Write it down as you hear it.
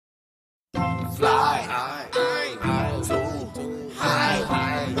fly, too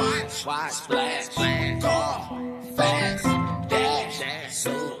high, watch, splash, car, fast, dash,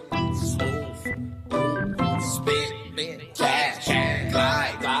 smooth, spit, cash,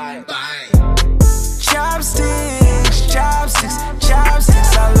 glide, Chopsticks,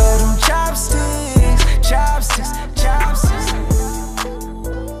 I love them chopsticks.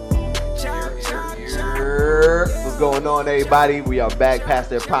 What's going on, everybody? We are back, Past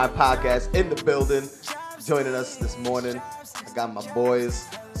Their Prime Podcast in the building. Joining us this morning, I got my boys.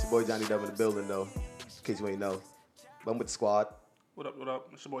 It's your boy Johnny Dub in the building, though, in case you ain't know. But I'm with the squad. What up?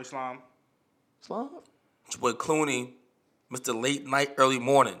 It's your boy Slime. Slime? It's your boy Clooney, Mr. Late Night, Early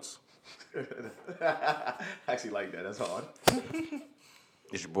Mornings. I actually like that. That's hard.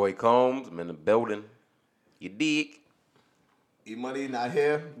 It's your boy Combs. I'm in the building. You dig? E-Money not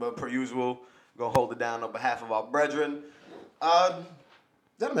here, but per usual, gonna hold it down on behalf of our brethren.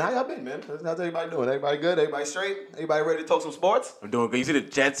 Gentlemen, how y'all been, man? How's everybody doing? Everybody good? Everybody straight? Everybody ready to talk some sports? I'm doing good. You see the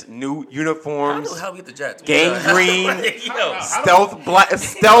Jets' new How uniforms? the hell we get the Jets? Gang green, Yo, stealth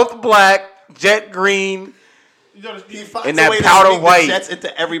black, jet green, You know, He finds and a that way to powder sneak the white. Jets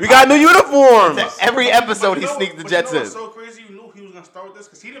into every We got new uniforms. Every episode he sneaks the Jets in. What's so crazy? You knew he was gonna start with this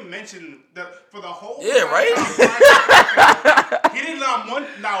because he didn't mention that for the whole. Yeah, right? He didn't not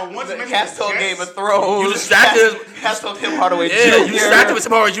once mention Cast the talk Jets. Game of Thrones. You distracted. Cast talk Tim Hardaway Yeah, Jr. you distracted with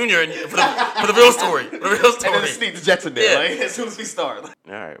Tim Howard Jr. For the real story. The real And story. then sneak the Jets in there, Yeah. like, as soon as we start. All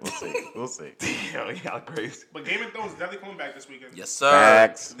right, we'll see. Yo, y'all crazy. But Game of Thrones is definitely coming back this weekend. Yes, sir.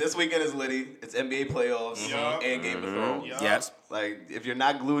 Facts. This weekend is litty. It's NBA playoffs Yeah. and Game of Thrones. Yeah. Yes. Like, if you're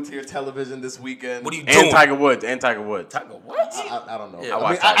not glued to your television this weekend, What are you doing? And Tiger Woods. Tiger, what? I don't know. Yeah, I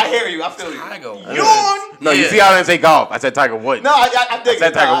mean, I hear you. I feel you. Tiger. No, you Yeah. see how I didn't say golf. I said Tiger Woods. No, I dig I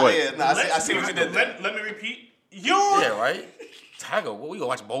said it. Tiger Nah, Woods. yeah, nah, I see what you did there. Let me repeat. Yawn. Yeah, right? Tiger, what, we gonna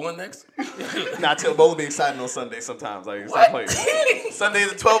watch bowling next? Nah, Tim Bowl will be exciting on Sunday sometimes. Like, What? stop playing.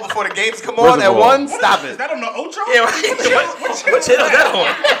 Sundays at 12 before the games come First on of at all- 1. Stop Is it. that on the Ocho? Yeah, right? What channel is that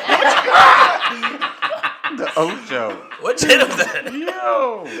The Ocho. on? What channel is that?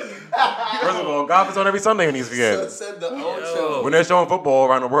 Yo. First of all, golf is on every Sunday on ESPN. Said the Ocho. When they're showing football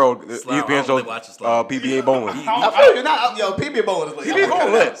around the world, Slam, I ESPN don't shows really watch it, Slam. PBA bowling. I feel you. Not, yo, PBA bowling is lit. PBA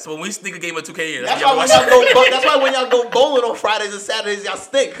bowling lit. So when we sneak a game of 2K in, That's y'all why, when watch y'all it? go, that's why when y'all go bowling on Fridays and Saturdays, y'all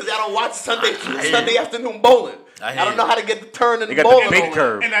stink because y'all don't watch Sunday afternoon bowling. I I hear don't you. know how to get the turn and They the got bowling. the big on.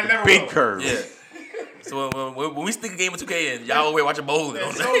 curve. And I never Big will. curve. Yeah. So when we sneak a game of 2K in, y'all over here watching bowling.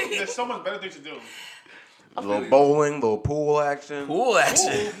 There's so much better things to do. A little bowling, little pool action. Pool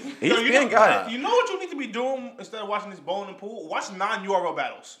action. ESPN got it. You know what you need to be doing instead of watching this bowling and pool? Watch non-URL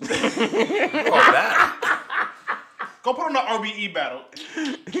battles. Oh, that. Go put on the RBE battle.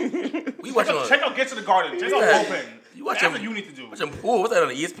 We watching on. Check out Get to the Garden. Check out Yeah. Bullpen. You watching? That's what you need to do. Watching pool. What's that on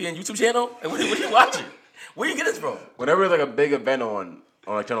the ESPN YouTube channel? Like, what are you watching? Where you get this from? Whenever there's like a big event on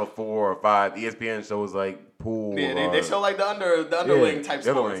like channel 4 or 5, ESPN shows like pool. Yeah, they show like the underling type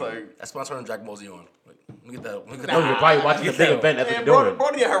the sports. underling. Like, That's why I'm turning Jack Mosey on. Like, let me get that. Let me get No, you're probably watching the big event. That's what man, you're doing.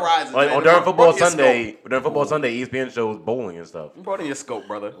 broaden your horizons. Like man. on during football Broaden your Sunday, ESPN shows bowling and stuff. scope. Broaden your scope,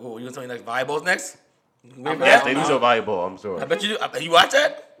 brother. Oh, you gonna tell me next volleyball's next? Yes, they do show volleyball. I'm sure I bet you do. You watch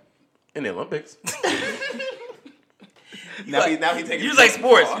that? in the Olympics. Now he taking. You just like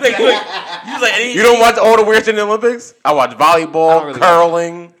sports. You just like any. You don't watch all the weird shit in the Olympics? I watch volleyball, I don't really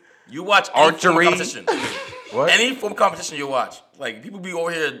curling. You watch any form Archery. of competition. What? Any form of competition you watch. Like people be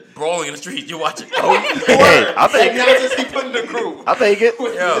over here brawling in the street. You watch it. Hey, I'll take Now it. just he put in the group. I'll take it.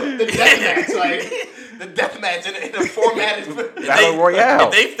 Yo. The death match, like the death match in the formatted. Battle Royale.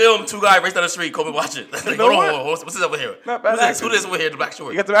 If they film two guys race down the street, come and watch it. Like, know hold on, what? hold on. What's this over here? Not bad Who's this? action. Who this over here in the black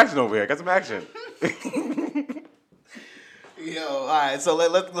short? You got some action over here. Got some action. Yo, all right. So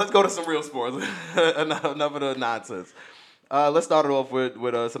let's go to some real sports. Enough of the nonsense. Let's start it off with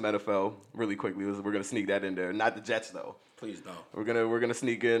some NFL really quickly. We're gonna sneak that in there. Not the Jets though. Please no. We're gonna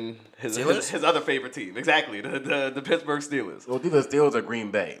sneak in his Steelers? other favorite team. Exactly, the Pittsburgh Steelers. Well, either Steelers or Green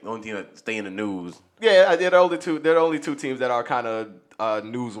Bay. The only team that stay in the news. Yeah, they're the only two teams that are kind of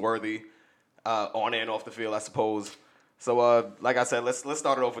newsworthy on and off the field, I suppose. So, like I said, let's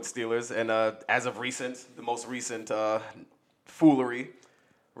start it off with the Steelers. And as of recent, the most recent foolery,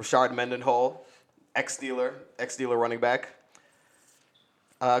 Rashard Mendenhall, ex-Steeler running back,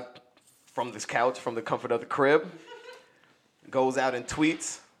 from this couch, from the comfort of the crib, goes out and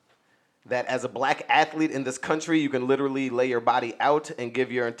tweets that as a black athlete in this country, you can literally lay your body out and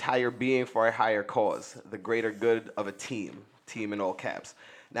give your entire being for a higher cause, the greater good of a team in all caps.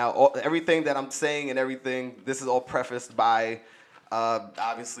 Now, everything that I'm saying and everything, this is all prefaced by,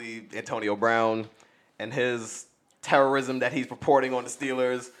 obviously, Antonio Brown and his terrorism that he's purporting on the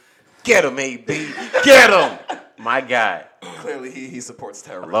Steelers. Get him, AB. Get him. My guy. Clearly, he supports I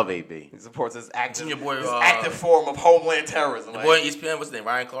terrorism. love AB. He supports his active, Your boy, his active form of homeland terrorism. Boy on ESPN, what's his name?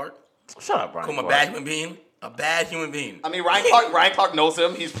 Ryan Clark. Shut up, Brian. Call him a bad human being. A bad human being. I mean, Ryan Clark knows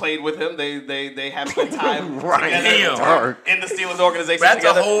him. He's played with him. They have spent time Ryan together Clark. in the Steelers organization That's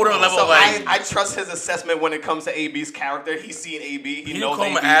together. a whole other level so of like- I trust his assessment when it comes to AB's character. He's seen AB. He He didn't knows call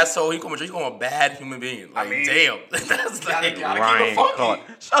him AB. an asshole. He called him a bad human being. Like, mean, damn. That's like, gotta Ryan keep it funky. Clark.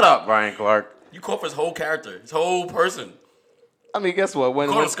 Shut up, Brian Clark. you call for his whole character, his whole person. I mean, guess what? When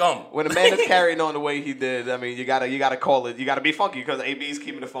Call him scum. when a man is carrying on the way he did, I mean, you gotta call it. You gotta be funky because AB's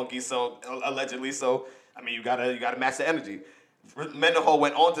keeping it funky. So allegedly, so I mean, you gotta match the energy. Mendenhall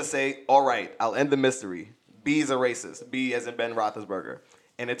went on to say, "All right, I'll end the mystery. B's a racist. B as in Ben Roethlisberger,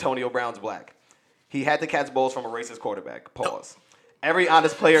 and Antonio Brown's black. He had to catch balls from a racist quarterback. Pause. Every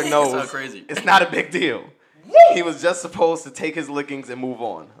honest player knows so crazy. it's not a big deal. He was just supposed to take his lickings and move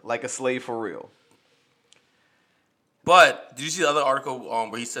on, like a slave for real." But did you see the other article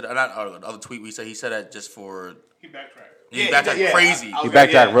where he said, not article, the other tweet where he said that just for He backtracked. he backtracked crazy. I was He gonna-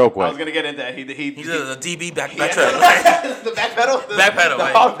 backtracked real quick. I was gonna get into that. He He's a DB backtrack. the back pedal? Back pedal, The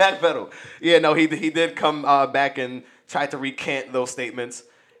right. hard back pedal. Yeah, no, he did come back and try to recant those statements,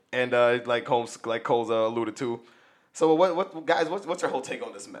 and like Cole's alluded to. So what guys? What's your whole take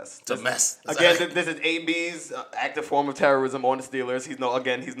on this mess? It's a mess. Again, this is AB's active form of terrorism on the Steelers. He's no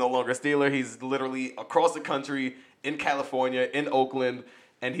longer a Steeler. He's literally across the country in California, in Oakland,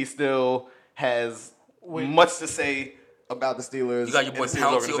 and he still has much to say about the Steelers. You got your boy and the Steelers Pouncey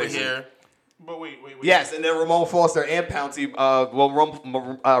over organization. here. But wait. Yes, and then Ramon Foster and Pouncey.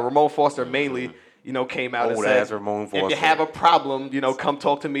 Ramon Foster mainly, came out and Old said, ass Ramon if you Foster. have a problem, come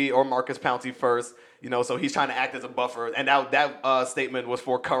talk to me or Marcus Pouncey first. So he's trying to act as a buffer, and that statement was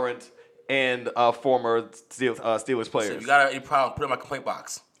for current and former Steelers So players. if you got any problem, put it in my complaint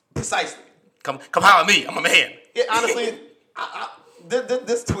box. Precisely. Come holler at me. I'm a man. Yeah, honestly,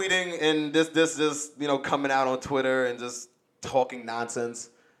 this tweeting and this coming out on Twitter and just talking nonsense,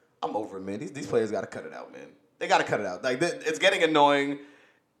 I'm over it, man. These players got to cut it out, man. They got to cut it out. Like it's getting annoying.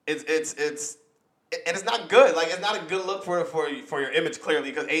 And it's not good. Like it's not a good look for your image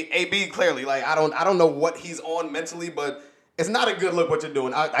clearly because AB clearly like I don't know what he's on mentally, but it's not a good look what you're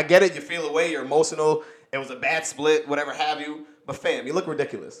doing. I get it. You feel away. You're emotional. It was a bad split. Whatever have you. But fam, you look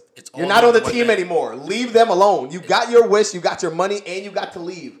ridiculous. You're not on the team anymore. Leave them alone. You got your wish. You got your money, and you got to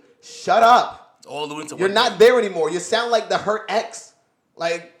leave. Shut up. It's all alluding to You're one not thing. there anymore. You sound like the hurt ex.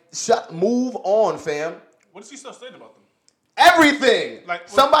 Like move on, fam. What is he still saying about them? Everything. Like, what-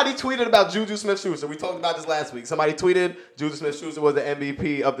 Somebody tweeted about Juju Smith-Schuster. We talked about this last week. Somebody tweeted Juju Smith-Schuster was the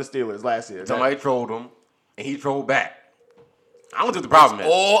MVP of the Steelers last year. Somebody trolled him, and he trolled back. I don't know what the problem is.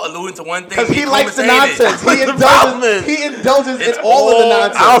 All alluding to one thing. Because he Coleman likes the saying it. nonsense. The problem is- He indulges It's in all of the all-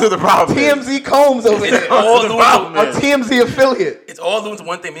 nonsense. I don't know what the problem is. TMZ Combs over here. all the alluding problem to- A is. TMZ affiliate. It's all alluding to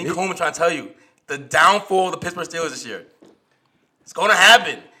one thing. Me and Coleman trying to tell you. The downfall of the Pittsburgh Steelers this year. It's going to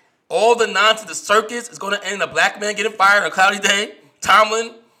happen. All the nonsense, the circus, is going to end in a black man getting fired on a cloudy day.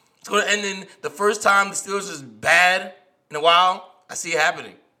 Tomlin. It's going to end in the first time the Steelers is bad in a while. I see it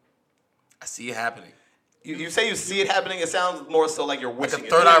happening. You say you see it happening. It sounds more so like you're wishing a it.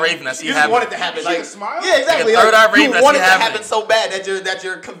 third eye raven, I see You it just want happening. it to happen. You see Like, the smile? yeah, exactly. Like a third eye raven, I you see want it it to happening. happen so bad that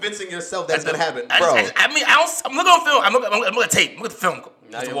you're convincing yourself that's gonna happen, bro. I'm looking on film. I'm looking at tape. Look at the film.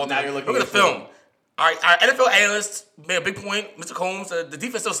 Now Mr. you're- Walton. now you're looking Look at at the film. Our NFL analyst made a big point. Mr. Combs, the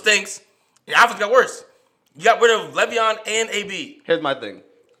defense still stinks. The offense got worse. You got rid of Le'Veon and AB. Here's my thing.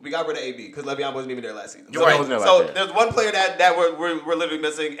 We got rid of AB because Le'Veon wasn't even there last season. You're right. Wasn't there So last year. there's one player that we're literally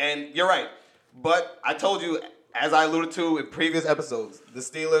missing, and you're right. But I told you, as I alluded to in previous episodes, the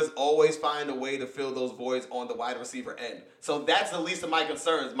Steelers always find a way to fill those voids on the wide receiver end. So that's the least of my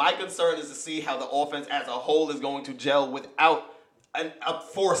concerns. My concern is to see how the offense as a whole is going to gel without a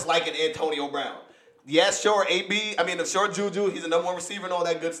force like an Antonio Brown. Yes, sure, sure, Juju, he's a number one receiver and all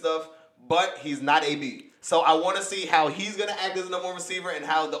that good stuff, but he's not AB. So I want to see how he's going to act as a number one receiver and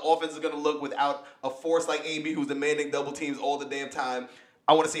how the offense is going to look without a force like AB who's demanding double teams all the damn time.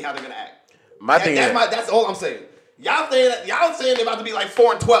 I want to see how they're going to act. That's all I'm saying. Y'all saying they're about to be like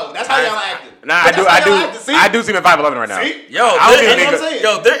 4-12. That's how y'all acting. Nah, But that's how y'all acting. See? I do see him at 5'11" right now. See? Yo, I don't they're, think that's what I'm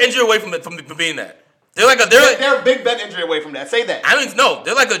saying. they're injury away from being that. They're like They're a Big Ben injury away from that. Say that. I mean, no,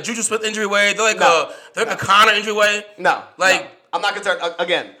 they're like a Juju Smith injury away. They're like a Connor injury away. No. Like- no. I'm not concerned.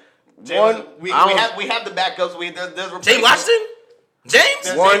 Again, One, we I don't- have the backups. There's James replacements. Washington? James?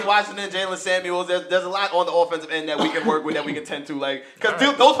 There's One- James Washington, Jalen Samuels. There's a lot on the offensive end that we can work with, that we can tend to, like,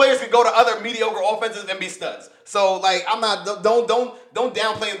 because those players can go to other mediocre offenses and be studs. So, like, I'm not don't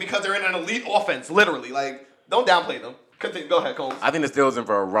downplay them because they're in an elite offense. Literally, like, don't downplay them. Continue. Go ahead, Combs. I think the Steelers in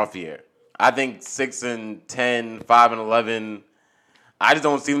for a rough year. I think 6-10, 5-11. I just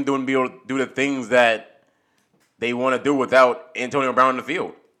don't see them be able to do the things that they want to do without Antonio Brown in the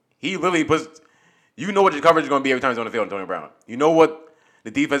field. He literally puts. You know what your coverage is going to be every time he's on the field, Antonio Brown. You know what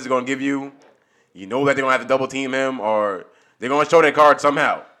the defense is going to give you. You know that they're going to have to double team him, or they're going to show their card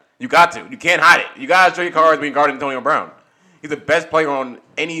somehow. You got to. You can't hide it. You got to show your cards being guarded Antonio Brown. He's the best player on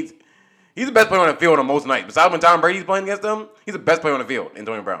any. He's the best player on the field on most nights. Besides when Tom Brady's playing against them, he's the best player on the field,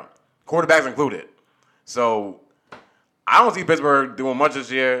 Antonio Brown. Quarterbacks included. So, I don't see Pittsburgh doing much this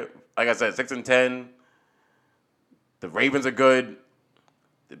year. Like I said, 6-10. The Ravens are good.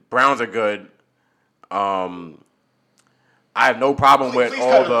 The Browns are good. I have no problem with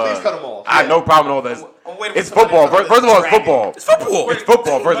all the. Please cut them off. I have no problem with all this. I'm waiting for It's somebody football. to First of all, it's drag it. football. It's football. It's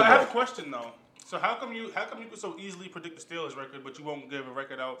football, first But of I have all. a question though. So how come you could so easily predict the Steelers record, but you won't give a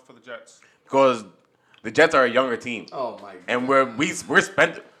record out for the Jets? Because the Jets are a younger team. Oh my god. And we're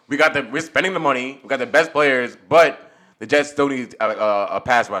spending the money. We got the best players, but the Jets still need a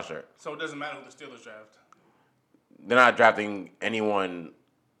pass rusher. So it doesn't matter who the Steelers draft. They're not drafting anyone.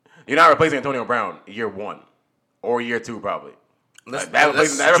 You're not replacing Antonio Brown year 1 or year 2 probably. Let's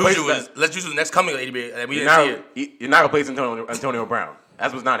use the next coming ADB. We didn't see it. You're not replacing Antonio Brown.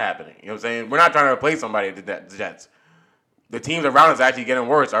 That's what's not happening. You know what I'm saying? We're not trying to replace somebody. The Jets. The teams around us are actually getting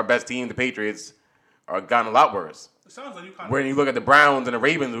worse. Our best team, the Patriots, are gotten a lot worse. It sounds like you kind When you look at the Browns and the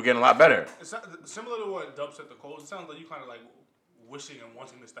Ravens, we're getting a lot better. It's similar to what Dub said to Coles. It sounds like you kind of like wishing and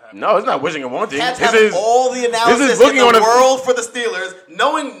wanting this to happen. No, it's not wishing and wanting. Cats This have is all the analysis looking in on the a- world for the Steelers,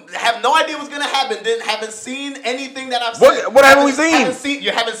 have no idea what's going to happen. Haven't seen anything that I've said. What haven't we seen?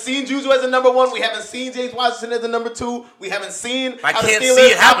 You haven't seen Juju as a number 1. We haven't seen James Washington as a number 2. We haven't seen I how the can't Steelers see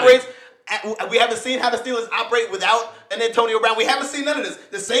it happening. operate. We haven't seen how the Steelers operate without an Antonio Brown. We haven't seen none of this.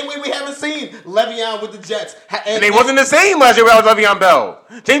 The same way we haven't seen Le'Veon with the Jets. And they wasn't the same last year without Le'Veon Bell.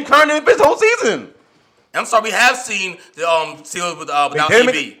 James Conner didn't miss the whole season. I'm sorry, we have seen the Steelers without They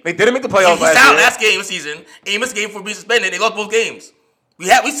didn't make the playoffs He's last out year. last game of the season, and he missed a game for being suspended. They lost both games. We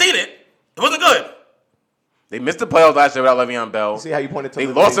seen it. It wasn't good. They missed the playoffs last year without Le'Veon Bell. See how you pointed to They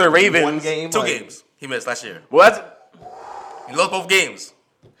lost to the One Ravens. game, 2 like- games he missed last year. Well, He lost both games.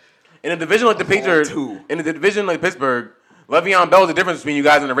 in a division like the Patriots, two. in a division like Pittsburgh, Le'Veon Bell is the difference between you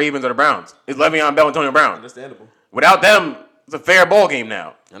guys and the Ravens or the Browns. It's Le'Veon Bell and Antonio Brown. Understandable. Without them, it's a fair ball game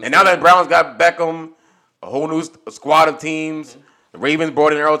now. And now that Browns got Beckham, a whole new squad of teams, the Ravens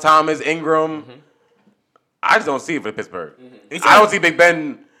brought in Earl Thomas, Ingram. I just don't see it for Pittsburgh. I don't see Big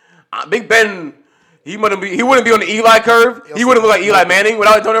Ben. Big Ben, he wouldn't be on the Eli curve. He wouldn't look like Eli Manning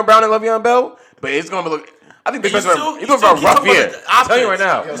without Antonio Brown and Le'Veon Bell. But it's going to look. I think Big Ben's he's looking for a rough year. I'm telling you right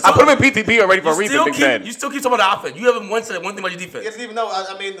now. I put him in PTP already for a reason, Big Ben. You still keep talking about the offense. You haven't one thing about your defense. Yes, even though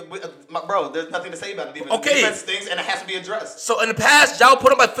bro, there's nothing to say about the defense. Okay. The defense stinks, and it has to be addressed. So in the past, y'all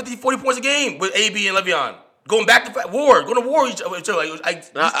put up like 50, 40 points a game with AB and Le'Veon. Going back to war. Going to war each other.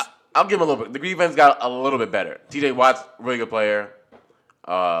 I'll give him a little bit. The defense got a little bit better. TJ Watt's really good player.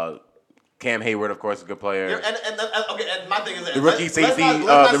 Cam Hayward, of course, is a good player. And my thing is The rookie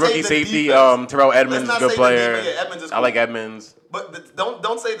safety, Terrell Edmonds, is a good player. Edmonds is cool. I like Edmonds. But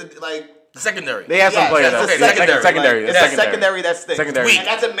don't say that the secondary. They have some players. That's That's secondary. That's That's secondary. That stinks. Secondary. And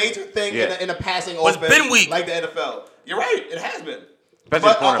that's a major thing in a passing But it's offense. been weak. Like the NFL. You're right. It has been. Especially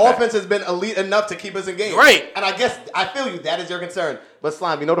But our cornerback. offense has been elite enough to keep us in games. Right. And I guess I feel you. That is your concern. But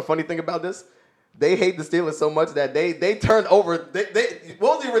Slime, you know the funny thing about this? They hate the Steelers so much that they turned over. What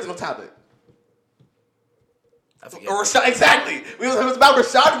was the original topic? Exactly. It was about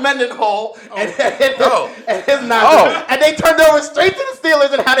Rashad Mendenhall and his nonsense. And they turned over straight to the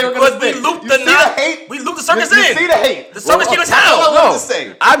Steelers and how they were going to Because stink. we looped You the see knot. the hate? We looped the circus You in. see the hate. The circus came to town. All I No, wanted to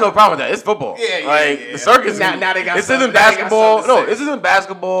say. I have no problem with that. It's football. Yeah. The circus. Now they got this something- isn't now they got basketball. something to No, say. this isn't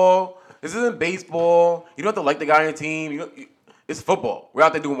basketball. This isn't baseball. You don't have to like the guy on your team. It's football. We're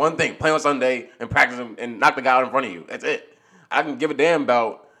out there doing one thing: play on Sunday and practice and knock the guy out in front of you. That's it. I can give a damn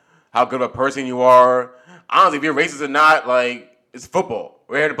about how good of a person you are. Honestly, if you're racist or not, it's football.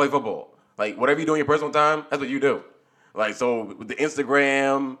 We're here to play football. Whatever you do in your personal time, that's what you do. So with the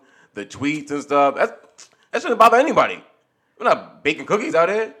Instagram, the tweets and stuff, that shouldn't bother anybody. We're not baking cookies out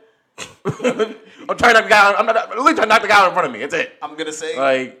here. I'm trying to knock the guy out. I'm literally trying to knock the guy out in front of me. That's it. I'm going to say,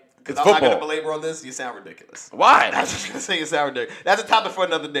 It's because I'm not going to football. belabor on this, you sound ridiculous. Why? I'm just going to say you sound ridiculous. That's a topic for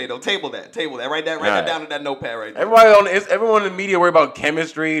another day, though. Table that. Write that down in that notepad right there. Everyone in the media worry about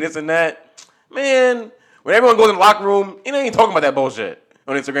chemistry, this and that. Man, when everyone goes in the locker room, you ain't talking about that bullshit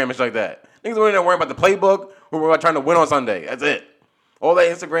on Instagram and shit like that. Niggas are there worrying about the playbook. We're worried about trying to win on Sunday. That's it. All that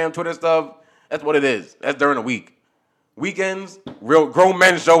Instagram, Twitter stuff, that's what it is. That's during the week. Weekends, real grown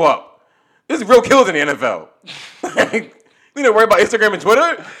men show up. There's real killers in the NFL. You need to worry about Instagram and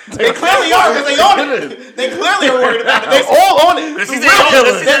Twitter? They clearly are because they own it. They clearly are worried about it. They all own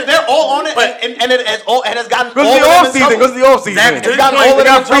it. They're all on it, and it has gotten all of them in trouble. Goes to the off season. Exactly. It's got all of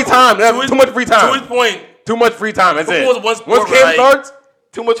that free time. They have too much free time. To his point, Too much free time. That's it. Football's one sport, Once camp right? starts,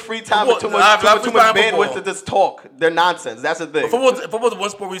 Too much free time and too much bandwidth to just talk. They're nonsense. That's the thing. Football's the one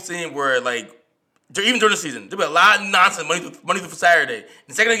sport we've seen where, like, even during the season, there'll be a lot of nonsense Monday through Saturday.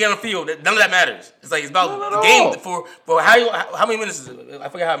 The second they get on the field, none of that matters. It's like it's about the game for how many minutes is it? I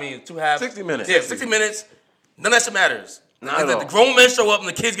forget how many. 2 halves. 60 minutes. Yeah, 60 minutes. None of that shit matters. Not at all. The grown men show up and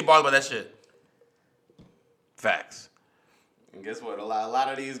the kids get bothered by that shit. facts. And guess what? A lot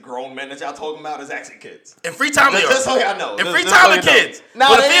of these grown men that y'all talking about is actually kids. In free time, they are. Just so y'all know. In free time, they're kids.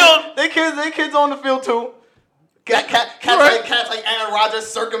 Nah, On the field, they kids on the field too. Cats like Aaron Rodgers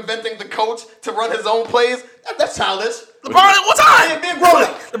circumventing the coach to run his own plays. That's childish. LeBron all the time. Being grown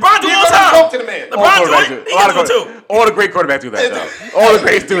up. LeBron do it all the time. Talk to the man. LeBron do it. He can do it too. All the great quarterbacks do that, though. All the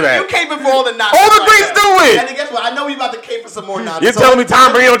greats do You that. caping for all the nonsense. All the greats do it. And then guess what? I know you about to cape for some more nonsense. You're telling me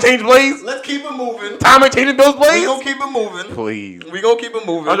Tom Brady don't change plays? Let's keep it moving. Tom ain't changing those We plays? gonna keep it moving. Please. We gonna keep it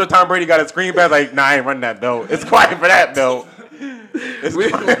moving. I know Tom Brady got a screen pass like, nah, I ain't running that, though. It's quiet for that, though.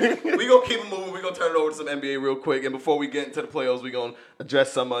 We gonna keep it moving. We gonna turn it over to some NBA real quick. And before we get into the playoffs, we gonna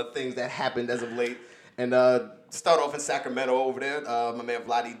address some things that happened as of late. And start off in Sacramento over there. My man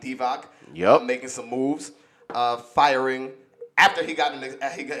Vlade Divac, making some moves, firing after he got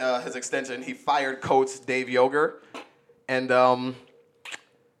his extension. He fired coach Dave Yoger, and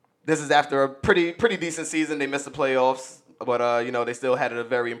this is after a pretty decent season. They missed the playoffs, but they still had a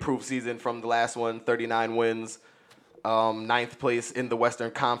very improved season from the last one. 39 wins. 9th place in the Western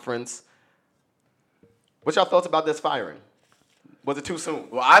Conference. What's y'all thoughts about this firing? Was it too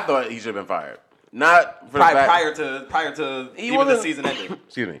soon? Well, I thought he should have been fired. Not for prior to even the season ending.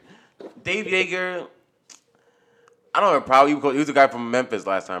 Excuse me. Dave Yeager, I don't have a problem. He was a guy from Memphis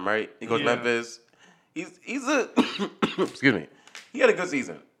last time, right? He goes Memphis. He's a excuse me. He had a good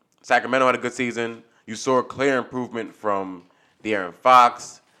season. Sacramento had a good season. You saw a clear improvement from De'Aaron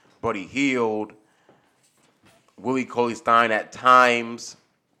Fox, Buddy Hield, Willie Cauley-Stein at times,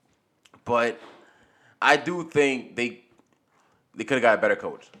 but I do think they could have got a better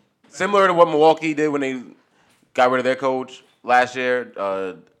coach. Similar to what Milwaukee did when they got rid of their coach last year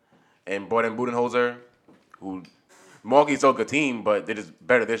and brought in Budenholzer, who Milwaukee's still a good team, but they're just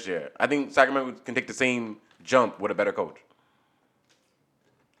better this year. I think Sacramento can take the same jump with a better coach.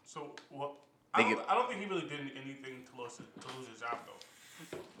 So, I don't think he really did anything to lose his job,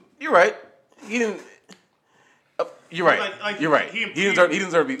 though. You're right. He didn't. You're right. You're right. He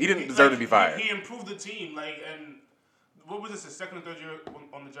didn't deserve to be fired. He improved the team, and what was this? His second or third year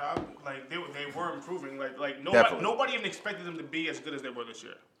on the job? Like they were improving. Like nobody even expected them to be as good as they were this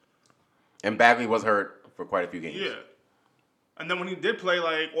year. And Bagley was hurt for quite a few games. Yeah. And then when he did play,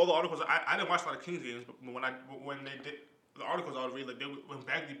 like all the articles, I didn't watch a lot of Kings games, but when they did the articles, I would read when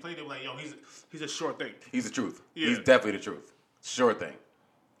Bagley played, they were like, yo, he's a sure thing. He's the truth. Yeah. He's definitely the truth. Sure thing.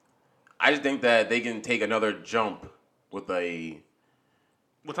 I just think that they can take another jump with a.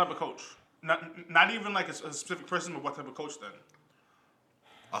 What type of coach? Not even like a specific person, but what type of coach then?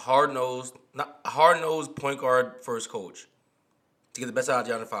 A hard-nosed point guard first coach to get the best out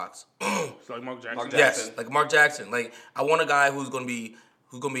of De'Aaron Fox. So like Mark Jackson. Yes, like Mark Jackson. Like I want a guy who's gonna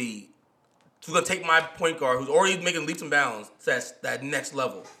take my point guard who's already making leaps and bounds to that next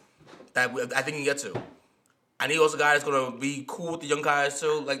level that I think he can get to. I need also a guy that's gonna be cool with the young guys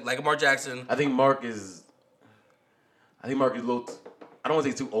too, like Mark Jackson. I think Mark is a little. I don't want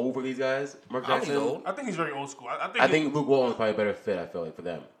to say too old for these guys. Mark Jackson. I think he's very old school. I think Luke Walton's probably a better fit. I feel like for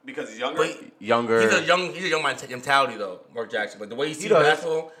them because he's younger. Younger. He's a young mentality though. Mark Jackson, like the way he sees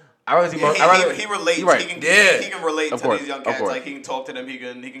basketball. I rather see Mark. He relates. Right. He can relate to these young cats. Course. Like he can talk to them. He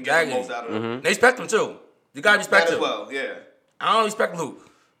can get the most out of them. Mm-hmm. They respect him too. You gotta respect him as well. Yeah. I don't respect Luke.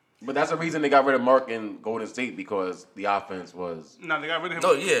 But that's the reason they got rid of Mark in Golden State because the offense was. No, they got rid of him.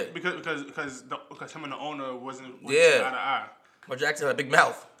 Oh yeah. Because him and the owner wasn't eye to eye. Mark Jackson had a big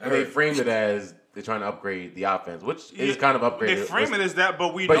mouth. And they framed it as they're trying to upgrade the offense, which is kind of upgraded. They frame it as that,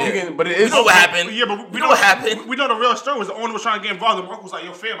 but we but know. It is. We know what happened. Yeah, but we know what happened. We know the real story was the owner was trying to get involved, and Mark was like,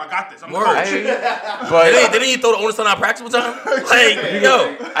 "Yo, fam, I got this. I'm Word. I hear you. But didn't he throw the owner son out of practice one time? Like,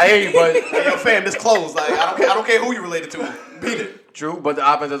 yo, I hear you, but Hey, yo, fam, this closed. Like I don't care who you related to. Beat it. True, but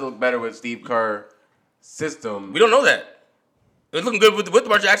the offense does look better with Steve Kerr's system. we don't know that. It was looking good with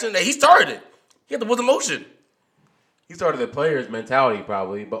Mark Jackson. He started it. He had the wheel of motion. He started the player's mentality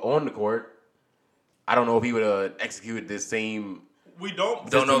probably, but on the court, I don't know if he would have executed this same. We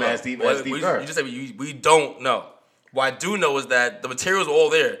don't know as Steve Kerr. You just said we don't know. What I do know is that the materials are all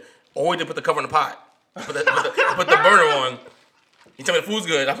there. Or he did put the cover in the pot. Put the burner on. You tell me the food's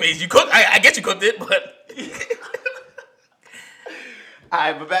good. I mean, you cook. I guess you cooked it, but. All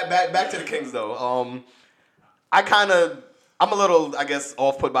right, but back to the Kings though. I'm a little, I guess,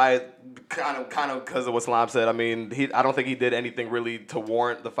 off put by it, kind of because of what Salam said. I mean, I don't think he did anything really to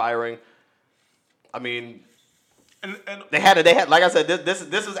warrant the firing. I mean, And they had like I said, this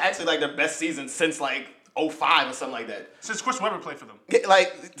is actually like their best season since like 05 or something like that. since Chris Webber played for them.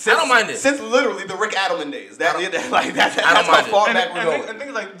 Like since, I don't mind it. Since literally the Rick Adelman days. That's mind how it. far And back we're going. I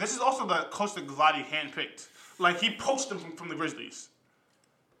think like this is also the coach that Glady handpicked. Like he poached them from the Grizzlies.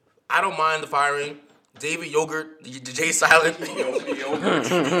 I don't mind the firing. David Yogurt, Jay Silent. He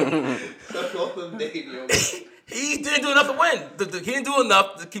didn't do enough to win. He didn't do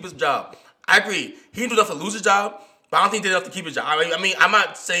enough to keep his job. I agree. He didn't do enough to lose his job, but I don't think he did enough to keep his job. I mean, I'm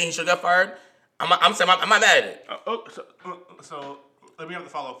not saying he should have got fired. I'm saying I'm not mad at it. So let me have the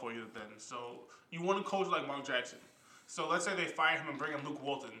follow up for you then. So you want a coach like Mark Jackson. So let's say they fire him and bring in Luke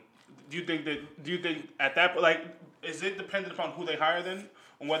Walton. Do you think at that like is it dependent upon who they hire then,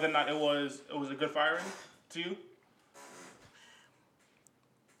 on whether or not it was a good firing to you?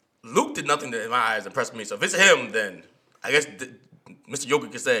 Luke did nothing that, in my eyes, impressed me. So if it's him, then I guess Mr.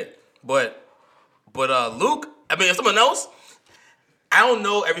 Jokic can say it. But Luke, I mean, if someone else, I don't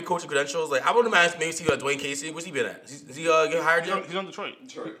know every coaching credentials. Like, I would imagine maybe see Dwayne Casey. Where's he been at? Is he get hired yet? He's on Detroit.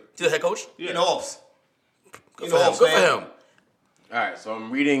 Is he the head coach? Yeah. In offs. Good for him. Good for him. All right, so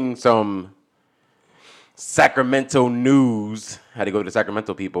I'm reading some Sacramento news. Had to go to the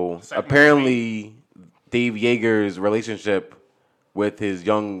Sacramento people. Apparently, Dave Yeager's relationship with his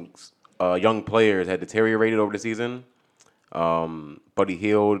young players had deteriorated over the season. Buddy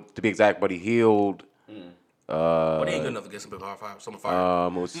Hield, to be exact, Buddy Hield. But he ain't good enough to get someone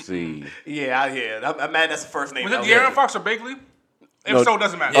fired. Let's see. Yeah. I'm mad that's the first name. Was it that De'Aaron Fox or Bagley? If No. so, it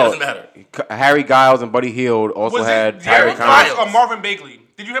doesn't matter. Yeah, it doesn't matter. Harry Giles and Buddy Hield also Was had it Tyree De'Aaron Fox Connors. or Marvin Bagley?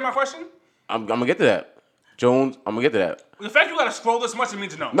 Did you hear my question? I'm gonna get to that. Jones, I'm gonna get to that. The fact you gotta scroll this much, it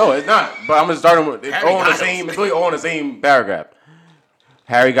means no. No, it's not. But I'm gonna start them. It's Harry all in the Giles. same. It's really all in the same paragraph.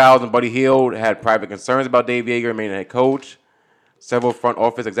 Harry Giles and Buddy Hield had private concerns about Dave Yeager remaining head coach. Several front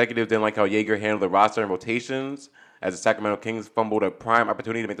office executives didn't like how Yeager handled the roster and rotations, as the Sacramento Kings fumbled a prime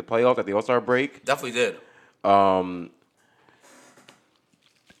opportunity to make the playoffs at the All-Star break. Definitely did.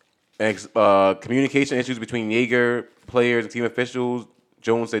 Communication issues between Yeager, players, and team officials.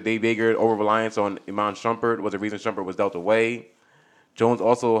 Jones said Dave Yeager's over-reliance on Iman Shumpert was the reason Shumpert was dealt away. Jones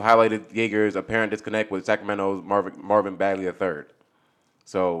also highlighted Yeager's apparent disconnect with Sacramento's Marvin Bagley III.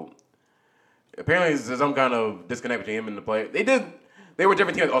 So apparently there's some kind of disconnect between him and the player. They were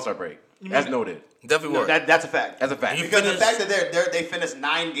different teams at the All-Star break. That's noted. Definitely were. That's a fact. That's a fact. Because the fact that they finished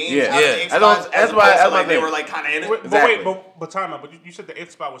 9 games Yeah. out of Yeah. the 8 That's spots, that's why like they thing. were like kind of in it. Exactly. But time out. But you said the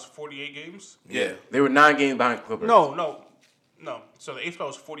 8th spot was 48 games? Yeah. They were 9 games behind Clippers. No. So the 8th spot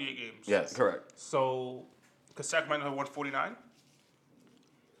was 48 games. Yes. Correct. So, because Sacramento had won 49?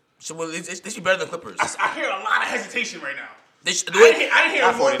 So, well, they should be better than Clippers. I hear a lot of hesitation right now. They should, I didn't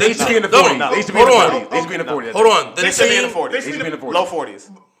hear one. They should be in the No, 40s. no. They should be in the Hold on. 40s. They should be in the 40s. Hold on. They should be in the 40s. They should be in the 40s. Low 40s.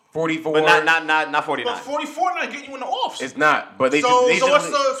 44. But not 49. But 44 not getting you in the offs. It's not. But they So should.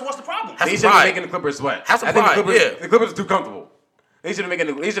 what's the problem? Have They some should be pride. making the Clippers sweat. Have some I think pride, the Clippers, yeah. the Clippers are too comfortable. They should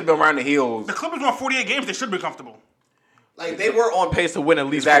have been around the heels. The Clippers won 48 games. They should be comfortable. Like they were on pace to win at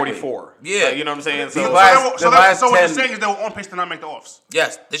least Exactly. 44. Yeah. Like, you know what I'm saying? These So, last- So the last what you're 10 saying is they were on pace to not make the offs.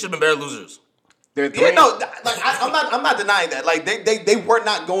 Yes, they should have been better losers. They're yeah, three- no, like I'm not denying that. Like they were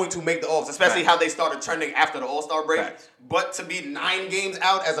not going to make the offs, especially Facts. how they started trending after the All-Star break. Facts. But to be 9 games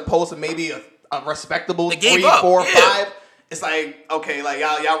out as opposed to maybe a respectable They gave 3, up, 4, yeah. 5, it's like okay, like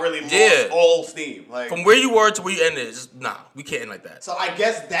y'all really lost Yeah. all steam. Like From where you were to where you ended, it's just, nah, we can't end like that. so, I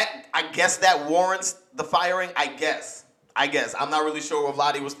guess that warrants the firing. I guess I'm not really sure what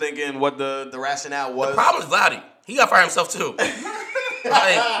Vlade was thinking, what the rationale was. The problem is Vladdy. He got fired himself too.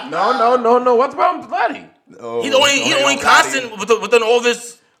 Like, No. What's the problem with Vladdy? he's the only constant within all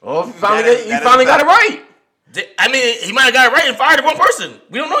this. Oh, he That is finally a got it right. I mean, he might have got it right and fired the one person.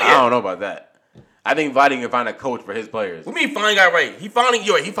 We don't know I yet. don't know about that. I think Vladdy can find a coach for his players. What do you mean finally got it right? He finally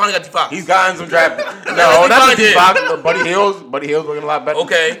got D-Fox. He's gotten some draft. He No, that's finally a did. Fox. Buddy Hill's looking a lot better.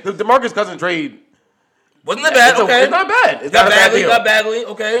 Okay. The DeMarcus Cousins trade. Wasn't that bad? Okay. It's not bad. It's Got not a bad Bagley, deal. got Bagley,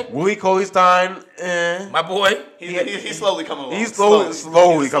 okay. Willie Cauley-Stein, My boy. He's slowly coming along. He's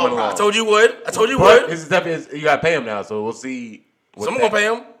slowly coming along. I told you would. But his step is you got to pay him now, so we'll see. Someone gonna pay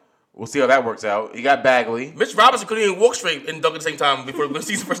him. We'll see how that works out. You got Bagley. Mitch Robinson couldn't even walk straight and dunk at the same time before the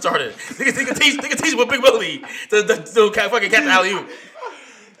season first started. They could teach with Big Willie to fucking catch the alley-oop.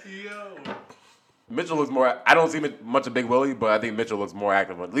 Mitchell looks more. I don't see much of Big Willie, but I think Mitchell looks more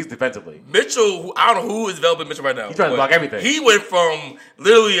active, at least defensively. Mitchell, I don't know who is developing Mitchell right now. He's trying to block everything. He went from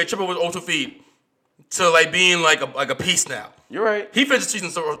literally a triple with 0 2 feet to like being like a piece now. You're right. He finished the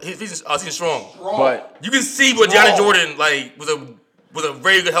season strong. But You can see what Deontay Jordan like was a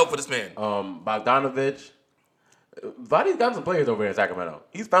very good help for this man. Bogdanovich, Vladdy's got some players over here in Sacramento.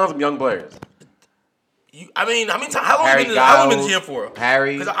 He's found some young players. How long Harry have you been Giles, here for?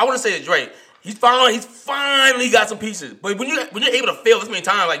 Harry. Because I want to say it's right. He's finally got some pieces. But when you're able to fail this many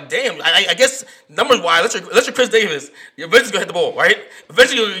times, like damn, I guess numbers wise, unless you're Chris Davis, you're eventually gonna hit the ball, right?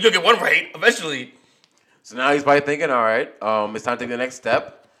 Eventually you'll get one right. Eventually. So now he's probably thinking, all right, it's time to take the next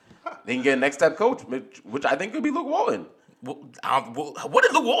step. They can get a next step coach, which I think could be Luke Walton. What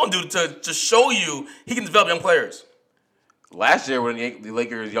did Luke Walton do to show you he can develop young players? Last year, when the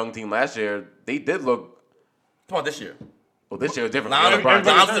Lakers' young team last year, they did look. Come on, this year. Well, this year was different.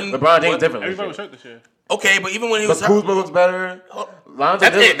 LeBron James different. Everybody was hurt this year. Okay, but even when he But was Kuzma looks better. Lonzo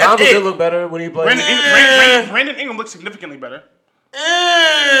That's it. did look better when he played. Brandon Ingram looked significantly better.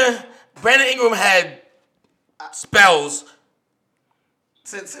 Brandon Ingram had spells.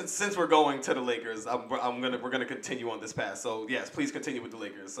 Since we're going to the Lakers, we're gonna continue on this path. So yes, please continue with the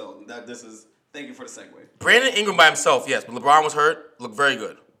Lakers. So thank you for the segue. Brandon Ingram by himself, yes, but LeBron was hurt. Looked very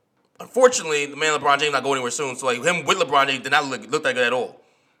good. Unfortunately, the man LeBron James not going anywhere soon. So like him with LeBron James did not look that good at all.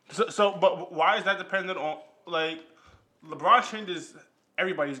 But why is that dependent on like LeBron changes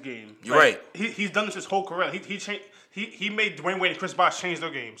everybody's game? You're like, right. He's done this his whole career. He made Dwayne Wade and Chris Bosh change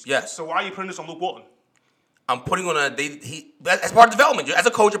their games. Yes. So why are you putting this on Luke Walton? I'm putting on as part of development. As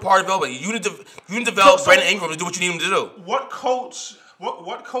a coach, you're part of development. You need to develop Brandon Ingram to do what you need him to do. What coach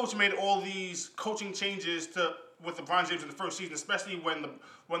made all these coaching changes with LeBron James in the first season, especially when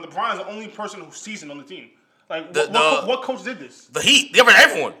LeBron is the only person who's seasoned on the team? Like what coach did this? The Heat. They were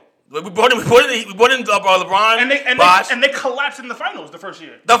everyone. We brought in LeBron. And they collapsed in the finals the first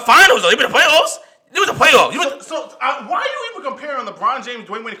year. The finals though. They were the playoffs. It was a playoff. Why are you even comparing LeBron James,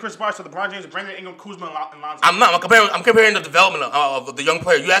 Dwayne Wade, and Chris Bosh to LeBron James, Brandon Ingram, Kuzma, and Lonzo? I'm not. I'm comparing the development of the young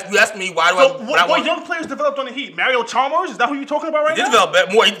player. You asked me why do I. What young players developed on the Heat? Mario Chalmers? Is that who you're talking about right now? He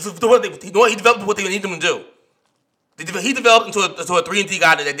developed more. He developed what they need him to do. He developed into a 3-and-D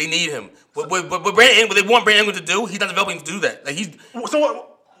guy that they need him. What they want Brandon Ingram to do, he's not developing to do that.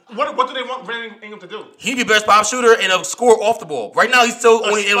 What do they want Brandon Ingram to do? He'd be a better spot shooter and a score off the ball. Right now, he's still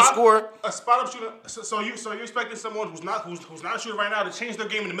only able to score. A spot up shooter. So you're expecting someone who's not a shooter right now to change their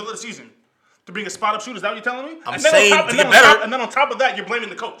game in the middle of the season to being a spot up shooter? Is that what you're telling me? I'm saying to get better. And then on top of that, you're blaming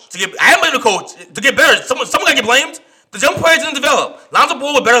the coach. I am blaming the coach to get better. Someone got to get blamed. The young players didn't develop. Lonzo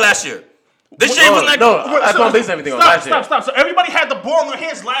Ball was better last year. This year wasn't like that's not basing everything on last year. Stop. So everybody had the ball in their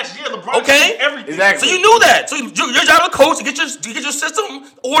hands last year. LeBron did everything. Exactly. So you knew that. So your job as a coach to get your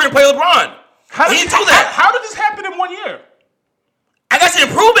system order and play LeBron. He didn't do that. How did this happen in 1 year? I got to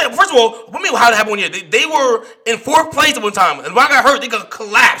improve it. First of all, what do you mean how did it happen 1 year? They were in fourth place at one time. And LeBron got hurt. They got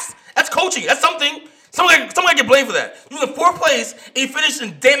collapsed. That's coaching. That's something. Someone got to get blamed for that. You was in fourth place and you finished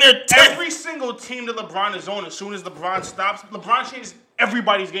in damn near 10th. Every single team that LeBron is on, as soon as LeBron stops, LeBron changes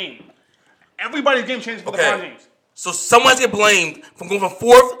everybody's game. Everybody's game changes for LeBron James. So someone has to get blamed from going from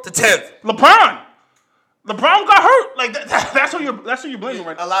 4th to 10th. LeBron got hurt. Like that's who you're blaming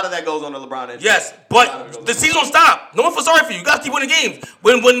right now. A lot of that goes on to LeBron. Yes, but the season don't stop. No one feels sorry for you. You got to keep winning games.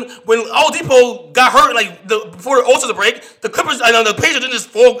 When Oladipo got hurt before the All-Star break, the Clippers and the Pacers didn't just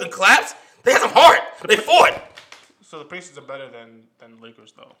fall and collapse. They had some heart. They fought. So the Pacers are better than the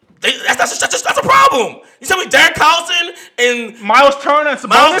Lakers, though. That's a problem. You tell me Derek Collison and Miles Turner and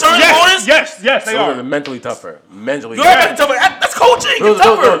Sabonis? Yes, they are. Those are mentally tougher. Mentally tougher. That's coaching. It's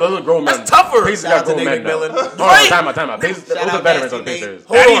tougher. Those are grown men. That's tougher. Pacers got grown men now. Right. Time out. Those are veterans on the Pacers.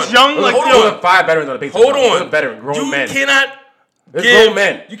 Hold on. He's young. Those are 5 veterans on the Pacers. Hold on. Those are veteran grown men. Grown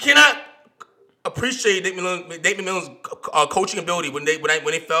men. You cannot appreciate Nate McMillan's coaching ability when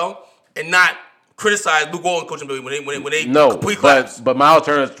they fell and not criticize Luke Walton's coaching ability when they complete collapse. But Miles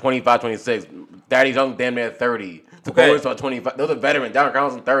Turner is 25, 26. Daddy's young, damn near 30. Sabonis are 25. Those are veterans. Darren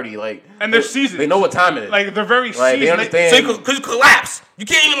Collinson's 30. And they're seasoned. They know what time it is. They're very seasoned. They understand. So because you collapse, you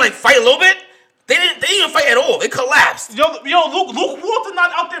can't even fight a little bit. They didn't even fight at all. They collapsed. Luke Walton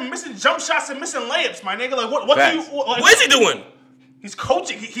not out there missing jump shots and missing layups, my nigga. What do you? What is he doing? He's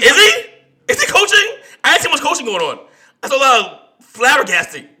coaching. Is he? Is he coaching? I didn't see much coaching going on. That's a lot of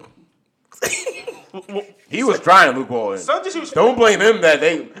flabbergasting. He was trying, Luke Walton. Don't blame him that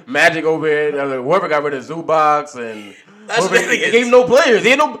they Magic over here. Whoever got rid of Zubac and they gave him no players.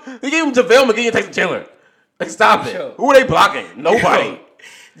 They gave him JaVale McGee and Tyson Chandler. Stop it. Who are they blocking? Nobody.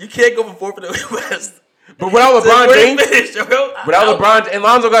 You can't go from 4th to the West But without LeBron James, Finish, yo. without LeBron, and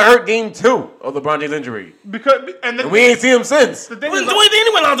Lonzo got hurt game 2 of LeBron James' injury. And we ain't seen him since. The We thing didn't is, do anything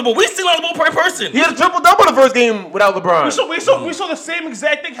anyway, Lonzo Ball. We seen Lonzo Ball per person. He had a triple-double the first game without LeBron. we saw the same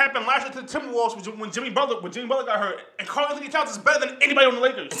exact thing happen last year to the Timberwolves when Jimmy Butler got hurt, and Karl Anthony Towns is better than anybody on the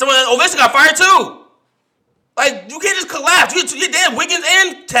Lakers. Someone Ovechkin got fired too. Like, you can't just collapse. Your damn Wiggins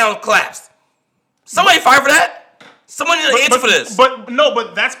and Towns collapsed. Somebody fired for that. Someone need an answer for this.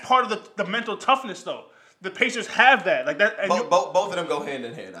 But that's part of the mental toughness, though. The Pacers have that, like that. And Both of them go hand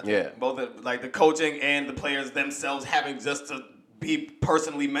in hand. I think. Yeah. Both like the coaching and the players themselves having just to be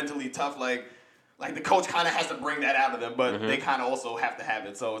personally, mentally tough. Like the coach kind of has to bring that out of them, but they kind of also have to have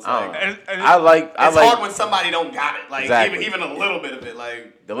it. So it's like it's hard when somebody don't got it. Like Exactly. even a little bit of it.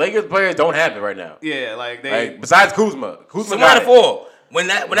 Like the Lakers players don't have it right now. yeah, like they. Like besides Kuzma Someone got had to it. fall. When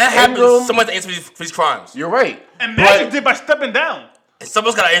that happens, Ingram- someone has to answer for these crimes. You're right. and Magic But did by stepping down. And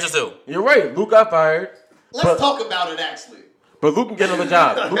someone's got to answer too. you're right. Luke got fired. Let's talk about it actually. But Luke can get another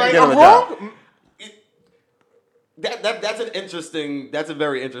job. Luke can Like, get I'm another job. wrong. That's a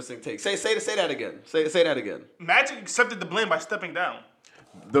very interesting take. Say that again. Say that again. Magic accepted the blame by stepping down.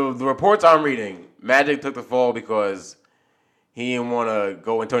 The reports I'm reading, Magic took the fall because he didn't want to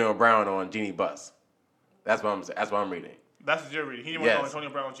go Antonio Brown on Jeannie Buss. That's what I'm reading. That's what you're reading. He didn't want to Yes. go Antonio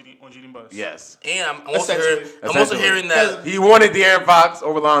Brown on Genie Buzz. Yes. And I'm also Essentially. hearing that He wanted De'Aaron Fox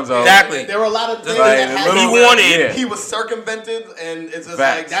over Lonzo. exactly. There were a lot of things like that a happened. little He wanted- yeah. He was circumvented, and it's just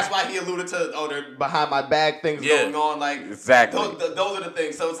Facts. like that's why he alluded to they're behind my back things Yeah. going on. Like Exactly. those are the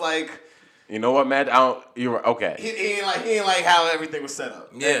things. So it's like You know what, Magic? I don't. You're okay. he ain't like how everything was set up.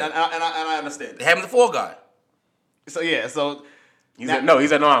 Yeah. and I understand They it. have him the fall guy. So yeah, so He said no.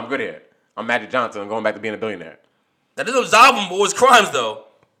 I'm good here. I'm Magic Johnson. I'm going back to being a billionaire. That doesn't absolve him for his crimes, though.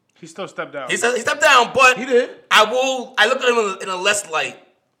 He still stepped down. He stepped down, but He did. I look at him in a less light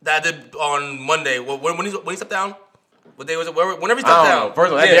that I did on Monday. When he stepped down, what day was it? Whenever he stepped I don't down. know. First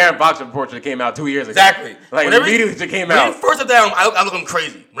of all, that Yeah. De'Aaron Fox report should have came out 2 years ago. Exactly. Like Whenever he- immediately it came When he out. first stepped down, I look at him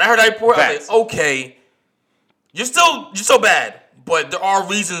crazy. When I heard that report, I was Facts. like, okay, you're so bad, but there are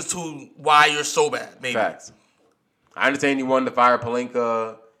reasons to why you're so bad. Maybe. Facts. I understand you wanted to fire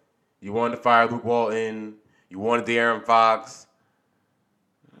Pelinka. You wanted to fire Luke Walton. You wanted De'Aaron Fox.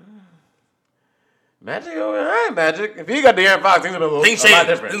 Magic, all right, Magic. If you got De'Aaron Fox, things would have been Things a lot changed.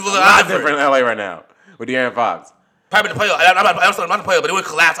 different. Things A look lot different in LA right now with De'Aaron Fox. Probably the playoff. I'm not the playoff, but they would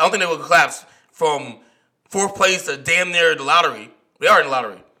collapse. I don't think they would collapse from fourth place to damn near the lottery. They are in the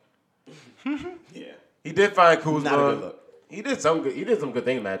lottery. yeah. He did find Kuzma. Not a good look. He did some good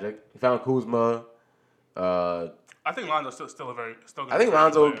things, Magic. He found Kuzma. I think Lonzo's still good. I think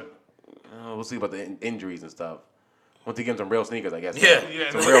Lonzo. We'll see about the injuries and stuff. Once he gets some real sneakers, I guess. Yeah.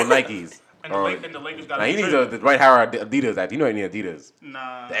 Some real Nikes. And the Lakers got Nah, he needs the right hire Adidas act. You know he needs Adidas.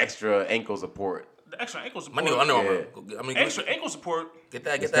 Nah. The extra ankle support. The extra ankle My support. nigga Under Armour. Yeah. I mean, Extra ankle support. get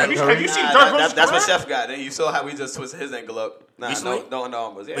that. Have you seen Nah, Dirk Rose's that's what career? Chef got. And you saw how we just twisted his ankle up. Nah, Recently? no Under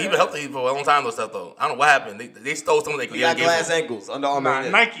Armours. Yeah. But he been healthy for a long time though. Stuff though. I don't know what happened. They stole some of He got their glass ankles. Under Armour. Nah, yeah.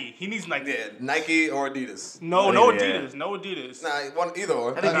 Nike. He needs Nike. Yeah, Nike or Adidas. No Yeah. Adidas. No Adidas. Nah, either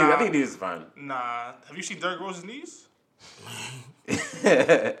or. I think Adidas is fine. Nah. Have you seen Dirk Rose's knees?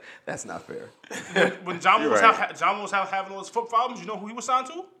 That's not fair. When John You're was right. having all his foot problems, you know who he was signed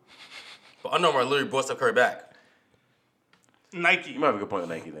to? But Under Armour literally brought Steph Curry back. Nike. You might have a good point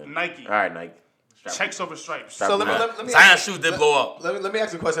with Nike then. Nike. All right, Nike. Strap Checks over stripes. So let me Zion ask, shoes did blow up. let me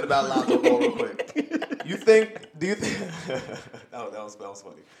ask you a question about Lonzo Ball real quick. Do you think that was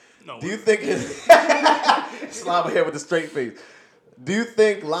funny. No. Do you think his Slava here with a straight face? Do you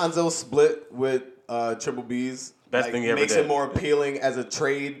think Lonzo split with Triple B's Best thing he ever makes did. it more appealing as a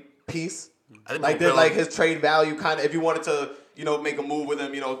trade piece? I think Like more did like appealing. his trade value kind of if you wanted to, make a move with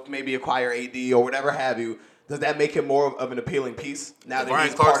him, maybe acquire AD or whatever have you, does that make him more of an appealing piece now that Brian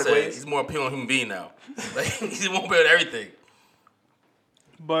he's Clark parted said ways? he's more appealing human being now. Like, he's more appealing to everything.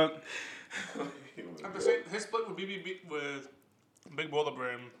 But at the same, his split with BBB with Big Baller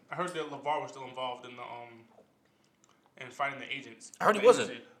Brand, I heard that LeVar was still involved in the in finding the agents. I heard he The wasn't.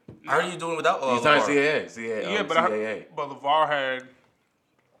 agency. I heard you doing without He's signed LeVar. CAA. Yeah, but CAA. but LeVar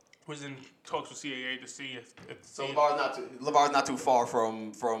was in talks with CAA to see if So LeVar's not too far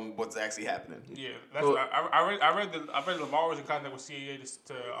from what's actually happening. yeah, that's what I read LeVar was in contact with CAA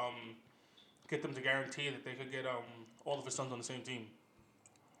to get them to guarantee that they could get all of his sons on the same team.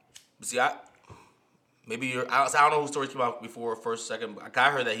 See, I don't know whose story came out before first, second. But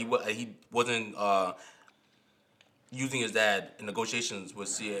I heard that he wasn't using his dad in negotiations with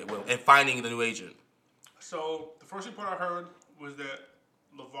CA and finding the new agent. So the first report I heard was that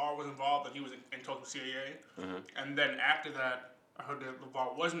LeVar was involved, that he was in talks with CAA, and then after that, I heard that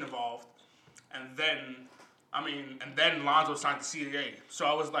LeVar wasn't involved, and then Lonzo signed to CAA. So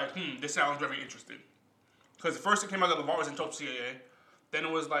I was like, this sounds very interesting. Because at first it came out that LeVar was in talks with CAA. Then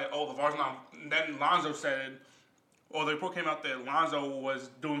it was like, oh, LeVar's not. And then Lonzo said, or the report came out that Lonzo was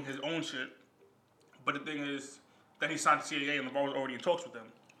doing his own shit. But the thing is, then he signed to CAA and LeVar was already in talks with them.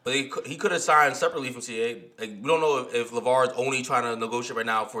 But he could have signed separately from CAA. Like, we don't know if LeVar is only trying to negotiate right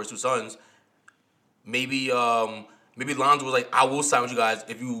now for his two sons. Maybe Lonzo was like, I will sign with you guys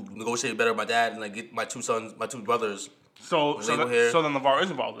if you negotiate better with my dad and like get my two brothers. So then LeVar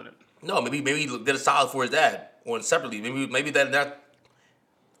is involved in it. No, maybe he did a solid for his dad or separately. Maybe that.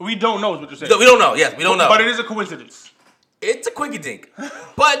 We don't know is what you're saying. We don't know. Yes, we don't know. But it is a coincidence. It's a quickie dink.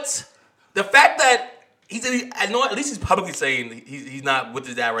 But the fact that I know at least he's publicly saying he's not with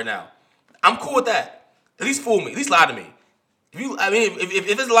his dad right now. I'm cool with that. At least fool me. At least lie to me. If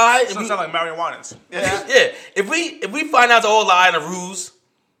it's a lie, It sounds like Marion Winans. Yeah. If we find out it's all a lie and a ruse,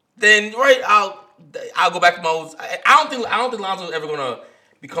 then right, I'll go back to my old. I don't think Lonzo's ever gonna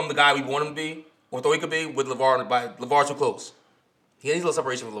become the guy we want him to be or thought he could be with LeVar. LeVar too close. He needs a little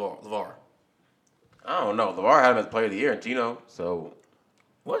separation with LeVar. I don't know. LeVar had him as player of the year in Gino, so.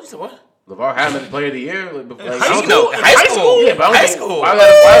 What? You said what? LeVar had him as player of the year. High school. Yeah, but high school. Why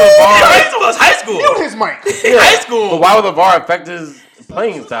LeVar? High school. Mute his mic. High school. But why would LeVar affect his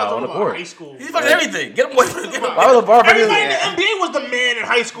playing style on the court? High school. He's fucking everything. Get him away from him. Why would LeVar affect his? Everybody in the NBA was the man in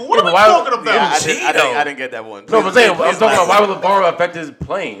high school. What are we why- talking about? Yeah, I didn't get that one. No, but I'm talking about why would LeVar affect his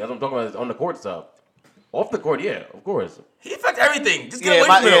playing? That's what I'm talking about on the court stuff. Off the court, yeah, of course. He affects everything. Just get Yeah,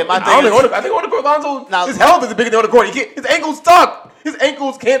 away from him. I think on the court, Lonzo, his health is bigger than on the court. His ankles stuck. His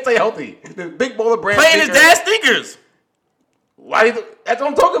ankles can't stay healthy. The big baller brand. Playing his dad's sneakers. Why? That's what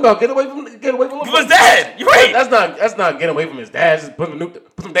I'm talking about. Get away from From his dad. You're right. That's not getting away from his dad. Just put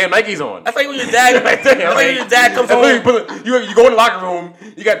some damn Nikes on. That's like when your dad. That's like when your dad comes home. You go in the locker room.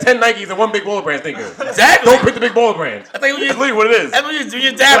 You got 10 Nikes and one big baller brand sneaker. Exactly. Don't pick the big baller brands. That's like when That's literally what it is. That's when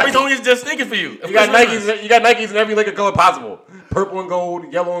your dad brings home his just sneakers for you. You got Nikes. You got Nikes in every liquor color possible: purple and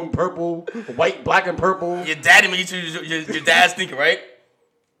gold, yellow and purple, white, black and purple. Your daddy made you your dad's sneaker, right?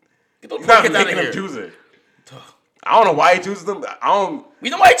 Get those He's not pockets out of making here. him choose it. I don't know why he chooses them.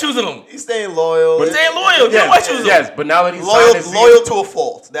 We know why he's choosing them. He's staying loyal. He's staying loyal. We know why he's choosing them. Yes, but now that he's signed his loyal to a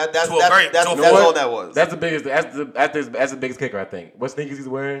fault. That's To a very- that's to a all fault. that was. That's the biggest. That's the biggest kicker, I think. What sneakers he's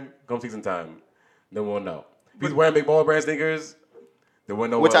wearing come season time, then we'll know. If he's wearing big baller brand sneakers, then we'll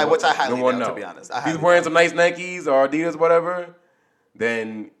know. Which I then highly we'll doubt, know. to be honest. If he's wearing some nice Nikes or Adidas, whatever,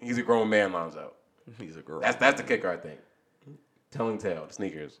 then he's a grown man. Lonzo. He's a girl. That's the kicker, I think. Telling tale, the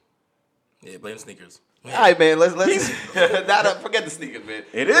sneakers. Yeah, blame sneakers. All right, man. Let's forget the sneakers, man.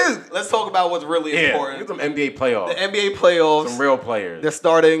 It is. Let's talk about what's really Yeah, important. get some NBA playoffs. The NBA playoffs. Some real players. They're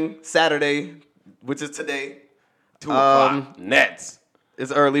starting Saturday, which is today. 2 o'clock. Nets.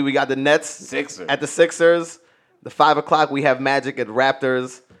 It's early. We got the Nets Sixers. at the Sixers. The 5 o'clock we have Magic at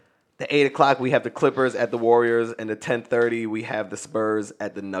Raptors. The 8 o'clock we have the Clippers at the Warriors, and the 10:30 we have the Spurs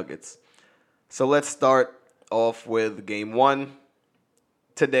at the Nuggets. So let's start off with Game 1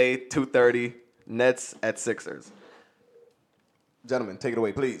 today, 2:30. Nets at Sixers. Gentlemen, take it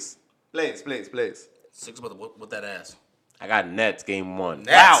away, please. Please. Six about with that ass. I got Nets game 1.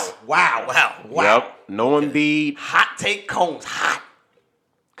 Nets. Wow. Yep. No Embiid. Hot take Combs. Hot.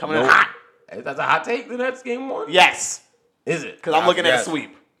 Coming in No- hot. That's a hot take. The Nets game 1. Yes. Is it? Because I'm looking at Yes. a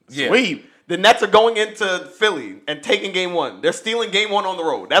sweep. Yeah. Sweep. The Nets are going into Philly and taking Game 1. They're stealing Game 1 on the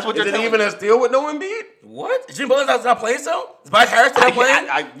road. That's what Is you're it telling even me. a steal with no Embiid? What? Jimmy Butler's not playing still? Is Mike Harris still not playing?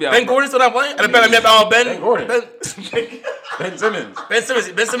 yeah, Ben bro. Gordon still not playing? Ben Gordon. Ben Ben Simmons. Ben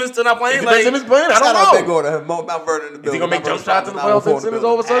Simmons still not playing? Is Ben Simmons playing? I Shout out don't Ben know. Gordon. Mount Vernon in the Is building. he going to make Mount jump Vernon's shots in the now playoffs, Ben before the Simmons,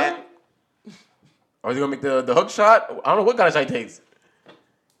 all of a building. sudden? Or is he going to make the hook shot? I don't know what kind of shot he takes.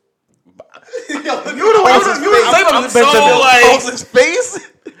 You the same I'm as so Ben Simmons. like, Coles' face?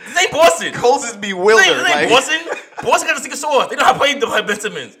 this ain't Boston. Coles is bewildered. This ain't like- Boston. Boston got the secret sauce. They know how to play Ben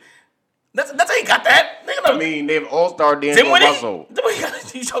Simmons. That's ain't got that. They I mean, they have all-star D'Angelo Dinwiddie? Russell.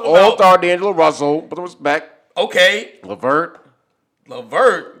 You talking about? All-star D'Angelo Russell. Put some respect. Okay. LeVert.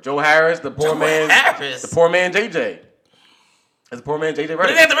 LeVert. Joe Harris. The poor Joe man. Harris. The poor man JJ. That's the poor man JJ But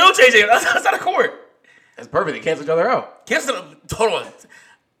they Redick. have the real JJ. That's not a court. That's perfect. They cancel each other out. Hold on.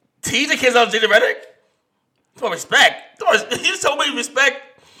 TJ cancels out JJ Redick? Come on, respect. You so much respect.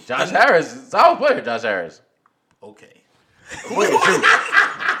 Josh Harris. Solid player, Josh Harris. Okay. Look at you.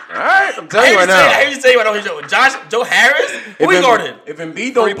 All right, I'm telling you right I now. hear you say right now. Joe Harris? Who he guarded? If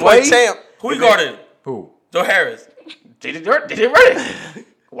Embiid don't 3-point play, champ. Who he guarded? who? Joe Harris. JJ Redick.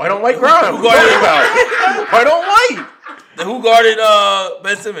 White on white crime. Who guarded him? about? White on white. Then who guarded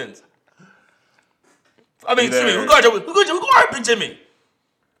Ben Simmons? I mean, Either- Jimmy. Who guarded Big Jimmy?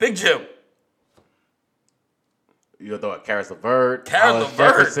 Big Jim. You thought Karis LeVert, Karis Alex LeVert.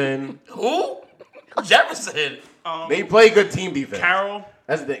 Jefferson. Who? Jefferson. They play good team defense. Carroll.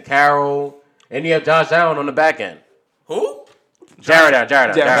 That's the thing. Carroll. And you have Josh Allen on the back end. Who? Jared Allen.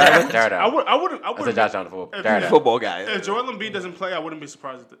 I wouldn't. I said Josh Allen for If Jared he- Allen. Football guy. If Joel Embiid doesn't play, I wouldn't be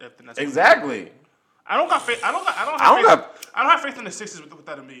surprised if the Nets. Exactly. I don't got faith. I don't have faith in the Sixers with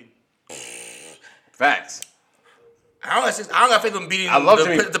that Embiid. Facts. I don't got faith in beating I love the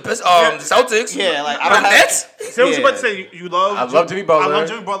Jimmy- Celtics. Yeah, like I The don't have. Nets? Say what you Yeah. about to say. You love. I love Jimmy Butler. I love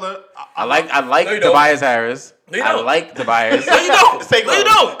Jimmy Butler. I like No, you don't. Tobias Harris. No, you I don't. like Tobias. No, you don't. It's fake No, you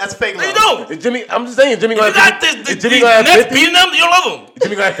love. don't. That's fake No, you love. don't. Is Jimmy, I'm just saying, Jimmy You gonna got have this. 50. The Is Jimmy gonna have Nets 50? beating them. You don't love them. Is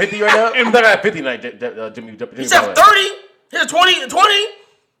Jimmy gonna have 50 right now? He's not gonna have 50 tonight, Jimmy He should have 30. He had 20. 20.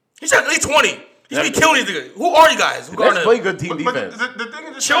 He should have at least 20. He should be killing these niggas. Who are you guys? Who Let's guarding play him? good team But defense. the thing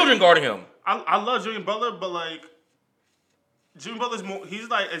is, just Children guarding him. I love Jimmy Butler, but like Jimmy Butler's more. He's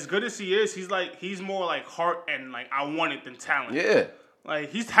like as good as he is. He's more like heart and like I want it than talent. Yeah.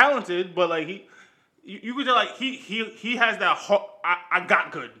 Like he's talented, but like you could just like he has that hard. I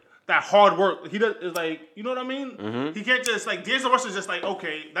got good. That hard work. He does is like you know what I mean. Mm-hmm. He can't just like D'Angelo Russell's just like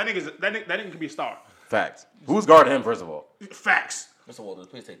okay that nigga can be a star. Facts. Who's guarding him, first of all? Facts. Mr. Walters,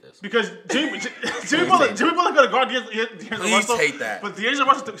 please take this. Because Jimmy Butler gonna guard D'Angelo Please Russell. take that. But D'Angelo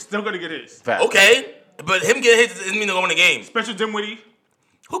Russell's still gonna get his. Facts. Okay, but him getting hit doesn't mean they're going to win the game. Spencer Dinwiddie.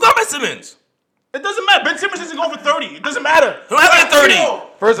 Who got Ben Simmons? It doesn't matter. Ben Simmons isn't going for 30. It doesn't matter. He don't have to get 30.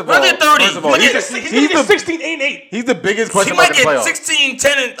 First of all, Not at 30. first of all, He might he's, get the, He's he's, the, 16, 8, 8. he's the biggest He question mark might in the get playoffs. 16,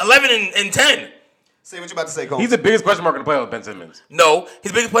 10, and 11, and 10. Say what you about to say, Cole. He's the biggest question mark in the playoffs, Ben Simmons. No,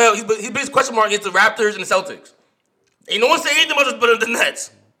 his biggest player, his biggest question mark against the Raptors and the Celtics. Ain't no one saying anything about better than the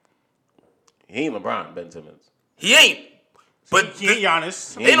Nets. He ain't LeBron, Ben Simmons. He ain't. But He ain't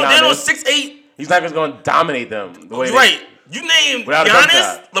Giannis. He they ain't don't Giannis. 6'8". He's not just going to dominate them the way You're right. You named Without a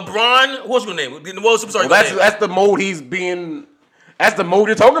Giannis, jump LeBron. Who else you gonna name? The world superstar. Well, you gonna name? that's the mode he's being. That's the mode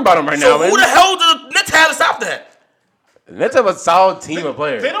you're talking about him right So now, who man. the hell do the Nets have to stop that? The Nets have a solid team of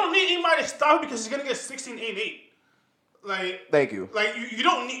players. They don't need anybody to stop him because he's gonna get 16, 8, 8. Like, Thank you. like you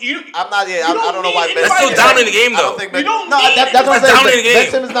don't need. I'm not. Yeah, I don't know why. need Ben That's still anybody- dominating the game, I though. don't think You Ben, don't no, need that's what I'm That's saying. dominating the Ben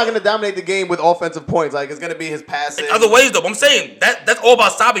game. Simmons is not going to dominate the game with offensive points. Like it's going to be his passing. Other ways, though. I'm saying that's all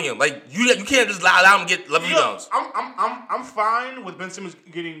about stopping him. Like you can't just allow him to get 11 You know, rebounds. I'm fine with Ben Simmons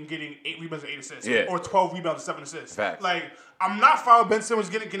getting 8 rebounds and 8 assists, Yeah. or 12 rebounds and 7 assists. Facts. Like I'm not fine with Ben Simmons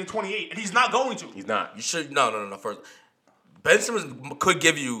getting 28, and he's not going to. He's not. You should no. First, Ben Simmons could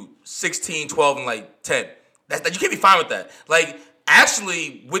give you 16, 12, and like 10. That you can't be fine with that. Like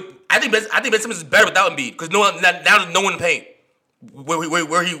actually, I think Ben Simmons is better without Embiid because now there's no one in the paint.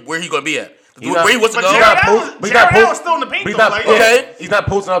 Where he gonna be at? He's Where not- he wants to But go? Jared Allen's still in the paint, But he's though, not, like- Okay. He's not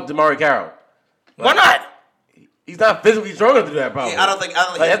posting up DeMar Carroll. Why not? He's not physically strong enough to do that, probably. I don't think.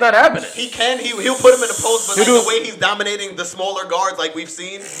 Like, that's not happening. He can. He'll put him in the post, but like He'll do- the way he's dominating the smaller guards, like we've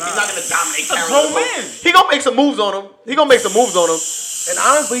seen, he's not going to dominate. He's a Carroll grown in the post. man. He gonna make some moves on him. And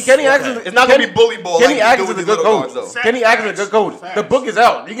honestly, Kenny Atkinson, It's not gonna be bully ball Kenny like you Atkinson's do with a these good little coach. guards, though. Kenny Atkinson's a good coach. Facts. The book is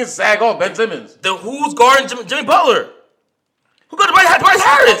out. You can sag off Ben Simmons. Then who's guarding Jimmy Butler? Who got Bryce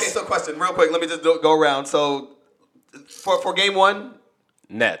Harris? Okay, so question, real quick. Let me just go around. So for game one,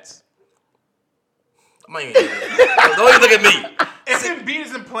 Nets. I'm not even. Don't even look at me. If Embiid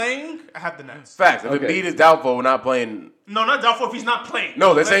isn't playing, I have the Nets. Facts. If Okay. Embiid is doubtful, we're not playing. No, not doubtful if he's not playing.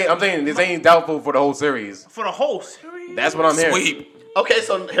 No, they're Like, saying. I'm saying they're saying doubtful for the whole series. for the whole series. That's what I'm hearing. Sweep. okay.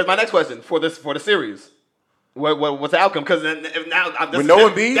 So here's my next question for the series. What's the outcome? Because now With no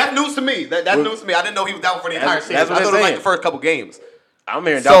Embiid? that's news to me. That's With- news to me. I didn't know he was down for the entire That's- season. that's what I thought they're it was like saying. the first couple games. I'm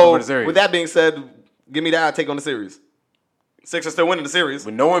hearing doubtful So for the series. with that being said, give me that. I take on the series. Sixers still winning the series.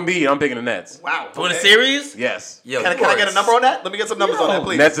 With no Embiid, I'm picking the Nets. Wow. To win a okay. series? Yes. Yo, Can I get a number on that? Let me get some numbers on that,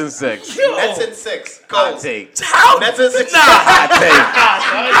 please. Nets in 6. Nets in 6. Hot Go. take. How? Nets in 6. Nah. Hot take.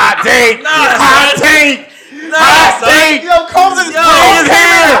 Hot take. Nah, Hot son. take. Nah, Hot son. take. Yo, Combs is Spring is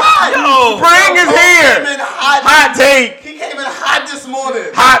here. Yo. Spring is Came here. in hot. Hot take. He came in hot this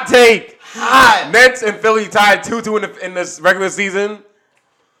morning. Hot take. Hot. Nets and Philly tied 2-2 in this regular season.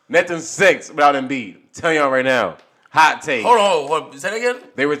 Nets in 6 without Embiid. Tell y'all right now. Hot take. Hold on. Say that again?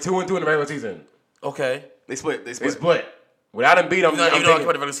 They were 2-2 in the regular season. Okay. They split. They split. Without Embiid, I'm You know, I thinking. can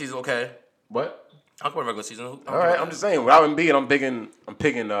put the regular season. Okay. What? I'll put the regular season. All right, I'm just saying. Without Embiid, I'm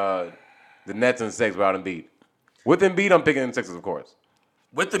picking the Nets in 6 without Embiid. With Embiid, I'm picking in 6, of course.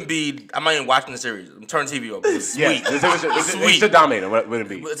 With Embiid, I'm not even watching the series. I'm turning TV off. It's a Yes, sweep. they should dominate him with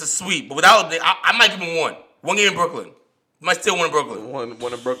Embiid. It's a sweep. But without, I might give him one. One game in Brooklyn. Might still win in Brooklyn.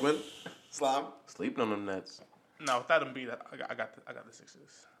 One in Brooklyn. Slime. Sleeping on them Nets. No, without Embiid, I got the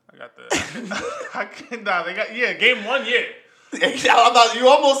Sixers. I got the. They got game one, yeah. You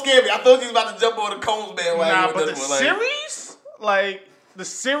almost scared me. I thought you was about to jump on the Combs bandwagon. Nah, with but this the one.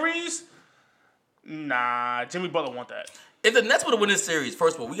 series, nah, Jimmy Butler want that. If the Nets would have won this series,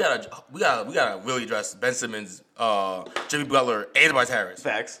 first of all, we gotta really address Ben Simmons, Jimmy Butler, and Tobias Harris.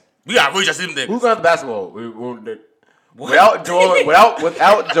 Facts. We gotta really address them niggas. Who got the basketball? Without Joel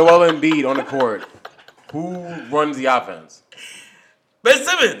Embiid on the court, who runs the offense? Ben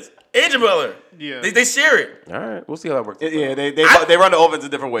Simmons, and Jimmy Butler. Yeah. They share it. All right, we'll see how that works. Yeah, they run the offense in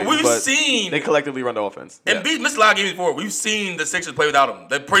different ways. We've but seen they collectively run the offense. Yeah. Embiid missed a lot of games before. We've seen the Sixers play without him.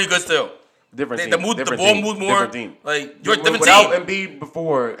 They're pretty good still. Different team. The ball moves more. Different team. Like you're a different Without team. Embiid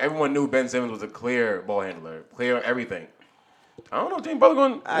before, everyone knew Ben Simmons was a clear ball handler, clear everything. I don't know, Jimmy Butler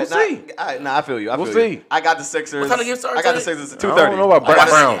going. We'll see. I feel you. We'll see. I got the Sixers. What time the game starts I got the today? Sixers at I 2:30. don't know about Brett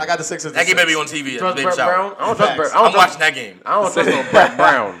Brown. I got the Sixers. That game better be on TV. Trust Baby Brett shower. Brown? I don't trust Facts. Brett. I don't I'm trust- watching that game. I don't trust no Brett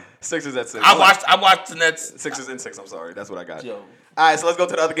Brown. Sixers at 6. I watched the Nets. Sixers in 6. I'm sorry. That's what I got. Yo. All right, so let's go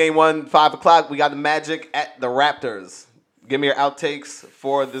to the other game. 5 o'clock. We got the Magic at the Raptors. Give me your outtakes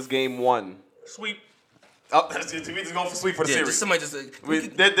for this game 1. Sweep. Oh, we just going for sweep for the Yeah, series. just somebody just. This is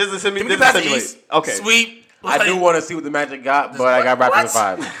Can we this pass is the simulate. East? Okay. Sweep. I do want to see what the Magic got, but I got Raptors in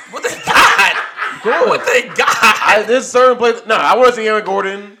 5. What they got? What they got? There's certain players. No, I want to see Aaron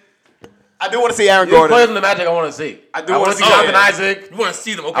Gordon. I do want to see Aaron There's players Gordon. in the Magic I want to see. I do want wanna to see see- Jonathan yeah. Isaac. You want to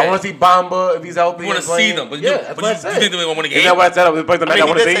see them? Okay. I want to see Bamba if he's healthy. You want and to see playing. them, but Yeah, you, that's but what I you said. think they're gonna win a game? Is that what I said? I was playing the I Magic I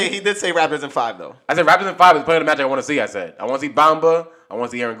mean, want to see. he did say Raptors in 5 though. I said Raptors in 5 is playing the Magic I want to see. I said I want to see Bamba. I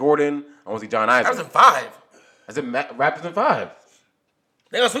want to see Aaron Gordon. I want to see John I was Isaac. in 5. I said Raptors in 5.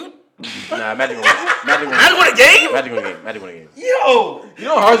 They gonna sweep? Nah, Magic gonna win. Magic I gonna win a game? Magic win a game. Magic win a game. Yo. You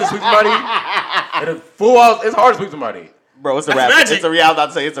know how hard it is to sweep somebody? In a full house, it's hard to sweep somebody. Bro, it's the That's Raptors. Magic. It's a real. I was about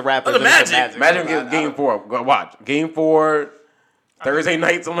to say it's the Raptors. That's the and it's the Magic. Imagine bro. get game 4. Go watch. Game 4, Thursday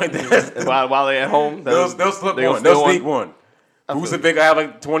night, something like that. While they're at home, They'll slip they'll one. steal They'll sneak one. feel Vucevic, I have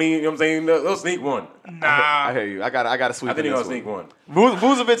like 20, you know what I'm saying? They'll sneak one. Nah. I hear you. I got to sweep. I think in they're this going to one. sneak one.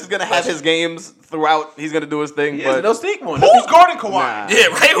 Vucevic is gonna have his games throughout. He's gonna do his thing. Yeah, but they'll sneak one. Who's guarding Kawhi? Nah. Yeah,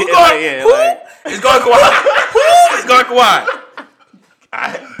 right? Who Yeah, guard? yeah, Who like- is guarding Kawhi? Who is guarding Kawhi?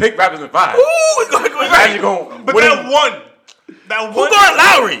 I pick Raptors in 5. Who is guarding Kawhi? Magic going But winning. that one. That Who one. guarding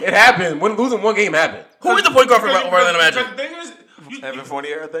Lowry? It happened. When losing one game happened. Who is the point guard for Orlando Because Magic? the thing is, Evan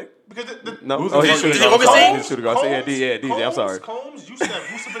Fournier, I think. because the No, Who's oh, the he's shooting shooting guard? guard. Combs? He's shooting guard. Yeah, DJ. I'm sorry. Combs, you said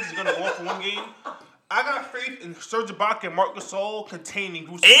Vucevic is going to go off for one game. I got faith in Serge Ibaka and Marc Gasol containing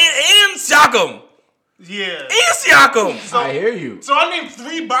Vucevic. And Siakam. Yeah. And Siakam. So, I hear you. So I named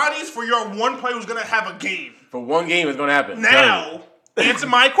 3 bodies for your one player who's going to have a game. For one game, it's going to happen. Now, answer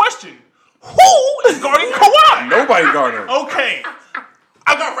my question. Who is guarding Kawhi? Nobody's guarding him. Okay.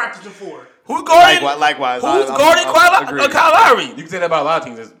 I got Raptors in 4. Who's guarding? Likewise. Who's guarding Kyle Lowry? You can say that about a lot of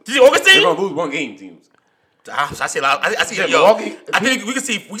teams. Did you Augustine? They're going to lose one game, teams. I see a lot. I see. Yeah, Yo, Milwaukee- I think we could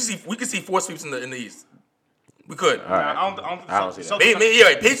see 4 sweeps in the East. We could. All right. I don't see think that. Maybe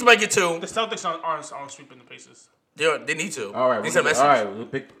right. Pacers might get 2. The Celtics aren't sweeping the Pacers. They need to. All right. They send All message. right. We'll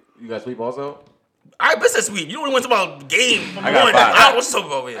pick. You got sweep also? All right, but it's a sweep. You don't want to talk about game. I got 5. I don't want to talk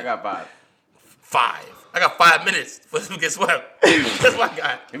about I it. got 5. 5. I got 5 minutes for us to get swept. That's what I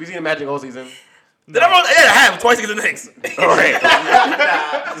got. Have you seen the Magic all season? Did I wrong? Yeah, I have twice against the Knicks. All right.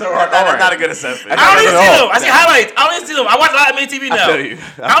 That's not a good assessment. I don't even Not see at all. them. I see highlights. I don't even see them. I watch a lot of MTV now. feel you.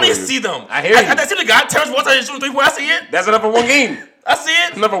 I don't feel even you. see them. I hear you. I see the guy, Terrence Ross, shooting 3-point. I see it. That's enough for one game. I see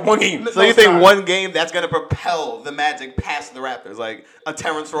it. Enough for one game. So you think one game that's gonna propel the Magic past the Raptors, like a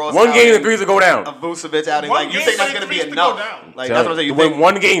Terrence Ross? One game, the outing, threes will go down. a Vucevic outing. One Like you game think that's for the gonna be threes to go enough? down. Like that's what I'm saying. You win think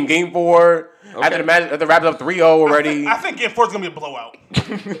one game, game 4. After the Magic, after Raptors up 3-0 already. I think game 4 is going to be a blowout.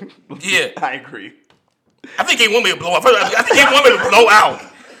 Yeah. I agree. I think game 1 may blow out. I think game 1 may blow out.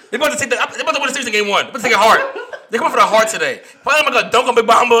 They're about to take they're about to win the series in game 1. They're about to take it hard. They're coming for the heart today. Probably I'm gonna dunk on Big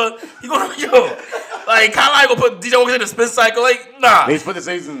Bamba. He gonna like Kyle Lowry gonna put DJ Augustine in the spin cycle. Like nah. They split the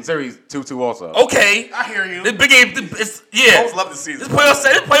season series 2-2 also. Okay. I hear you. This big game. It's yeah. Almost love the season. This play on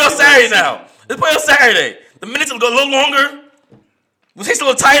Saturday now. This play on Saturday. The minutes will go a little longer. The takes a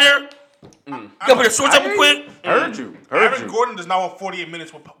little tighter. You gotta put the shorts up real quick. Heard you. Aaron Gordon does not want 48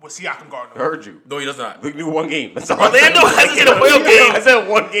 minutes with Siakam guarding him. Heard you. No, he does not. We can do one game. That's all I Orlando said. hasn't hit a playoff game. I said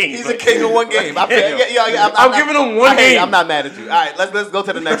one game. He's a king of one game. I'm giving him one Hey, game. I'm not mad at you. All right, let's go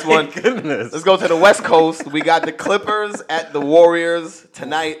to the next one. Goodness. Let's go to the West Coast. We got the Clippers at the Warriors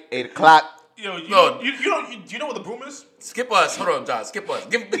tonight, 8 o'clock. Yo, you Yo. know what the broom is? Skip us. Hold on, John. Skip us.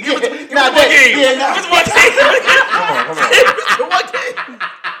 Give Nah, us one game. yeah, nah. Give us one game. Come on. Give us one game.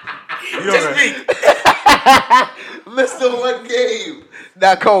 You know Just that. speak. Mr. One Game.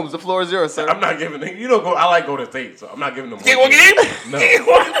 Now, Combs, the floor is yours, sir. I'm not giving them. You don't go. I like Golden State, so I'm not giving them Get one game? No, Get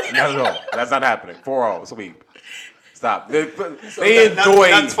one. not at all. That's not happening. 4-0 sweep. Stop. They enjoy.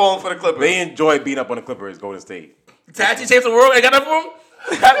 Nuts falling for the Clippers. They enjoy beating up on the Clippers. Golden State. Tag team champs of the world. Ain't got that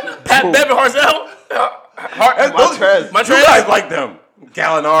for him. Pat Bev and Harzel. Montrez. You guys like them.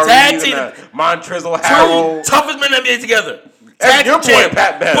 Gallinari, Tag team. Montrezl Harrell. Toughest men in the NBA together. That's Tag your team boy, champ.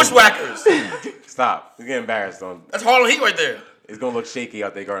 Pat Bev. Bushwhackers. Stop. You're getting embarrassed on. That's Harlem Heat right there. It's gonna look shaky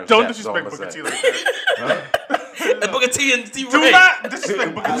out there guarding. Don't Shaq, disrespect that's all Booker I'm T gonna say. like that. And Booker T and Steve Do Ray. not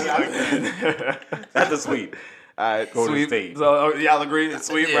disrespect Booker T like that. That's a sweep. All right, Golden sweep. State. So y'all agree? It's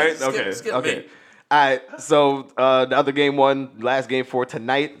sweep, Yeah, right? skip Okay. me. All right. So the other game one, last game for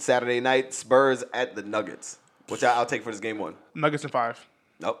tonight, Saturday night, Spurs at the Nuggets. Which I'll take for this game one. Nuggets in 5.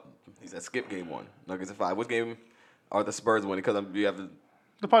 Nope. He said skip game one. Nuggets at 5. Which game are the Spurs winning? Because you have to.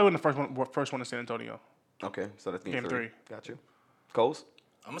 They'll probably win the first one in San Antonio. Okay, so that's game Game 3. three. Got you. Coles?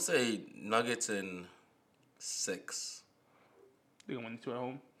 I'm gonna say Nuggets in 6. They're going to win 2 at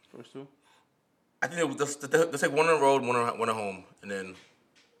home. First 2. I think they'll take one on the road, one at home, and then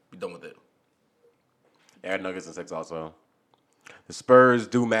be done with it. Yeah, Nuggets in 6 also. The Spurs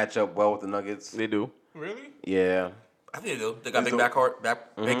do match up well with the Nuggets. They do. Really? Yeah, I think they do. They got big It's backcourt,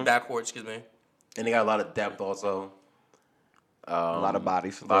 big backcourt. Excuse me. and they got a lot of depth also. A lot of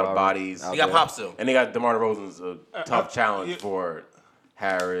bodies. A lot of bodies. You got Pop still. And they got DeMar DeRozan's a tough challenge yeah. for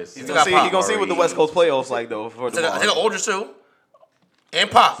Harris. He's He gonna got see. Pop. He gonna see what the West Coast playoffs like though. For I think tomorrow. Aldridge too, and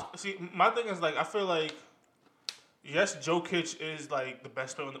Pop. See, my thing is like I feel like yes, Jokic is like the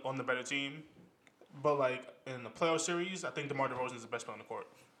best player on the better team, but like in the playoff series, I think DeMar DeRozan is the best player on the court.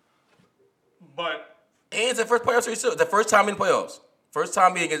 But And it's their first playoff series too. The first time in playoffs. First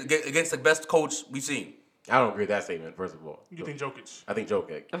time being against the best coach we've seen. I don't agree with that statement. First of all, you think Jokic? I think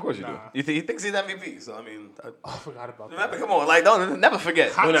Jokic. Of course you Nah. do. He thinks he's MVP. So I mean, I forgot about remember, that. come on, like don't never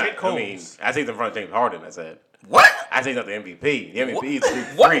forget. Hot We're not- take I mean, Combs. I think in front of James Harden. I said. What? I say not the MVP. The MVP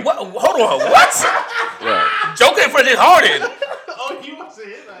is What? free. What? Hold on. What? Yeah. Joker in front of Harden. Oh, you want to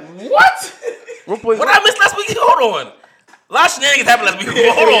hear that? What? What What I missed last week? Hold on. A lot of shenanigans happened last week.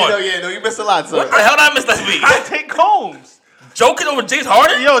 Hold on. No, you missed a lot, sir. What the hell did I miss last week? Hot take Combs. Joking over James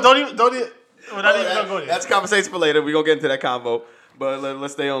Harden? Yo, don't even. We're not even gonna go there. That's a conversation for later. We're gonna get into that convo. But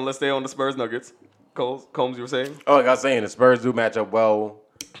let's stay on the Spurs Nuggets. Combs, you were saying? Oh, like I was saying, the Spurs do match up well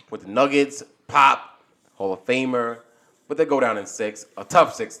with the Nuggets. Pop, Hall of Famer, but they go down in 6. A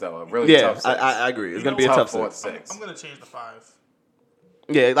tough 6 though. A really Yeah, tough 6. I agree. It's You gonna know be a what? tough fought 6. 6. I'm gonna change the 5.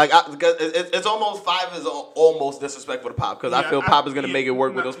 Yeah, like because it's almost 5 is almost disrespectful to Pop because I feel Pop is gonna make it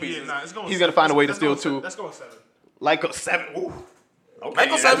work with those pieces. He's gonna find a way to steal 2. Let's go with 7. Like a 7. Ooh. Okay,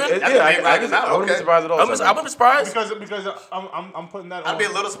 Michael 7? That's a big I bracket now. wouldn't be Okay. surprised at all. I wouldn't be surprised. Because I'm putting that. I'd be a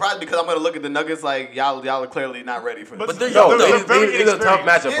little surprised because I'm gonna look at the Nuggets like y'all are clearly not ready for this. But they're No, young, though. it's a tough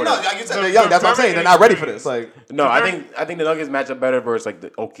matchup yeah, for no, them. like you said, They're- they're young. That's what I'm they're saying. They're very not ready for this. Like, No, I think the Nuggets match up better versus like the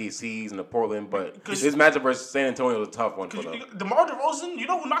OKCs and the Portland, but this matchup versus San Antonio is a tough one for them. DeMar DeRozan, you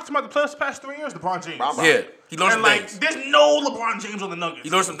know who knocked him out the playoffs the past 3 years? LeBron James. Yeah, he learned some And like, things. there's no LeBron James on the Nuggets. He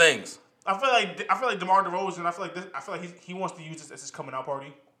learned some things. I feel like DeMar DeRozan. I feel like he wants to use this as his coming out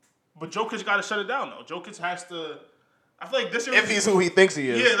party. But Jokic got to shut it down though. Jokic has to. I feel like this series. if he's who he thinks he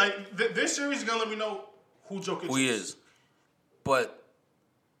is. yeah, like this series is gonna let me know who Jokic Who he is. But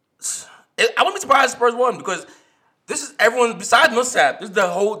I wouldn't be surprised if Spurs won because this is everyone besides Millsap. This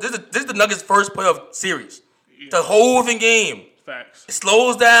is the Nuggets' first playoff series. The whole thing game. Facts. It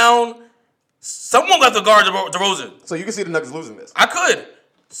slows down. Someone got to guard DeRozan. So you can see the Nuggets losing this. I could.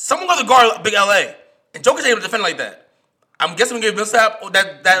 Someone got to guard Big LA. And Jokic ain't able to defend like that. I'm guessing we give Millsap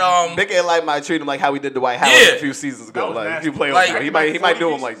that Big A might treat him like how we did Dwight Howard Yeah. a few seasons That ago. was Like nasty. if you play Like, he might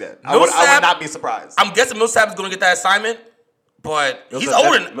do him like that. I Millsap- would not be surprised. I'm guessing Millsap is going to get that assignment, but he's Millsap's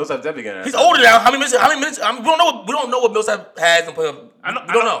older. Millsap's definitely gonna. He's older now. How many minutes? I mean, we don't know what Millsap has in playoff. I know.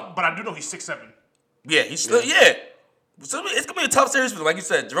 We don't know. But I do know he's 6'7". Yeah, he's still yeah. So it's gonna be a tough series for them. Like you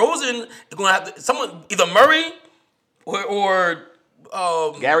said, DeRozan is gonna have to, someone either Murray or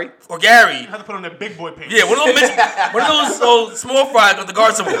Gary? or Gary. You have to put on that big boy pants. Yeah, one of those small fries with the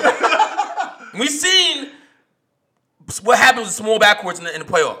guard someone. We've seen what happens with small backcourts in the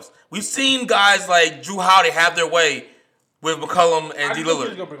playoffs. We've seen guys like Drew Holiday have their way with McCollum and D. He's Lillard.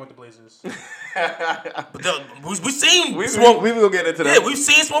 gonna bring with the Blazers. But we've seen We small. will get into that. Yeah, we've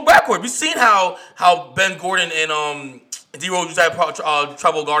seen small backcourt. We've seen how Ben Gordon and D. Rose used to have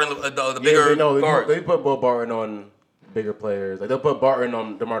trouble guarding the bigger guards. They put Will Barton on bigger players. Like they'll put Barton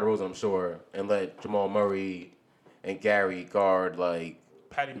on DeMar DeRozan, I'm sure, and let Jamal Murray and Gary guard like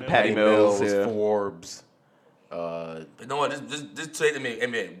Patty Mills. Patty Mills, yeah. Forbes. You know what? This trade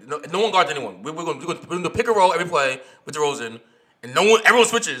NBA. No one guards anyone. We're going to pick and roll every play with DeRozan, and everyone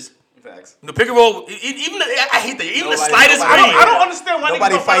switches. Facts. The pick and roll, even I hate that. Even the Nobody- slightest nobody- screen. I don't understand why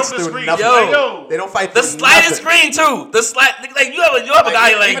Nobody niggas don't fight fights over the through screen. nothing. Like, yo, They don't fight The through slightest nothing. screen too. The slide, like you have a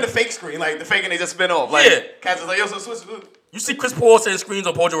guy like even the fake screen, like the fake and they just spin off. Like Yeah. Cats is like, yo, so switch. you see Chris Paul setting screens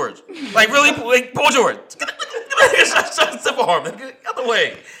on Paul George. Like really, like Paul George. Shut the simple arm. Get out the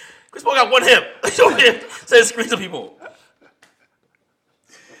way. Chris Paul got one hip. Setting screens on people.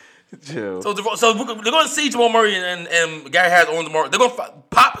 Chill. So they're going to see Jamal Murray and Gary Harris on tomorrow. They're going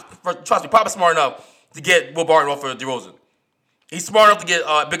to trust me, Pop is smart enough to get Will Barton off for DeRozan. He's smart enough to get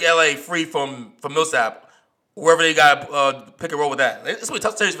Big LA free from Millsap, wherever they got pick and roll with that. It's going to be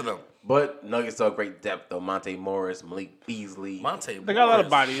a tough series for them. But Nuggets still have great depth though. Monte Morris, Malik Beasley. they got a lot of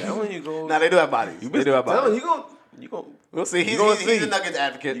bodies. Telling you go. Nah, they do have bodies. They do have bodies. You go. We'll see. He's gonna a see. Nuggets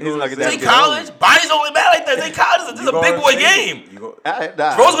advocate. You He's a gonna Nuggets see. They advocate. college, bodies don't really matter like that. They college, this is a big boy game.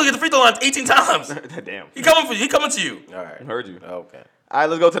 Nah. Rose going to get the free throw line 18 times. Damn. He coming for you. He coming to you. All right. Heard you. Okay. All right,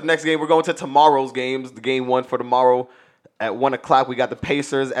 let's go to the next game. We're going to tomorrow's games. The game one for tomorrow at 1 o'clock. We got the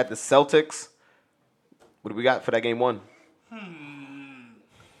Pacers at the Celtics. What do we got for that game one?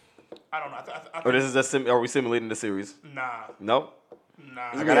 I don't know. I Or this is are we simulating the series? nah. No. Nah.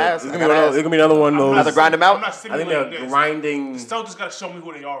 I gotta ask. It's gonna be another one of those. Another grind them I'm out. not I think simulating they're this. grinding. Celtics got to show me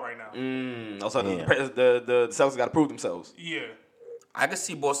who they are right now. Also, Yeah. the Celtics got to prove themselves. Yeah. I can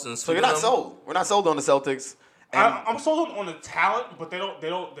see Boston. So you're not sold. We're not sold on the Celtics. And I'm sold on the talent, but they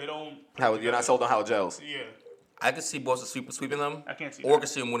don't. how you're not sold on how it gels. Yeah. I can see Boston sweeping them. I can't see Or that. I can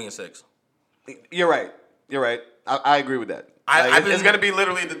see them winning in 6. You're right. You're right. I agree with that. I've it's been- gonna be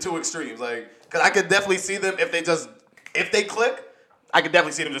literally the two extremes. Like, cause I could definitely see them if they click. I could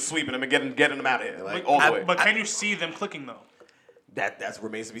definitely see them just sweeping them and getting them out of here, like all the way. But can you see them clicking though? That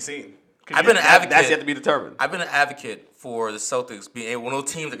remains to be seen. I've been an advocate. That's yet to be determined. I've been an advocate for the Celtics being one of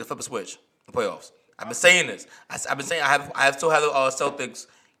those teams that can flip a switch in the playoffs. I've been saying this. I've been saying I still have the Celtics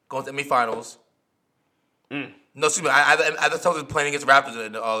going to the NBA Finals. No, excuse me. I have the Celtics playing against the Raptors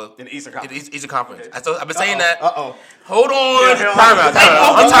in the Eastern Conference. In the Eastern Conference. I've been saying that. Uh-oh. Hold on. Time out.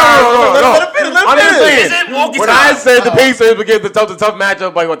 Let it finish. I'm just saying. Is it walkie When time? I said the Pacers would give the Celtics a tough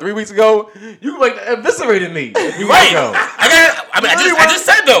matchup, like 3 weeks ago, you like eviscerated me. Right. I just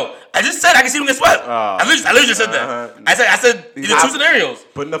said though. I just said I can see them get swept. I literally just said that. I said these are two scenarios.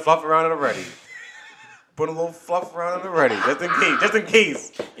 Putting the fluff around it already. Putting a little fluff around it already, just in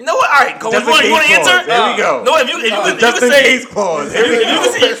case. You know what? All right, Cole, Just you want in to case answer? clause. There we go. No, if you Just can in say case clause. Here we you go.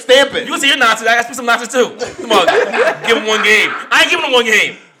 can see Stamp it. You can see your nonsense. I got to speak some nonsense too. Come on, give him one game. I ain't giving him one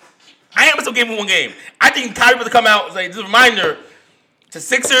game. I ain't still giving him one game. I think Kyrie better come out. Like just a reminder to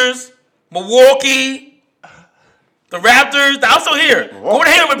Sixers, Milwaukee, the Raptors. They're also here.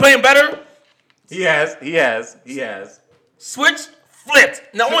 Gordon Hayward been playing better. He has. Switch flipped.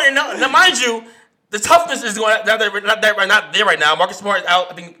 Now, mind you, the toughness is going not there right now. Marcus Smart is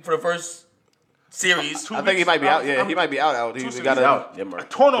out. I think for the first series. I think he might be out. Yeah, he might be out. He got He's a out. Yeah, Mark.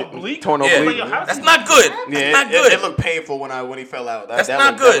 Torn oblique. torn Yeah, oblique. that's not good. Yeah, That's not good. It looked painful when he fell out. That's that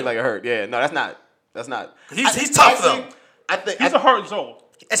not looked, good. That looked like it hurt. Yeah, no, that's not. That's not. He's tough though. I think He's a heart and soul.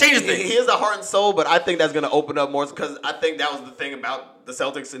 It changes he things. is a heart and soul, but I think that's going to open up more because I think that was the thing about the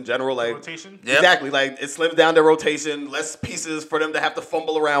Celtics in general. Like Rotation. Yep. exactly, like it slims down their rotation, less pieces for them to have to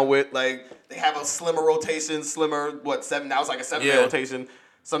fumble around with. Like they have a slimmer rotation, seven. Now it's like a 7-man Yeah. rotation.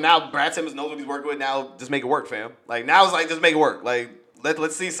 So now Brad Simmons knows what he's working with. Now just make it work, fam. Like now it's like just make it work. Like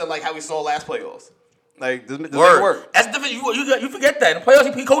let's see some like how we saw last playoffs. Like just make it work. That's different. You forget that. In the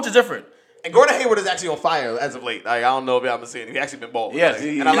playoffs, he coaches different. And Gordon Hayward is actually on fire as of late. Like I don't know if y'all been seeing him. He actually been balling. Yes, Like,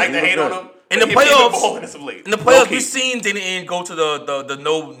 he- and I like he to hate was on good. him. In but the he's been playoffs- balling as of late. In the playoffs, we've seen Danny Ainge go to the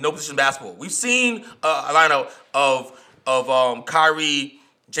no position basketball. We've seen a lineup of Kyrie,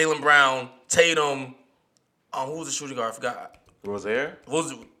 Jaylen Brown, Tatum. Who was the shooting guard? I forgot. Rozier?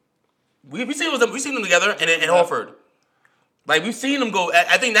 We've seen them together and Horford. Like we've seen them go.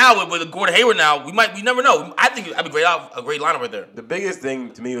 I think now with Gordon Hayward now, we never know. I think that'd be a great lineup right there. The biggest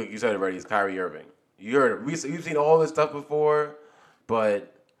thing to me, like you said already, is Kyrie Irving. You heard it. You've seen all this stuff before,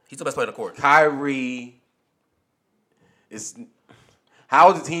 but He's the best player on the court. Kyrie is.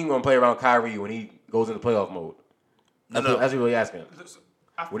 How is the team going to play around Kyrie when he goes into playoff mode? That's No. what you're really asking.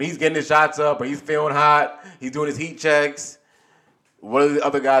 When he's getting his shots up or he's feeling hot, he's doing his heat checks. What are the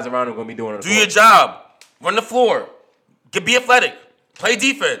other guys around him going to be doing? On the Do your court? job. Run the floor. Be athletic. Play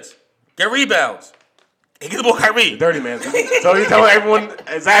defense. Get rebounds. And get the ball Kyrie. Dirty man. So you're telling everyone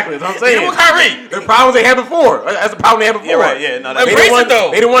exactly. That's what I'm Get saying. the ball Kyrie. The problems they had before. That's the problem they had before. Yeah, right. Yeah, no, that's Embrace it, though.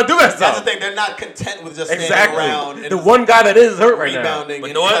 They didn't want to do that That's stuff. the thing. They're not content with just standing Exactly. around and The one guy that is hurt right now. rebounding But and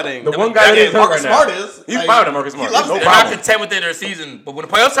you know what? cutting. The one guy that is hurt Marcus right now. Smart is. He's like, proud of Marcus Smart. He loves No it. They're not problem. content with their season. But when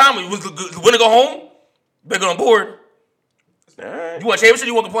the playoff time, when they go home, they're on board. All right. You want a championship,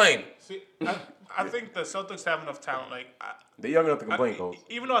 you want to complain. I think the Celtics have enough talent. Like, They're young enough to complain, Coach.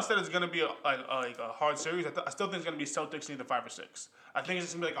 even though I said it's gonna be a hard series, I still think it's gonna be Celtics in either 5 or 6. I think it's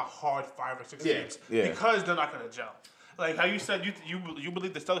just gonna be like a hard 5 or 6 games because they're not gonna gel. Like how you said, you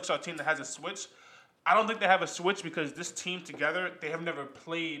believe the Celtics are a team that has a switch. I don't think they have a switch because this team together, they have never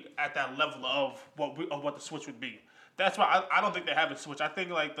played at that level of what the switch would be. That's why I don't think they have a switch. I think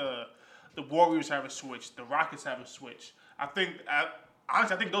like the Warriors have a switch, the Rockets have a switch.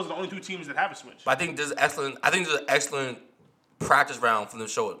 Honestly, I think those are the only 2 teams that have a switch. But I think there's an excellent practice round for them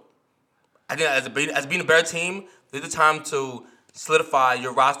to show it. I think as being a better team, there's a time to solidify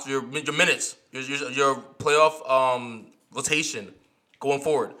your roster, your minutes, your playoff rotation going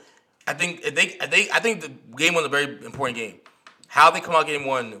forward. I think the game was a very important game. How they come out game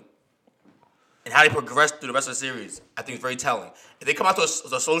 1 and how they progress through the rest of the series, I think is very telling. If they come out to a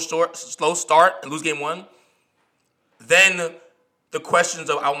slow start and lose game 1, then the questions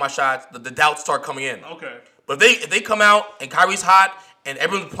of out my shots, the doubts start coming in. Okay. But if they come out and Kyrie's hot and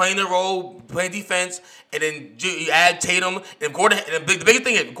everyone's playing their role, playing defense, and then you add Tatum, and if the biggest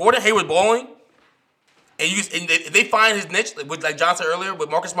thing is Gordon Hayward balling, and if they find his niche, like John said earlier,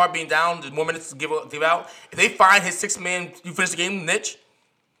 with Marcus Smart being down, there's more minutes to give out. If they find his 6-man, you finish the game niche.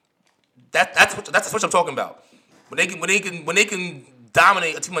 That's what I'm talking about. When they can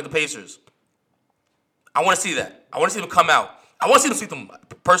dominate a team like the Pacers, I want to see that. I want to see them come out. I want to see them sweep them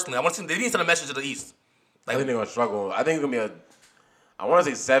personally. I want to see them. They need to send a message to the East. I think they're gonna struggle. I think it's gonna be I want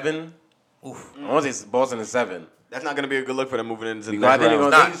to say 7. Oof. I want to say Boston is 7. That's not going to be a good look for them moving into the I next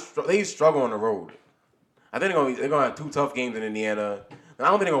think round. they struggle on the road. I think they're gonna have 2 tough games in Indiana. And I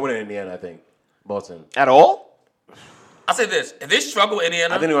don't think they're gonna win in Indiana. I think Boston. At all? I'll say this: if they struggle in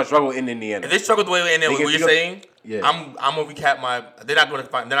Indiana, I think they're gonna struggle in Indiana. if they struggle the way in Indiana, what you're saying, yeah. I'm gonna recap my. They're not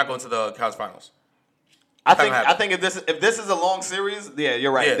going to the college finals. I think if this is a long series, yeah,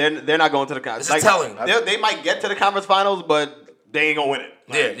 you're right. Yeah. They're not going to the conference. This is telling. They might get to the conference finals, but they ain't gonna win it.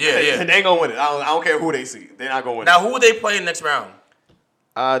 Yeah. They ain't gonna win it. I don't care who they see. They're not gonna win Now, who would they play in the next round?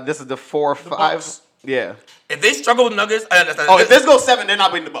 it. This is the 4 or 5. Bucks. Yeah. If they struggle with Nuggets, If this goes 7, they're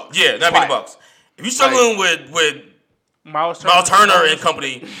not beating the Bucks. yeah, not beating the Bucks. If you're struggling with Miles Turner and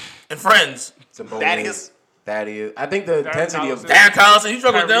company and friends, Thaddeus. I think the intensity of Darren Collison, you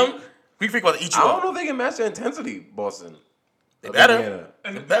struggle with Kyrie. them, we freak about to eat you I don't up. know if they can match the intensity, Boston. They better. Indiana.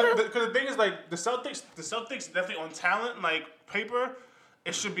 And better. because the thing is, like the Celtics definitely on talent, like paper,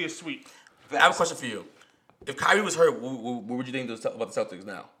 it should be a sweep. I have a question for you. If Kyrie was hurt, what would you think about the Celtics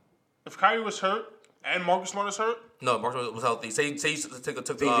now? If Kyrie was hurt and Marcus Smart is hurt, No, Marcus was healthy. Say you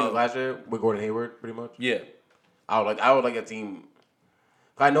took Last year with Gordon Hayward, pretty much. yeah. I would like a team.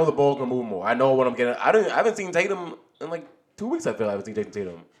 I know the ball's gonna move more. I know what I'm getting. I haven't seen Tatum in like 2 weeks. I feel I haven't seen Jason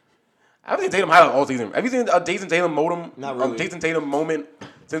Tatum. I haven't seen Tatum highlight all season. Have you seen a Jason Tatum modem? Not really. Jason Tatum moment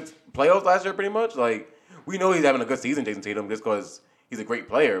since playoffs last year, pretty much. Like we know he's having a good season, Jason Tatum, just because he's a great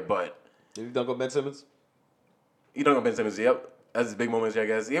player. But You done go Ben Simmons? you don't know Ben Simmons. Yep, that's his big moments. I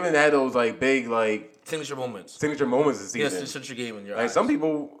guess he haven't had those like big like Signature moments. signature moments this Yes, season. signature game in your Like eyes. some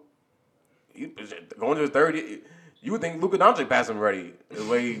people, going to his third, you would think Luka Doncic passed him ready the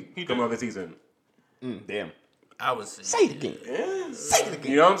way he coming off the season. Damn. I would say. Say it again. Yeah. Say it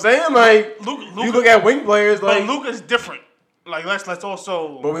again. You know what I'm saying? Like you look at wing players, but like, Luka's different. Like let's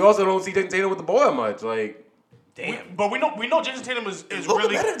also. but we also don't see Jason Tatum with the ball that much. Like, Damn. But we know Jason Tatum is Luka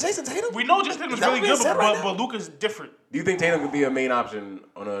really. better than Jason Tatum? We know Jason Tatum is that really what being good, said right now? but Luka's different. do you think Tatum could be a main option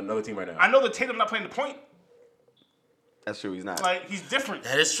on another team right now? I know that Tatum's not playing the point. That's true. He's not. Like he's different.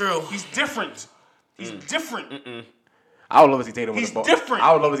 That is true. He's different. He's different. I would love to see Tatum with He's the ball. different.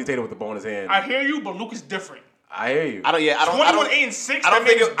 I would love to see Tatum with the ball in his hand. I hear you, but Luka's different. I hear you. I don't. 21, 8, and 6. I don't that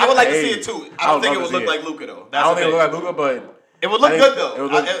think. means I would like to Hey, see it too. I I don't would think it love would to look see like Luka though. I That's don't the think it thing. would look like Luka, but It would look I think good though. it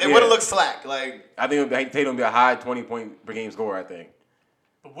would look- It yeah. wouldn't look slack. Like I think Tatum would be a high 20-point per game scorer. I think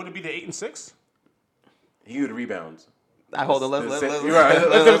But would it be the 8 and 6? he would rebounds. I hold on. Let's You're right.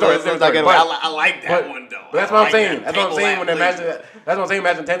 let's not get away. But- I like that one though. But that's I what I'm like saying. that That's what I'm saying when they're table matching. That's what I'm saying.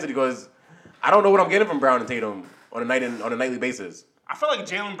 Match intensity because I don't know what I'm getting from Brown and Tatum on a nightly basis. I feel like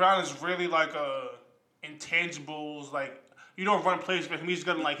Jaylen Brown is really like intangibles. Like you don't run plays for him. He's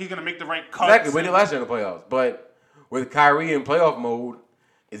gonna make the right cuts. Exactly. We did last year in the playoffs, but with Kyrie in playoff mode,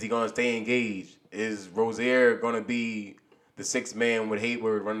 is he gonna stay engaged? Is Rozier gonna be the 6th man with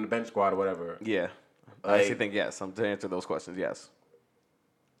Hayward running the bench squad or whatever? Yeah. I Like- actually think yes. To answer those questions, yes.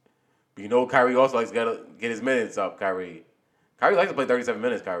 You know, Kyrie also likes to get his minutes up. Kyrie likes to play 37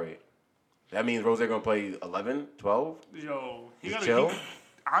 minutes. Kyrie. That means Rozier gonna play 11, 12. Yo, Just chill?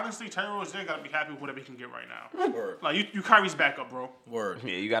 honestly, Terry Rozier gotta be happy with whatever he can get right now. Word. Like you Kyrie's back up, bro. Word.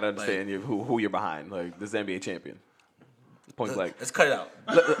 Yeah, you gotta understand who you're behind. Like this NBA champion. Point blank. Let's cut it out.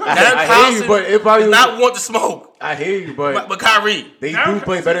 I hear you, but it probably does not want to smoke. I hear you, but Kyrie. they Darren do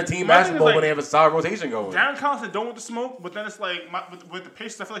play better team my thing is basketball like- when they have a solid rotation going. Darren Collison don't want to smoke, but then it's like with the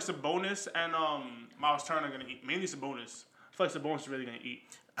Pacers, I feel like Sabonis and Miles Turner are gonna eat. Mainly Sabonis. I feel like Sabonis is really gonna eat.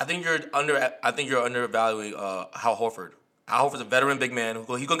 I think you're undervaluing Hal Horford. Hal Horford's a veteran big man. He's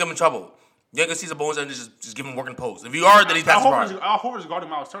gonna get him in trouble. You ain't gonna see Sabonis and just give him working post. If you are, then he's past his prime. Al Horford's guarding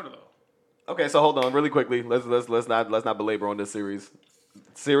Miles Turner though. Okay, so hold on, really quickly. Let's not belabor on this series.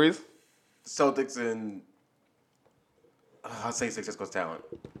 Celtics and I'll say Sixers because talent.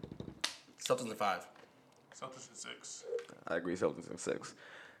 Celtics in 5. Celtics in 6. I agree, Celtics in 6.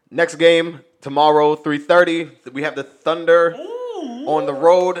 Next game tomorrow, 3:30. We have the Thunder on the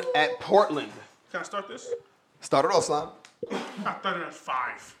road at Portland. Can I start this? Start it off, Slime. I Thunder in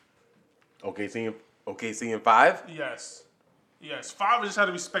 5. OKC in 5. Yes. 5 is just out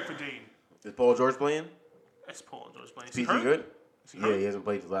of respect for Dame. Is Paul George playing? It's Paul George playing. Is PG good? Is he Yeah, hurt? he hasn't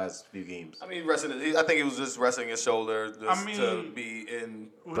played the last few games. I mean, I think he was just resting his shoulder just to be in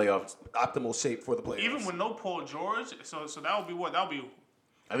Playoffs. optimal shape for the playoffs. Even with no Paul George, so that would be what? That would be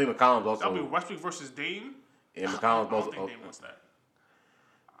I think McCollum's also. That'll be Westbrook versus Dame. Yeah, I McCollum's don't also. think Dame wants that.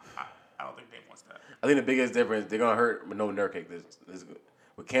 I don't think Dame wants that. I think the biggest difference, they're going to hurt with no Nurkic.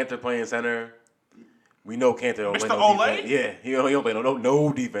 With Cantor playing center, we know Cantor don't play Mr. no Olay? defense. Yeah, he don't play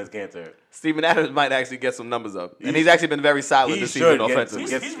no defense, Cantor. Steven Adams might actually get some numbers up, and he's actually been very solid he this should season get-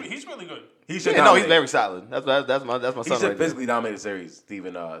 offensively. He's really good. He should Yeah, no, dominate. he's very solid. That's my He son should right there. physically dominate the series,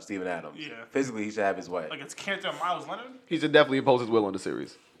 Steven Adams. Yeah. Physically, he should have his way. Like it's Cantor and Miles Leonard. He should definitely impose his will on the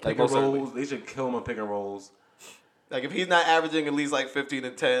series. Like Pick and most certainly. rolls, they should kill him on pick and rolls. Like if he's not averaging at least like 15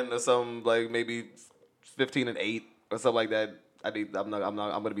 and 10 or something, like maybe 15 and 8 or something like that, I'm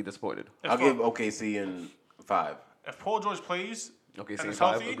gonna be disappointed. I'll give OKC in 5. If Paul George plays, Okay, and see it's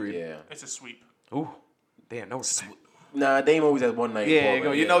 5, healthy, agreed. Yeah. it's a sweep. Ooh, damn, no respect. Nah, Dame always has one night. Yeah,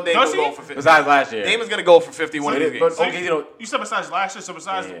 ball, you yeah. know Dame Does will go he? for 50. Besides last year. Dame is gonna go for 51 But in it- these but games. okay, you know, You said besides last year, so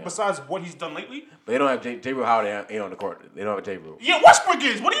Yeah. besides what he's done lately. but they don't have J. Rule Holiday ain't on the court. They don't have J. Rule. Yeah, Westbrook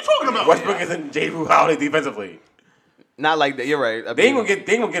is. What are you talking about? Westbrook isn't J. Rule Holiday defensively. Not like that. You're right. I Dame mean,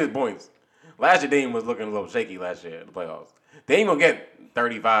 gonna get his points. Last year, Dame was looking a little shaky last year in the playoffs. Dame gonna get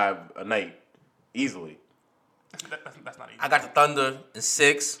 35 a night easily. That's not easy. I got the Thunder in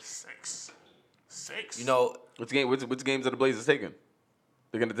 6. 6. You know, which games are the Blazers taking?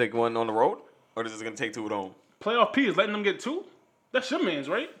 They're gonna take one on the road, or they're just gonna take 2 at home? Playoff P is letting them get 2. That's your man's,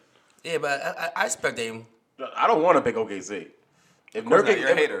 right? yeah, but I expect Dame. I don't want to pick OKC. If course Nurkic, not, you're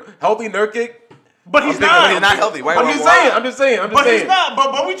a hater. Healthy Nurkic, But he's I'm thinking not. He's not healthy. Why- I'm why- just why- saying. I'm just saying. But he's not.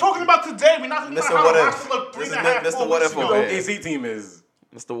 But we talking about today. We're not talking Mr. about how What the If. roster looked This is 3.5, Mr. 4 What weeks If ago. over The here. OKC team is.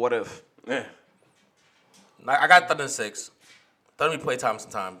 Mr. What If? I got Thunder in 6. Thunder we play time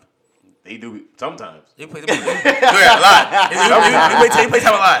sometime. They do sometimes. They play a lot. They play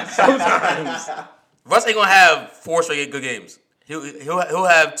time a lot. Sometimes. Russ ain't gonna have 4 straight good games. He'll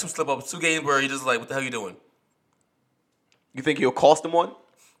have 2 slip ups, 2 games where he just like, what the hell you doing? You think he'll cost him one?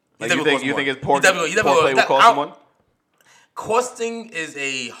 Like you definitely think cost his one. poor He definitely- poor play will cost him one? Costing is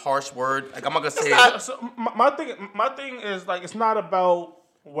a harsh word. Like I'm not gonna say So my thing is like it's not about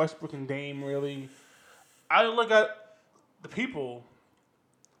Westbrook and Dame really. I look at the people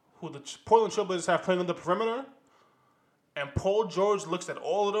who the Portland Trailblazers have playing on the perimeter, and Paul George looks at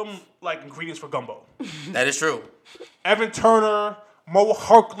all of them like ingredients for gumbo. that is true. Evan Turner, Mo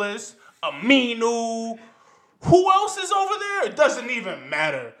Harkless, Aminu. Who else is over there? It doesn't even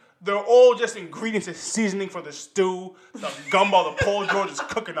matter. They're all just ingredients and seasoning for the stew, the gumbo that Paul George is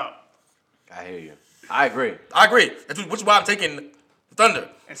cooking up. I hear you. I agree. I agree. Which is why I'm taking the Thunder.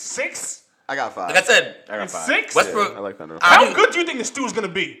 And 6? I got 5. Like I said, I got And 5. 6? Westbrook. I like Thunder. How good do you think the stew is going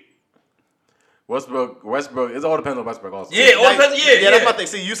to be? Westbrook. It all depends on Westbrook also. Yeah, all depends. Yeah, That's my thing.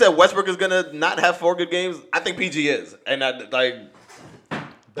 See, you said Westbrook is gonna not have 4 good games. I think PG is, and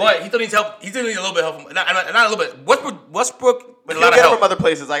But he still needs help. He still needs a little bit of help. From, not a little bit. Westbrook with a he'll lot of get it help. from other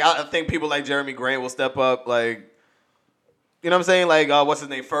places. Like I think people like Jeremy Grant will step up. Like, you know what I'm saying? Like, what's his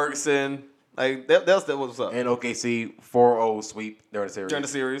name, Ferguson. Like they'll step. What's up? And OKC 4-0 sweep during the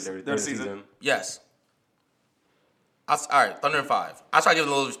series. During the season. Yes. All right, Thunder in 5. I try to give it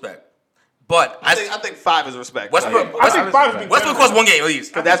a little respect. But I think 5 is respect. Westbrook. I think 5 is being Westbrook cost 1 game at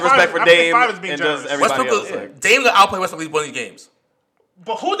least. But that's I think respect for five- I think Dame 5 and is being just generous. everybody Westbrook, else. Like, Dame gonna outplay Westbrook at least 1 of these games.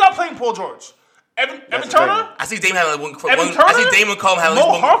 But who's not playing Paul George? Evan the Turner? I see Dame having like one. Evan I see Turner? Dame and Cullen having Mo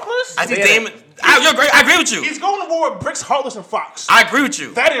at least one. Harkless? I see Yeah. Dame. I agree with you. He's going to war with Bricks, Harkless, and Fox. I agree with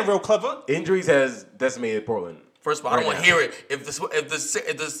you. That ain't real clever. Injuries has decimated Portland. First of all, I don't Right want to now. hear it. If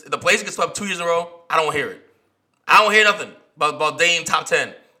the Blazers get swept 2 years in a row, I don't want to hear it. I don't hear nothing about Dame top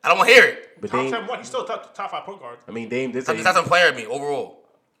 10. I don't want to hear it. But Top Dame, 10 what? He's still top 5 point guard. I mean, Dame did say That's not player to me overall.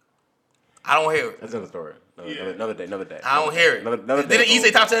 I don't hear it. that's another story. Another day. I don't hear it. Another day. Didn't he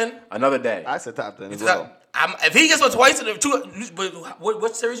say top 10? Another day. I said top 10 as well. If he gets one twice in the two, but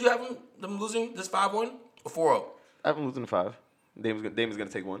what series you have them losing? This 5-1 or 4-0? I have him losing 5. Dame is going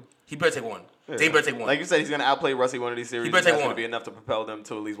to take one. He better take one. Yeah. Dame better take one. Like you said, he's going to outplay Rusty one of these series. He better take That's one. going to be enough to propel them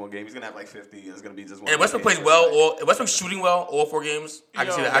to at least one game. He's going to have like 50. And it's going to be just one. And Westbrook plays well, or if Westbrook's shooting well all 4 games, I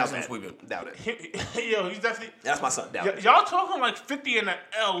can see that. I can see him sweeping. Doubt it. Yo, he's definitely. That's my son. Doubt it. Y'all talking like 50 in the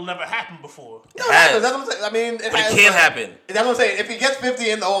L never happened before. No, has. that's what I'm saying. I mean, But it can happen. That's what I'm saying. If he gets 50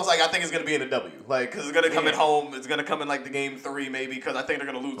 in the O's, like I think it's gonna be in a W. Like, because it's gonna come at home. It's gonna come in like the game 3 maybe. Because I think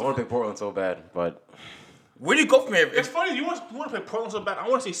they're gonna lose. I want to pick Portland so bad, but Where do you go from here? It's funny. You want to play Portland so bad. I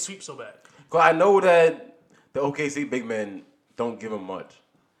want to say sweep so bad. cause I know that the OKC big men don't give him much,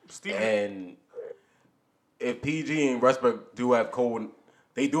 Steven, and if PG and Westbrook do have cold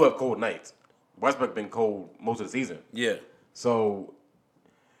nights. Westbrook been cold most of the season, Yeah. so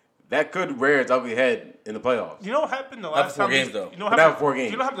that could rear its ugly head in the playoffs. you know what happened the Not last for 4 time? games, though. You know But what not for 4 Do you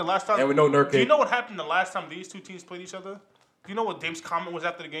games. know what happened the last time? And with no Nurkic. Do you know what happened the last time these two teams played each other? Do you know what Dame's comment was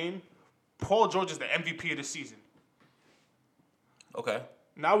after the game? Paul George is the MVP of the season. Okay.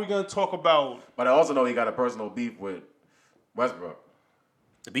 Now we're gonna talk about. But I also know he got a personal beef with Westbrook.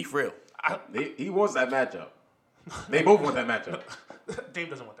 The beef real. He wants that matchup. They both want that matchup. Dame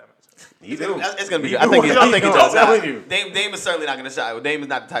doesn't want that match. He do. It's gonna be. He I think he do. does. I'm telling you. Dame is certainly not gonna shy. Dame is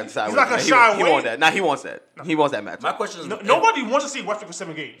not the type to shy. He's away not gonna from shy that. He away. wants that. Nah, he wants that. He wants that matchup. My question is, Nobody wants to see Westbrook for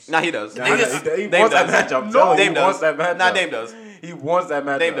 7 games. Nah, he does. He Dame wants does. that matchup. I'm telling you, Dame he wants does. that matchup. Nah, Dame does. He wants that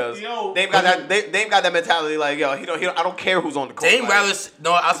matchup. Dame does. Yo. Dame got that. Dame got that mentality. Like, yo, he don't. I don't care who's on the court. Dame like, rather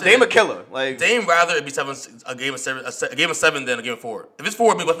I'll say Dame a this. killer. Like, Dame rather it be a game of 7 than a game of 4. If it's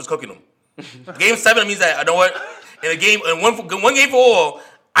 4, it means Westbrook's cooking them. Game 7 means that, you know what? In a game, in one game for all,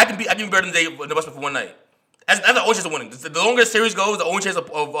 I can be better than Westbrook for one night. That's the only chance of winning. The longer the series goes, the only chance of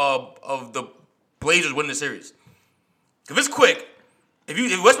the Blazers winning the series. If it's quick,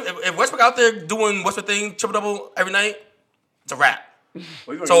 if Westbrook out there doing Westbrook thing, triple double every night, it's a wrap.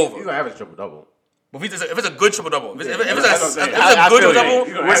 Well, It's over. He's gonna average triple double. But if it's a good triple double, if it's that's what I'm saying. a good triple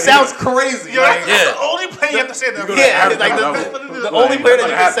double, Which sounds crazy. Yo, Like, that's the only player you have to say that. yeah, average like triple-double. the only player that you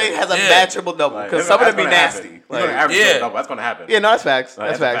can happen. say has a Yeah. bad triple double because some of them be nasty. He's Like, gonna average Yeah. triple double. That's gonna happen. yeah, no, that's facts.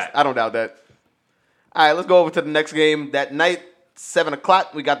 That's That's a facts. fact. I don't doubt that. All right, let's go over to the next game. That night, 7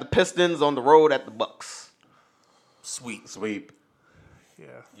 o'clock, we got the Pistons on the road at the Bucks. sweet. Sweep. Yeah.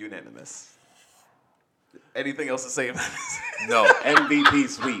 Unanimous. Anything else to say about this? No. MVP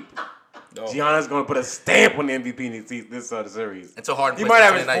sweep. No. Giannis gonna put a stamp on the MVP in this series. It's so hard. He might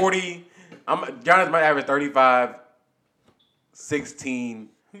average 40. Giannis might average 35, 16,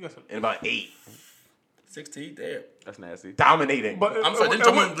 and about 8. 16, damn. That's nasty. Dominating. But I'm sorry, didn't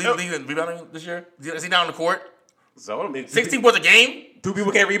someone lead in rebounding this year? Is he down on the court? So I mean, 16 points a game? 2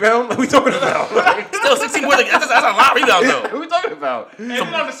 people can't rebound? What are we talking about? Like, Still 16 points a game. That's a lot of rebounds, what though. are we talking about? And they're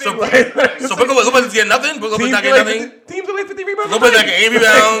on the same so- team. So Lopez getting nothing? Lopez not getting nothing? Teams are like 50 rebounds. Lopez not getting 8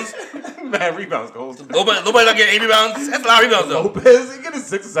 rebounds? Mad rebounds, goals. Lopez not getting 8 rebounds? That's a lot of rebounds, though. Lopez, he getting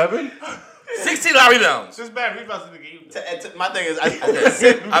 6 or 7. 16 a lot of rebounds. Just bad rebounds in the game. My thing is,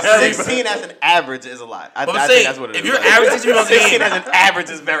 Okay. 16 as an average is a lot. I But I'm think saying, that's what it is. if you're averaging 16 rebounds a 16 game, as an average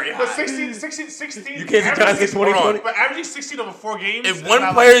is very But high. 16. You can't see Giannis get 20, Hold on. 20. But averaging 16 over 4 games. if is one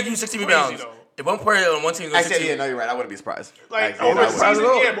not, player like, gives you 16 crazy, rebounds, though. if one player on one team goes I said, 16, yeah, no, you're right. I wouldn't be surprised. Like Like, over yeah, a I wouldn't. season,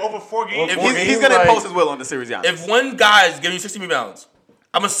 all. yeah, but over 4 games. If He's going to like- impose his will on the series, Giannis. if one guy is giving you 16 rebounds,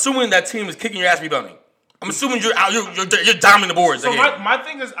 I'm assuming that team is kicking your ass rebounding. I'm assuming you're dominating the boards. So that game. my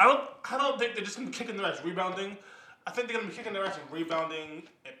thing is, I don't think they're just gonna be kicking their ass rebounding. I think they're gonna be kicking their ass in rebounding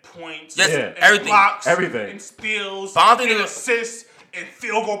and points, Yes, and everything. blocks, Everything. and steals, But I don't think and they're- assists, and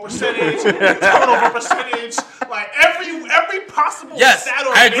field goal percentage, and turnover percentage, like every possible Yes, stat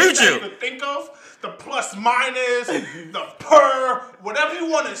or I agree base with that you. could think of, the plus minus, the per, whatever you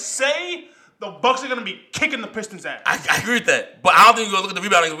want to say. The Bucks are gonna be kicking the Pistons' ass. I agree with that. But I don't think you're going to look at the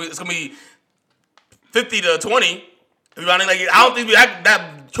rebounding. It's going to be 50 to 20. Rebounding. Like, I don't think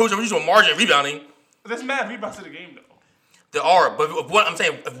that shows a reasonable margin of rebounding. There's mad rebounds to the game though. There are. But I'm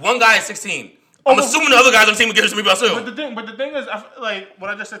saying, if one guy is 16, I'm assuming the other guys on the team will give us some rebounds But too. the thing is, like what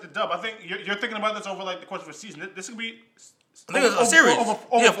I just said to Dub, I think you're thinking about this over like the course of a season. This could be. I think it's a series.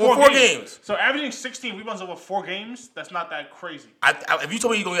 Yeah, for 4 games. So averaging 16 rebounds over 4 games, that's not that crazy. If you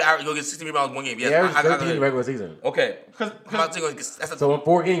told me you're going to get 16 rebounds one game, yes. He averaged I 13 in the regular season. Okay. Because I'm not saying that's a, So in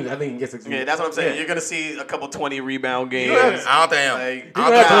 4 games, I think he gets 16. Yeah, that's what I'm saying. Yeah. You're going to see a couple 20 rebound games. Yeah. I don't think I am. Like, He's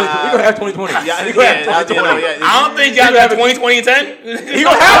gonna have 20, 20. Yeah, He's gonna have 20, 20. I don't think y'all got 20, 20, and 10. He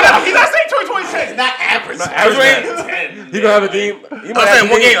gonna have he's not saying 2020. It's not average. He gonna have a game. He might I'm have saying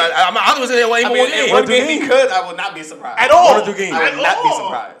a one game. game. I was saying one I mean, more if game. one game he could, I would not be surprised. At all. 1 or 2 games. I would not be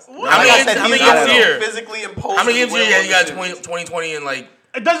surprised. How many games a year? Physically imposed. How many games a year you got 2020 and like?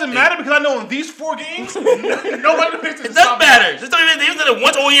 It doesn't matter because I know in these 4 games, nobody picks It doesn't matter. Just don't even. He's done it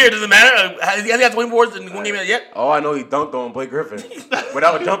once all year. Doesn't matter. Has he got 20 boards in one game yet? Oh, I know he dunked on Blake Griffin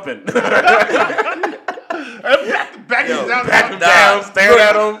without jumping. Back him down. Back him down, staring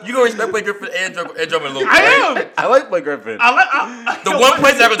at him. You gonna respect Blake Griffin and Drummond a little bit. I right? am. I like Blake Griffin. The one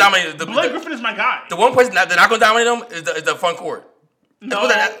place that gonna dominate Blake Griffin is my guy. the one place that they're not gonna dominate him is the front court. No.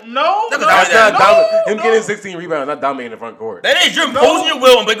 That's not him getting 16 rebounds, not dominating the front court. That is, you're imposing your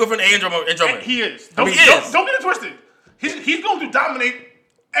will on Blake Griffin and Drummond. He is. Don't Don't get it twisted. He's going to dominate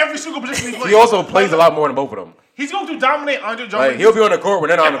every single position he plays. He also plays a lot more than both of them. He's going to dominate Andre Drummond. Like, he'll be on the court when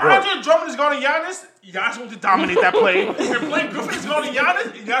they're not on the If court. Andre Drummond is going to Giannis, Giannis going to dominate that play. If Blake Griffin is going to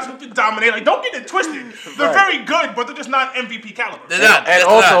Giannis, Giannis going to dominate. Like, don't get it twisted. They're very good, but they're just not MVP caliber. They're not.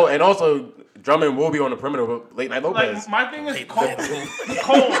 And also, Drummond will be on the perimeter with Late Night Lopez. Like, my thing is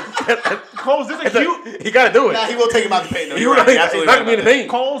Coles, there's a huge... He got to do it. Nah, he will take him out the paint. though. He's You're not right. Absolutely going to be in right the about paint.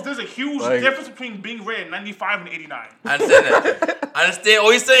 Coles, there's a huge Like- difference between being rated 95 and 89. I understand that. I understand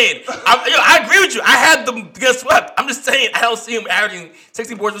what he's saying. I agree with you. I had them get swept. I'm just saying I don't see him averaging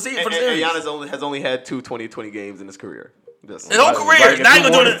 16 boards for the And series. Giannis has only had 2 2020 games in his career. Just, His whole career. Now you're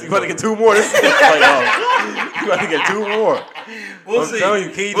gonna do You about to get 2 more. This is like, you about to get 2 more. We'll I'm see. telling you,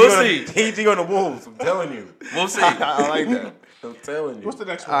 KG, We'll on see. KG on the Wolves. I'm telling you. We'll see. I like that. I'm telling you. What's the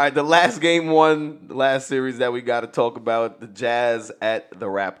next All one? right, the last game one, the last series that we got to talk about, the Jazz at the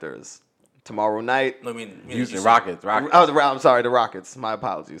Raptors. Tomorrow night. No, I mean, Houston Rockets. Oh, I'm sorry, the Rockets. My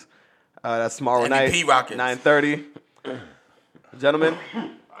apologies. That's tomorrow night. MVP Rockets. 9:30. Gentlemen,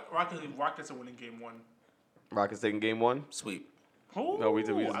 Rockets are winning game 1. Rockets taking game 1. Sweep. No, we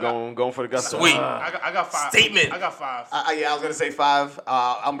just going for the gusto. Sweep. I got 5. Statement. I got 5. Yeah, I was gonna say 5.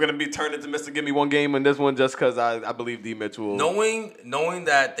 I'm gonna be turning to Mr. Give Me One game in this one just because I believe D Mitch will. Knowing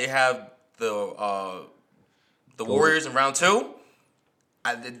that they have the Warriors in round 2.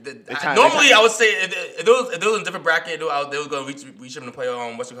 Normally, I would say if it was in a different bracket, they was going to reach them to play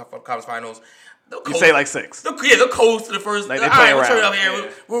on Western Conference Finals. You say like 6. They'll coast to the first. Like All they play right, we'll turn it around.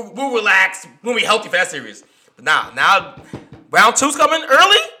 up here. We'll relax. We'll be healthy for that series. But now round 2's coming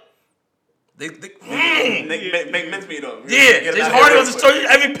early. Make mincemeat of him. Yeah, Get him James out Harden here was real quick.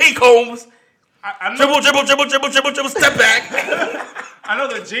 destroying MVP Combs. I know, Dribble, step back. I know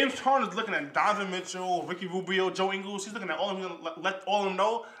that James Harden is looking at Donovan Mitchell, Ricky Rubio, Joe Ingles. He's looking at all of them. Let all of them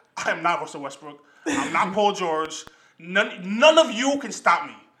know I am not Russell Westbrook. I'm not Paul George. None of you can stop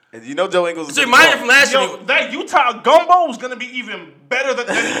me. And you know Joe Ingles. It's a reminder from last year. Yo, that Utah gumbo is gonna be even better than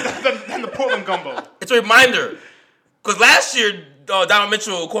the Portland gumbo. It's a reminder. Because last year, Donovan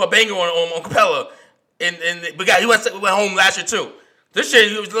Mitchell caught a banger on Capella. And he went home last year, too. This year,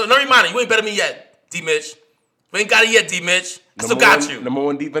 no reminder. You ain't better than me yet, D-Mitch. You ain't got it yet, D-Mitch. I still got you. Number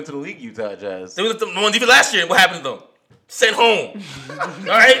 1 defense in the league, Utah Jazz. They was the number 1 defense last year. What happened to them? Sent home. All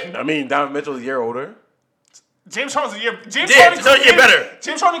right? I mean, Donovan Mitchell's a year older. James Harden's a year. James Harden's a year better.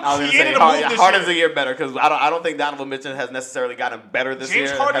 James Harden I was gonna say created a move this Harden's year. a year better because I don't think Donovan Mitchell has necessarily gotten better this James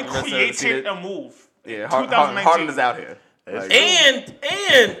year. Harden Haven't necessarily created succeeded. a move. Yeah, 2019. Harden is out here. Like, And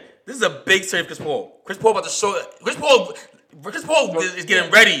this is a big series for Chris Paul. Chris Paul about to show. Chris Paul is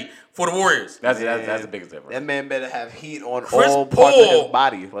getting ready for the Warriors. That's the biggest difference. that man better have heat on Chris all parts of Paul. his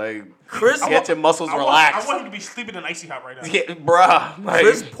body. Like, Chris, get your muscles I relaxed. want him to be sleeping in icy hot right now. Yeah, bruh. Like,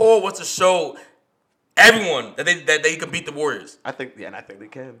 Chris Paul wants to show everyone that they can beat the Warriors. I think they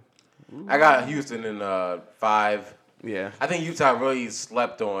can. I got Houston in 5. Yeah. I think Utah really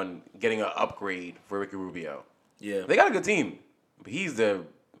slept on getting an upgrade for Ricky Rubio. Yeah. They got a good team, but he's the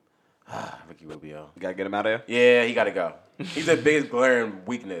Ricky Rubio. You gotta get him out of there. Yeah, he got to go. He's the biggest glaring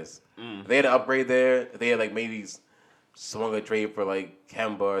weakness. If they had an upgrade there, if they had like maybe someone could trade for like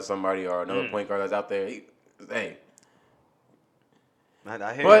Kemba or somebody or another point guard that's out there. Hey,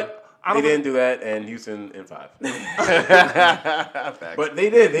 I hear but they didn't do that, and Houston in 5. Facts. But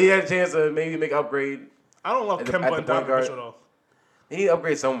they did. They had a chance to maybe make an upgrade. I don't love At the Kemba point and Donovan guard. Mitchell though. They need to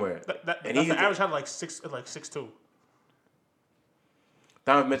upgrade somewhere. That's and the average had like 6'2".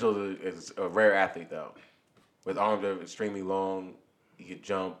 Donovan Mitchell is a rare athlete though, with arms that are extremely long. He could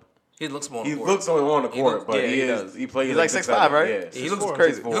jump. He looks more on He the court. looks only on the court, but he he does. plays. He's like 6'5", right? Yeah. He looks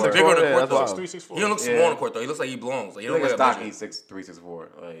crazy. He looks bigger on the Yeah, court that's though. wild. 6'3", 6'4". He don't look small on the court though. He looks like he belongs. Like, he He's don't like a look like stocky a 6'3",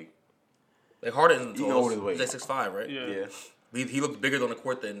 6'4". Like Harden. He can hold his weight. He's like 6'5", right? Yeah. He looks bigger on the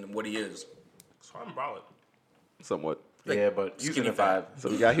court than what he is. So I'm Broward. Somewhat. Like, yeah, but Houston skinny in 5. So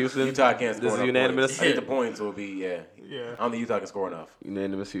we got Houston. Utah can't score This is enough unanimous. Points. I think the points will be Yeah. I don't think Utah can score enough.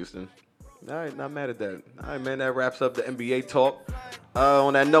 Unanimous Houston. All right, not mad at that. All right, man, that wraps up the NBA talk.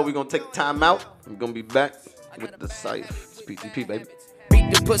 On that note, we're going to take time out. I'm going to be back with the Scythe. It's PTP, baby.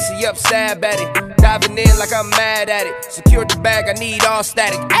 Beat the pussy up, stab at it. Diving in like I'm mad at it. Secure the bag, I need all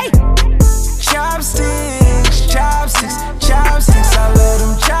static. Hey! Chopsticks, chopsticks, chopsticks. I love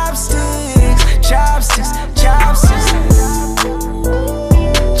them chopsticks, chopsticks, chopsticks.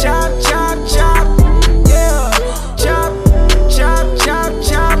 Chop, chop, chop. Yeah. Chop, chop, chop,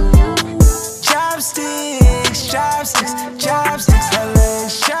 chop. Chopsticks, chopsticks, chopsticks. I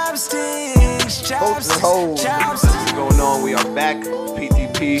love chopsticks, chopsticks, chopsticks. What's going on? We are back.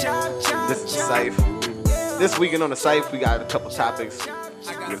 PTP. This is the Scythe. This weekend on the Scythe, we got a couple topics.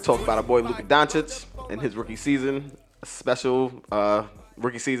 We're going to talk about our boy Luka Doncic and his rookie season. A special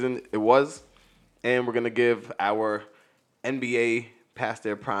rookie season it was. And we're going to give our NBA past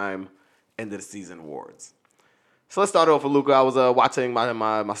their prime end of the season awards. So let's start off with Luka. I was watching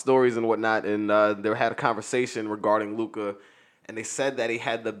my stories and whatnot, and they had a conversation regarding Luka, and they said that he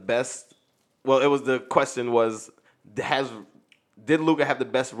had the best. Well, the question was, did Luka have the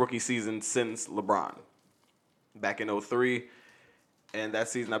best rookie season since LeBron back in 2003? And that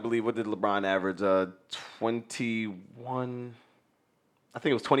season, I believe, what did LeBron average? 21. I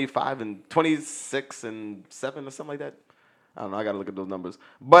think it was 25 and 26 and 7 or something like that. I don't know. I got to look at those numbers.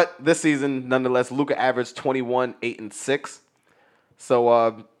 But this season, nonetheless, Luka averaged 21, 8, and 6.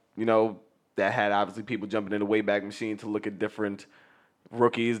 So, that had obviously people jumping in the Wayback Machine to look at different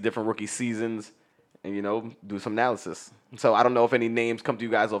rookies, different rookie seasons, and, do some analysis. So I don't know if any names come to you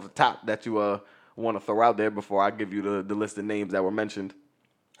guys off the top that you want to throw out there before I give you the list of names that were mentioned.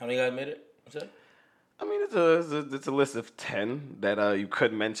 How many guys made it? What's that? I mean, it's a list of 10 that you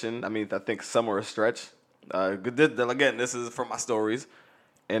could mention. I mean, I think some are a stretch. Again, this is from my stories.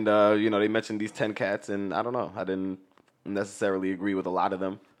 And, they mentioned these 10 cats, and I don't know. I didn't necessarily agree with a lot of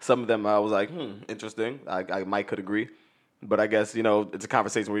them. Some of them I was like, interesting. I might could agree. But I guess, it's a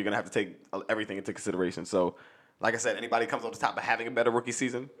conversation where you're going to have to take everything into consideration. So, like I said, anybody comes on the top of having a better rookie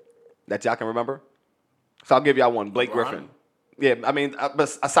season that y'all can remember? So I'll give y'all one. Blake Griffin. Yeah, I mean,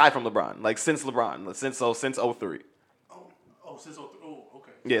 aside from LeBron. Like, since LeBron. Since 03. Since 03. Oh,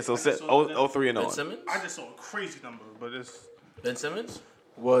 okay. Yeah, so since 03 and on. Ben Simmons? I just saw a crazy number, but it's... Ben Simmons?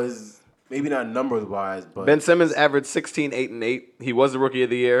 Was maybe not numbers wise, but Ben Simmons averaged 16, 8, and 8. He was the rookie of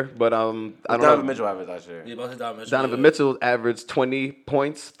the year, but I don't know. Donovan Mitchell averaged last year. Yeah, Donovan Mitchell. Donovan Mitchell averaged 20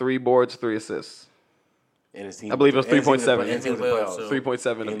 points, 3 boards, 3 assists. And his team, I believe it was 3.7. And his team to the playoffs.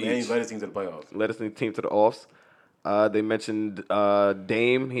 3.7 of And each. he led his team to the playoffs. Led his team to the offs. They mentioned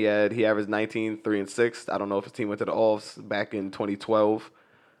Dame. He averaged 19, 3, and 6. I don't know if his team went to the offs back in 2012.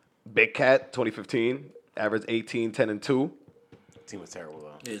 Big Cat, 2015, averaged 18, 10, and 2. Team was terrible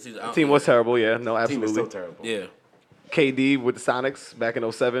though. Yeah, The team was terrible, yeah. No, absolutely. Team is still terrible. Yeah. KD with the Sonics back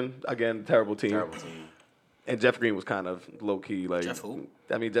in 07. Again, terrible team. Terrible team. And Jeff Green was kind of low key, like Jeff who?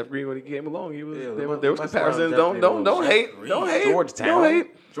 I mean, Jeff Green when he came along, he was Yeah, there was let's comparisons. surround Jeff Don't Green. hate, don't hate. Georgetown. Don't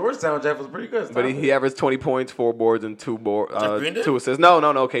hate. Georgetown Jeff was pretty good. But he averaged 20 points, 4 boards, and 2 Green did? assists. No,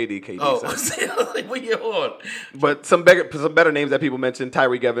 KD. Oh, sorry. like, what year on? But some better names that people mentioned: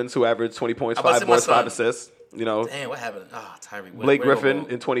 Tyreek Evans, who averaged 20 points, I was 5 about to boards, say my 5 son. assists. Damn, what happened? Tyree. Blake Griffin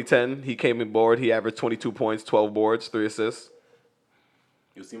in 2010, he came in board. He averaged 22 points, 12 boards, 3 assists.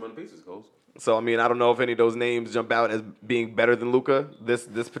 You'll see him on the Pacers, Coach. So, I mean, I don't know if any of those names jump out as being better than Luka this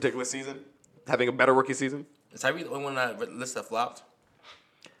particular season, having a better rookie season. Is Tyree the only one on that list that flopped?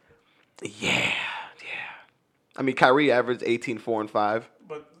 Yeah. I mean, Kyrie averaged 18, 4, and 5.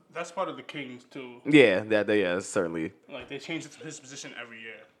 But that's part of the Kings, too. Yeah, certainly. Like, they change his position every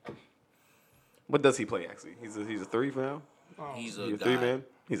year. What does he play, actually? He's a 3 for now? He's He's a a guy. 3 man?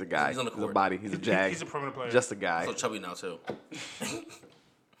 He's a guy. He's on the He's a court. body. He's a jag. He's a permanent player. Just a guy. So chubby now too.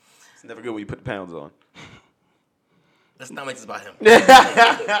 It's never good when you put the pounds on. Let's not make this about him.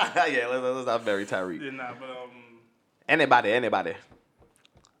 Yeah, let's not bury Tyreek. Yeah, nah, but Anybody.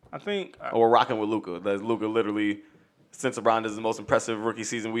 I think Or we're rocking with Luka. Luka literally, since LeBron, is the most impressive rookie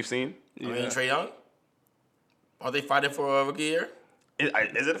season we've seen. I mean, Trae Young. Are they fighting for a rookie year?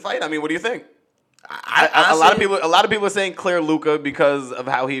 Is it a fight? I mean, what do you think? I A lot of people are saying clear Luka because of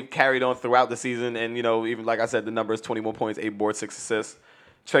how he carried on throughout the season, and even like I said, the numbers: 21 points, 8 boards, 6 assists.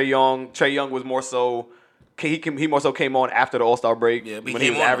 Trae Young was more so. He more so came on after the All-Star break. Yeah, but when he he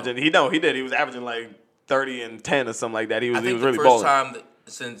was came on, averaging. He did. He was averaging like 30 and 10 or something like that. He was I think really the balling. first time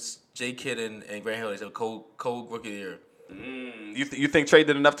since J. Kidd and Grant Hill, they said Cole rookie of the year. You think Trae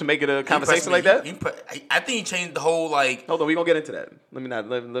did enough to make it a conversation like that? I think he changed the whole like. Hold on, we're gonna get into that. Let me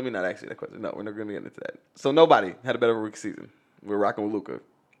not ask you that question. No, we're not gonna get into that. So nobody had a better rookie season. We're rocking with Luka.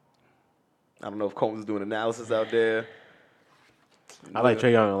 I don't know if Coleman's doing analysis out there. I like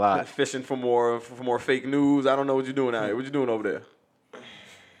Trae Young a lot. Fishing for more fake news. I don't know what you're doing out here. What you doing over there?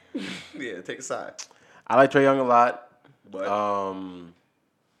 Yeah, take a side. I like Trae Young a lot. But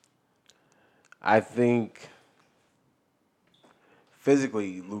I think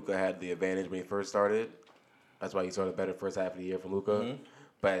physically Luka had the advantage when he first started. That's why you saw the better first half of the year from Luka. Mm-hmm.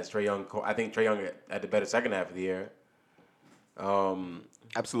 But as Trae Young, I think Trae Young had the better second half of the year.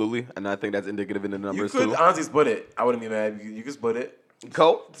 absolutely, and I think that's indicative in the You numbers could too. honestly split it. I wouldn't be mad. You could split it.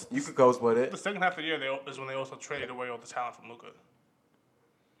 Cole, You could co-split The it. second half of the year is when they also traded away all the talent from Luka.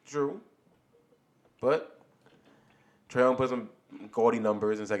 True. But Trae Young put some gaudy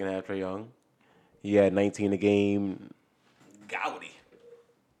numbers in second half. Trae Young, he had 19 a game, Gaudy.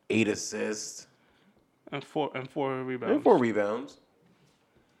 8 assists, And four rebounds. and 4 rebounds.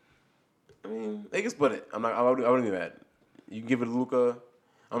 I mean, they can split it. I wouldn't be mad. You can give it to Luka.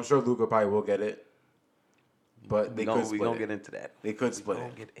 I'm sure Luka probably will get it. But they could split we gonna it. get into that. They could split Gonna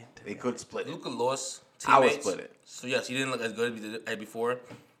it. get into They that. could split it. Luka lost I would teammates. split it. So yes, he didn't look as good as he did before.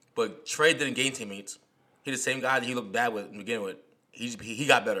 But Trey didn't gain teammates. He's the same guy that he looked bad with to begin with. He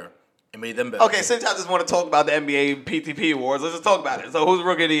got better and made them better. Okay, since y'all just want to talk about the NBA PTP awards, let's just talk about it. So who's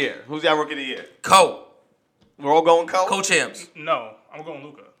rookie of the year? Who's y'all rookie of the year? Cole. We're all going Cole? Co-champs. No, I'm going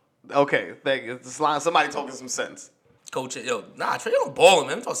Luka. Okay, thank you. Somebody talking some sense. Trey Young balling,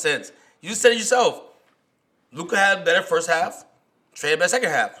 man. Don't talk sense. You just said it yourself. Luka had better first half. Trey had better second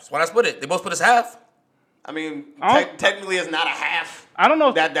half. So why not split it? They both split his half. I mean, I don't- technically it's not a half. I don't know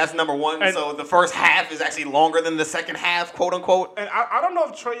if That's number one. And- So the first half is actually longer than the second half, quote unquote. And I don't know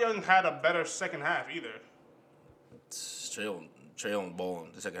if Trae Young had a better second half either. Trey Young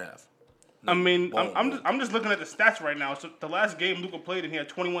balling the second half. I mean, Balling. I'm just looking at the stats right now. So the last game Luka played in, he had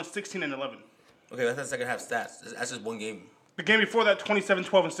 21, 16, and 11. Okay, that's the second half stats. That's just one game. The game before that, 27,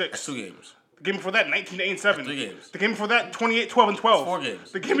 12, and 6. That's 2 games. The game before that, 19, 8, and 7. 3 games. The game before that, 28, 12, and 12. 4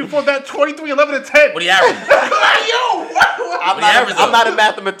 games. The game before that, 23, 11, and 10. What do you average? I'm not a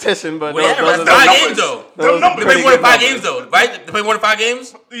mathematician, but What do you those average? are That's 5 numbers. games though. Those are They pretty play more than good 5 numbers. games though, right? They play more than 5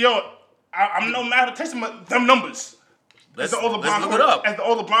 games. Yo, I'm no mathematician, but them numbers. Let's As the old look LeBron, it up. as the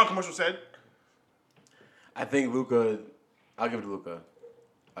old LeBron commercial said. I think Luka. I'll give it to Luka.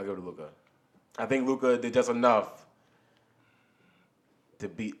 I think Luka did just enough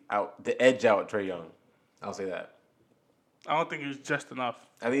to edge out Trae Young. I'll say that. I don't think it was just enough.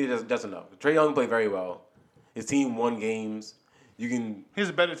 I think he did just enough. Trae Young played very well. His team won games. He's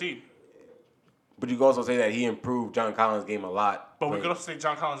a better team. But you can also say that he improved John Collins' game a lot. But we could also say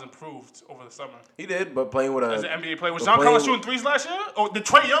John Collins improved over the summer. He did, but playing with As an NBA player. Was but John playing Collins with- shooting threes last year? Or did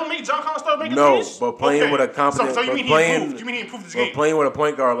Trae Young make John Collins start making No, threes? but playing with a competent. So you but mean playing, he improved? You mean he improved his but game? playing with a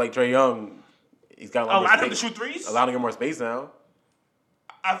point guard like Trae Young, he's got a lot more Allowed him to space. shoot threes? Allowed him to get more space now.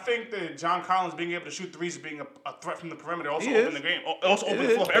 I think that John Collins being able to shoot threes, being a threat from the perimeter, also He opened is. the game. Also It opened the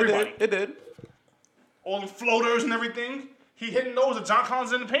did. floor for everybody. It did. All the floaters and everything. He hitting those with John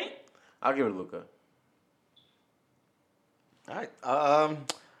Collins in the paint. I'll give it to Luka. All right.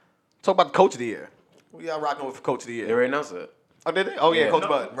 Talk about the coach of the year. Who y'all rocking with for coach of the They year? already announced it. Oh, did they? Oh, yeah, Yeah. Coach No.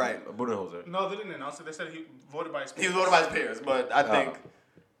 Bud. Right. Budenholzer. No, they didn't announce it. They said he voted by his He was peers. voted by his peers, but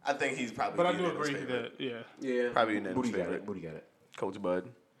I think he's probably. But I the do unanimous agree favorite. that, yeah. Yeah. Probably unanimous Booty got favorite. it. Booty got it. Coach Bud.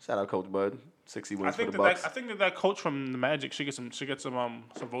 Shout out Coach Bud. 60 I wins for think the that, Bucks. I think that coach from the Magic should get some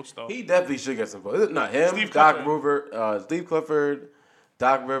votes though. He definitely should get some votes. Not him. Steve Doc Clifford. River, Steve Clifford,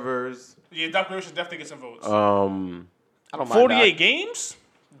 Doc Rivers. Yeah, Doc Rivers should definitely get some votes. I don't mind 48 Doc. games,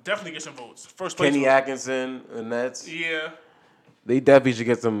 definitely get some votes. First place. Kenny vote. Atkinson, the Nets. Yeah, They definitely should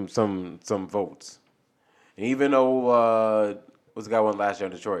get some votes. And even though what's the guy won last year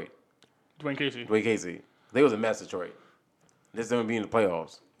in Detroit? Dwayne Casey. Dwayne Casey. They was a mess, Detroit. This them being in the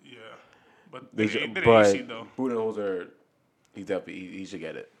playoffs. Yeah, but They they should, did but AC though. Budenholzer, he should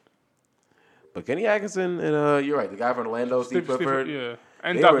get it. But Kenny Atkinson and you're right, the guy from Orlando, Steve Clifford. yeah,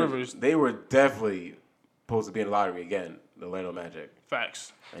 and they Doc were, Rivers. They were definitely supposed to be in the lottery again, the Orlando Magic.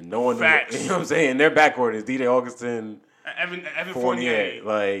 Facts. And no one Facts. knew. You know what I'm saying? Their backcourt is DJ Augustin, Evan Fournier,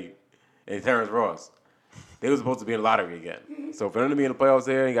 Fournier. and Terrence Ross. They were supposed to be in the lottery again. So for them to be in the playoffs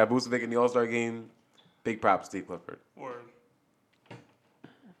there, and you got Vucevic in the All-Star game, big props to Steve Clifford. Word.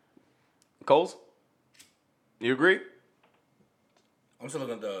 Coles? You agree? I'm still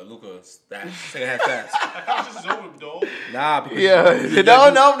looking at the Luka stats. Second half stats. This is over, dog. Nah, because Yeah. you No.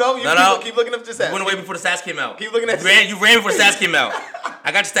 You No. keep looking up your stats. You went away before the stats came out. Keep looking at- You ran before the stats came out.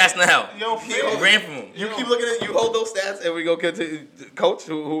 I got your stats now. Yo, You Phil. ran from them. You keep looking at you hold those stats and we go get to Coach.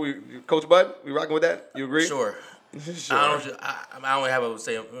 Coach Bud? We rocking with that? You agree? Sure. Sure. I don't really have a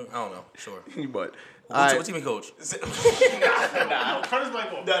say. I don't know. Sure. Bud. What team he coach? Turn his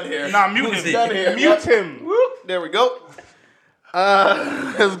mic off. Done here. Nah, mute Who is him. he? Done here. Mute him. Whoop. There we go.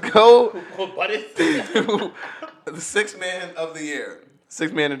 Let's go. What is The sixth man of the year.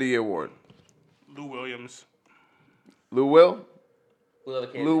 Sixth Man of the Year award. Lou Williams. Lou Will.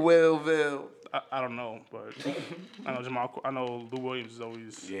 Lou Willville. I don't know, but I know Jamal. I know Lou Williams is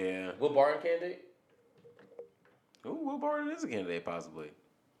always. Yeah. Will Barton candidate? Ooh, Will Barton is a candidate, possibly.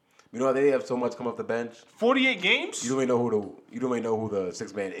 You know, they have so much come off the bench. 48 games. You don't even know who the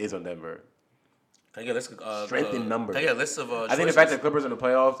sixth man is on Denver. Can I get a list of Strength in numbers. Can I get a list of I think the fact that Clippers in the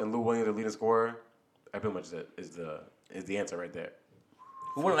playoffs and Lou Williams the leading scorer, I pretty much is the answer right there.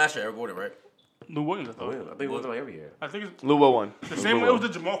 who won last year? Eric Gordon, right? Lou Williams, I I thought. think it was like every year. I think it's Lou Will won. the same way it was the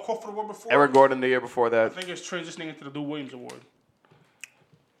Jamal Crawford award before. Eric Gordon the year before I that. think it's transitioning into the Lou Williams award.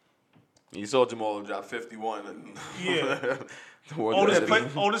 You saw Jamal drop 51. And Yeah. Award oldest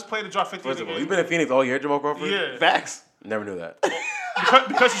that- player to drop 50 First in of the all, game. you've been in Phoenix all year, Jamal Crawford? Yeah. Facts. Never knew that.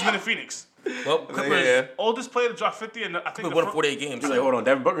 because he's been in Phoenix. Well, Clippers Yeah. Oldest player to drop 50, and I think won 48 games. He's like, hold on,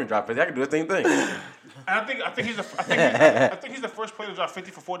 Devin Booker dropped 50. I can do the same thing. I think he's the first player to drop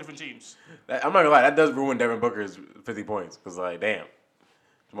 50 for 4 different teams. I'm not gonna lie, that does ruin Devin Booker's 50 points. Because, like, damn.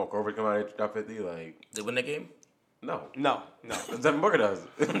 Jamal Crawford come out and drop 50, like, They win that game? no. No. Devin Booker does.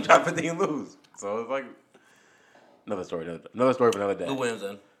 Drop 50 and lose. So it's like, another story for another day. Lou Williams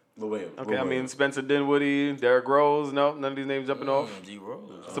then. Lou Williams. Okay, I mean Spencer Dinwiddie, Derrick Rose. No, none of these names jumping off. D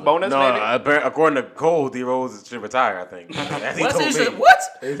Rose. Sabonis, maybe. According to Cole, D Rose should retire, I think. As he What? told me. What?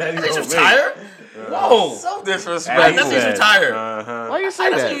 As he He's told me. retired? Whoa. so As disrespectful. he That's he's said. retired. Why you say I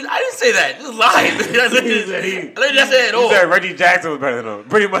that? didn't say that. This is lies. I didn't say it at He all. said Reggie Jackson was better than him.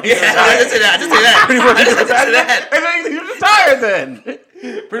 Pretty much. Yeah, I didn't say that. I didn't say that. Pretty much. I didn't say that. He's retired then.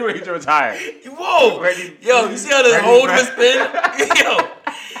 Pretty much, he should retire. Whoa. Reggie- Yo, you see how the Reggie hold Jackson. was spin? Yo.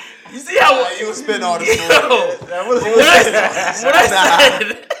 You see how... You was spitting all the Yo. That was What I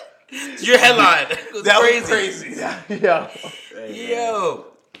said... Your headline. It was That was crazy. crazy. Yo.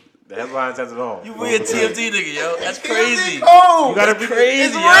 The headline says it all. You be a TMT nigga, yo. That's crazy. You gotta be crazy,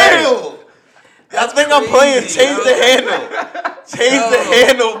 It's yo. real. I think I'm playing. crazy, Change yo. the handle. Change the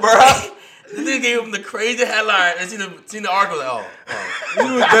handle, bro. This nigga gave him the crazy headline and seen the article like, He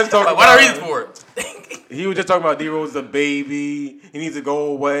was just talking what are about. reasons for it? He was just talking about D Rose the baby. He needs to go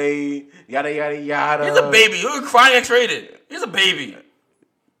away. Yada yada yada. He's a baby. You were crying and traded. He's a baby.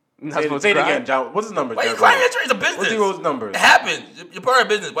 Not supposed Say it to cry. again, John. What's his number? Why you crying at trades? It's a business. What's D Rose's numbers? It happens. You're part of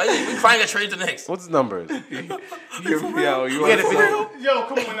business. Why you crying at trades to the Knicks? What's his numbers? Yo, you Yeah, are the video. Yo,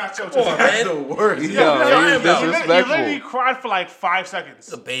 come on, not yo. Come on, That's man. the worst. Yo, Yo, he's yo, He disrespectful. literally cried for like 5 seconds.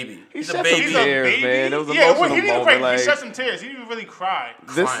 He's a baby. He He's shed a some baby. He's a tears, baby. man. It was an yeah, emotional he didn't moment, break. like- He shed some tears. He didn't really cry.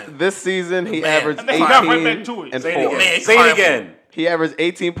 Crying. This season he Man. averaged And then he got right back 18 to it. and Say it 4. again. Man, Say it crying. again. He averaged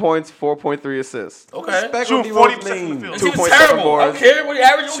 18 points, 4.3 assists. Okay. Respect Shooting what D 40% Rose from the means. field. This team 2.7 is terrible. I boards. don't care what he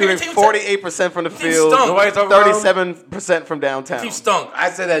averaged. Shooting 48% from the Team field, stunk. Nobody talking about him? 37% from downtown. Team stunk. I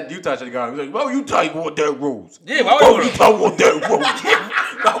said that Utah should have gone. He was like, "Well, Utah want Derrick Rose. Yeah, why Oh, would we Utah want Derrick Rose."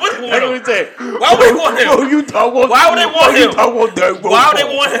 Why would they That's want what him? he said. Why would they want him? Oh, Utah want. Why would they want him? Utah want Derrick Rose. Why would they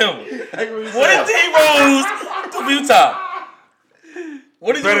want him? What did D Rose do for Utah?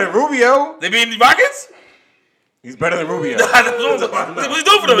 What did Better he than do? Rubio. They beat the Rockets? He's better than Rubio. What's he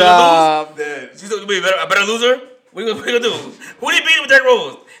doing for them? Nah, He's gonna be a better loser? What are you gonna do? Who did he beat with Derrick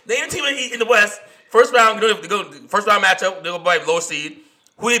Rose? Name a team in the West. First round matchup. They go by low seed.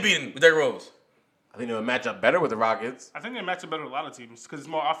 Who they beating with Derrick Rose? I think they'll match up better with the Rockets. I think they match up better with a lot of teams because it's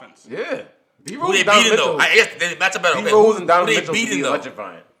more offense. Yeah. D Who they beating though? I guess they match up better. D Okay. Rose and Who Donovan they Mitchell could beating be though?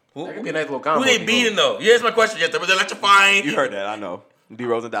 electrifying. That could be a nice little combo. Who they D-Rose. beating though? Yeah, that's my question. Yes, they was electrifying. you heard that, I know. D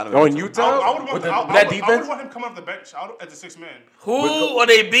Rose and Donovan. Oh, in Mitchell. Utah? I would With want, that I would defense? want him coming off the bench as a 6th man. Who are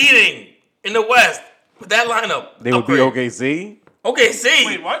they beating in the West with that lineup? They would be Upgrade. OKC. Okay, see.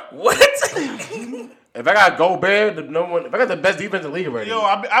 Wait, what? What? If I got Gobert, if I got the best defense in the league already, Yo,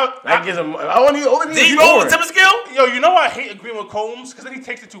 I get him. I only need D you Rose scoring. with Timber skill? yo, you know I hate agreeing with Combs because then he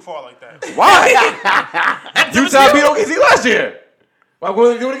takes it too far like that. Why? And Timber Utah skill? beat OKC last year. Why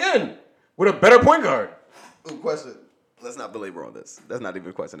wouldn't they do it again with a better point guard? Ooh, question. Let's not belabor on this. That's not even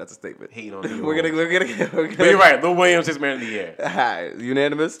a question. That's a statement. Hating on D We're gonna. But you're right. Lil Williams, 6th man of the year. All right,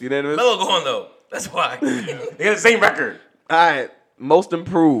 unanimous. Melo going though. That's why. They got the same record. All right, most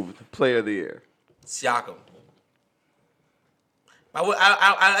improved player of the year. Siakam.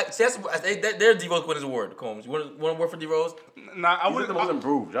 They're D Rose winning his award. Combs, you want a word for D Rose? Nah, I He's wouldn't. the most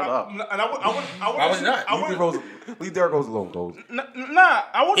improved. Shut up. And I would. Why was he not? Leave Derrick Rose alone, Coles. Nah,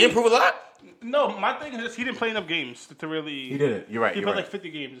 I He wouldn't. improved a lot. No, my thing is just he didn't play enough games to really. He did it. You're right. He You're played right. like 50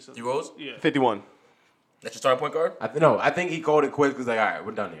 games. Or something. D Rose. Yeah. 51. That's your starting point guard. I think he called it quits because like, all right,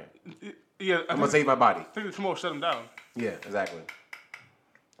 we're done here. Yeah. I'm gonna save my body. I think the tomorrow shut him down. Yeah, exactly.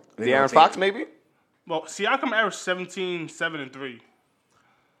 De'Aaron Fox, maybe? Well, Siakam averaged 17, 7, and 3.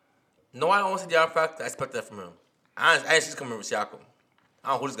 No, I don't see De'Aaron Fox. I expect that from him. I ain't see coming with Siakam. I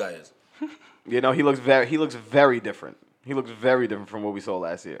don't know who this guy is. You know, he looks very different. He looks very different from what we saw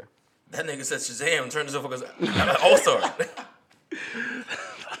last year. That nigga said Shazam and turned himself into an all-star.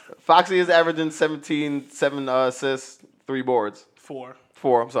 Foxy is averaging 17, 7 assists, 3 boards. 4.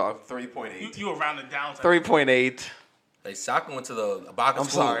 4, I'm sorry. 3.8. You were rounded down. 3.8. Like, Siakam went to the Ibaka I'm school.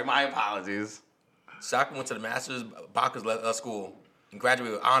 sorry, my apologies. Siakam went to the Masters Ibaka's school and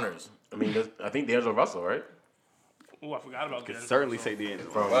graduated with honors. I mean, I think D'Angelo Russell, right? Oh, I forgot about Could that. certainly say D'Angelo.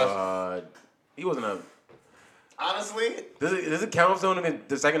 From he wasn't a. Honestly, Does it count still in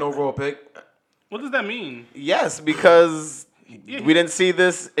the second overall pick? What does that mean? yes, because we didn't see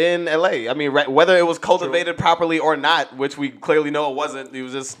this in LA. I mean, whether it was cultivated properly or not, which we clearly know it wasn't. It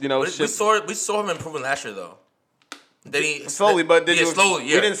was just, we We saw him improving last year, though. Then he slowly, but slowly.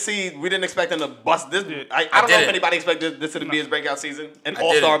 We didn't expect him to bust this. I don't know if anybody expected this to be his breakout season, an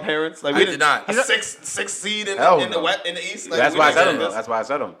all-star appearance. Like I did not. A sixth seed in the East. Like, That's why I said him. That's why I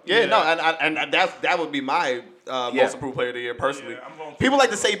said him. Yeah, no, and that would be my most improved player of the year personally. Yeah, I'm going People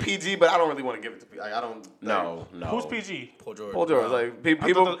like to say PG, but I don't really want to give it to PG. Like, I don't. No. Who's PG? Paul George. Paul George. Like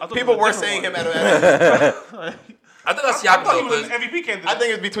I thought people it was were a saying him different at. I think that's I Siakam, thought he though, was an 'cause MVP candidate. I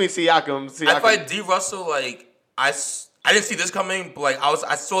think it's between Siakam. I feel like D. Russell, like, I didn't see this coming, but, like,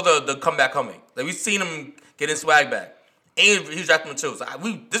 I saw the comeback coming. Like, we seen him getting swag back. And he was drafting him, too. So,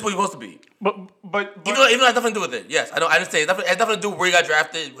 this is what he's supposed to be. But Even though it has nothing to do with it. Yes, I didn't say it. It has nothing to do with where he got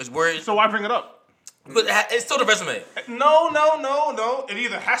drafted. It's where so why bring it up? but it's still the resume. No. It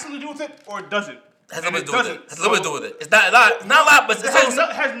either has something to do with it or it doesn't. It has And nothing to do with it. doesn't. It has a little bit to do with it. It's not a lot, but It it's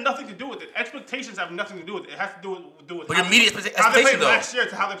has nothing to do with it. Expectations have nothing to do with it. It has to do with But how you're meeting how they expectations, played though. last year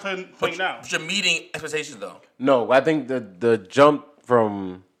to how they're playing now. But you're meeting expectations, though. No, I think the jump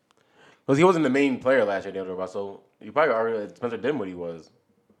from because he wasn't the main player last year, D'Angelo Russell. You probably argue that Spencer Dinwiddie was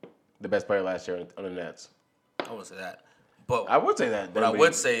the best player last year on the Nets. I wouldn't say that. But I would say that. what I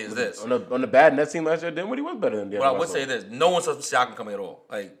would say is this. On the bad Nets team last year, Dinwiddie was better than D'Angelo What I would Russell. say is this. No one saw Siakam coming at all.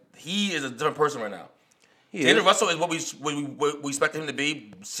 Like, he is a different person right now. He D'Angelo is. Russell is what we expected him to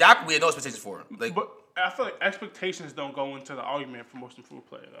be. Siakam, we had no expectations for him. Like, But I feel like expectations don't go into the argument for most improved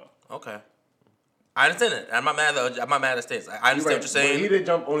player though. okay. I understand it. I'm not mad at the States. I understand what you're But saying. he did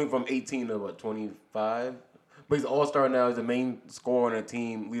jump only from 18 to 25. But he's all-star now. He's the main scorer on a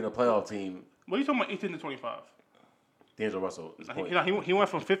team, leading a playoff team. What are you talking about? 18 to 25. D'Angelo Russell. Is He went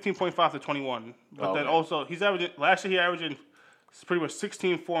from 15.5 to 21. But then also he's averaging last year. He averaging pretty much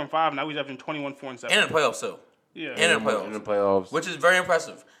 16, 4, and 5. Now he's averaging 21, 4, and 7. And in the playoffs, too. Yeah. And in the playoffs. in the playoffs. Which is very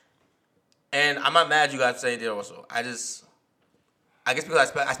impressive. And I'm not mad at you guys saying D'Angelo Russell. I guess because I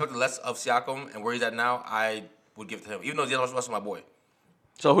expected less of Siakam and where he's at now, I would give it to him. Even though D'Angelo Russell is my boy.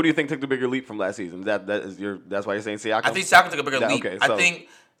 So who do you think took the bigger leap from last season? That's why you're saying Siakam? I think Siakam took a bigger leap. Okay, I so think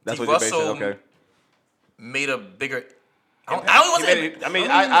that's D. what you're basing it, Russell okay. made a bigger. I don't want to say.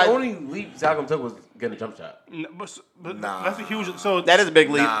 The only leap Siakam took was getting a jump shot. But that's a huge. So that is a big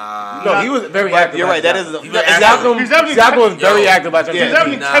leap. No, he was very active. You're right. That is. He was active. Siakam was very active last year. He's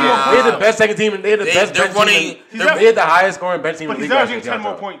averaging 10 more They points. had the best second team. They had the best they're bench running- team. They had the highest scoring bench team in But the he's league. averaging 10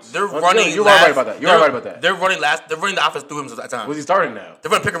 more points. They're running. You are right about that. You are right about that. They're running the offense through him at times. Was he starting now? They're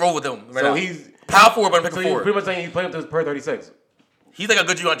running pick and roll with him. Right So now. he's power forward, but pick so and you're forward. pretty much saying he's playing up to his per 36. He's like a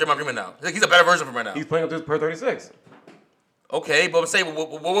good Draymond Green now. He's a better version of him right now. He's playing up to his per 36. Okay, but I'm saying what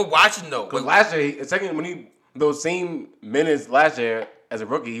we're watching though. Because last year, those same minutes last year as a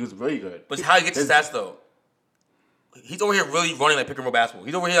rookie, he was really good. But how he gets his stats though. He's over here really running like pick and roll basketball.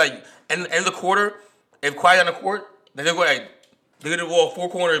 He's over here like end of the quarter. If Kawhi's on the court, then they're going like they're gonna wall 4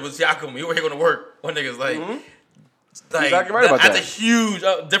 corners with Siakam. He over here going to work. One nigga's like, Exactly right about that's that. a huge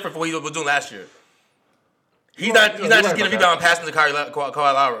difference from what he was doing last year. He's not just getting a rebound and passing to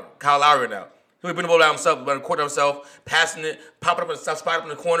Kyle Lowry now. He'll bring the ball down himself, running the court down himself, passing it, popping up in the spot up in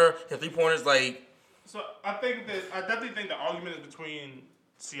the corner, hit 3-pointers like. So I definitely think the argument is between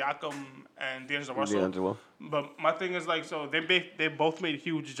Siakam and D'Angelo Russell. D'Angelo. But my thing is like, so they both made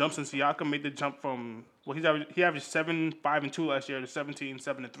huge jumps, and Siakam made the jump from he averaged 7, 5, and 2 last year to 17,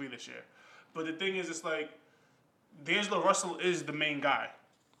 7, and 3 this year. But the thing is, it's like D'Angelo Russell is the main guy.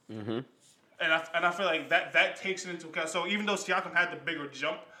 Mm-hmm. And I feel like that takes it into account. So even though Siakam had the bigger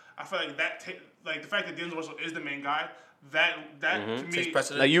jump, I feel like the fact that D'Angelo Russell is the main guy, that to me, Takes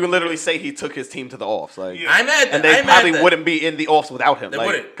precedent. Like you can literally say he took his team to the offs. Like, Yeah. I'm mad. and they I'm probably mad that- wouldn't be in the offs without him. They like,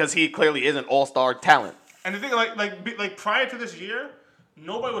 wouldn't. because he clearly is an all-star talent. And the thing, like prior to this year,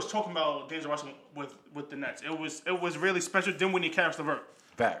 nobody was talking about D'Angelo Russell with the Nets. It was really Spencer Dinwiddie and Karis LeVert.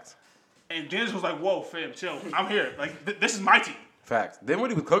 Facts. And D'Angelo was like, "Whoa, fam, chill. I'm here. Like this is my team. Facts.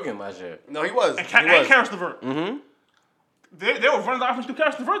 Dinwiddie was cooking last year. No, he was. And He was. Karis LeVert. Mm-hmm. They were running the offense through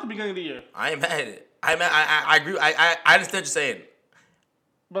Karis LeVert at the beginning of the year. I ain't mad at it. I agree. I understand what you're saying.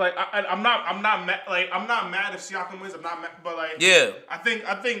 But like I'm not mad. Like I'm not mad if Siakam wins. I'm not mad. But like Yeah. I think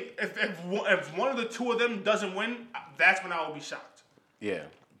if one of the two of them doesn't win, that's when I will be shocked. Yeah.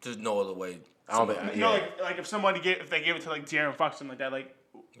 There's no other way. I don't think. You know, like if they gave it to like De'Aaron Fox and like that, like.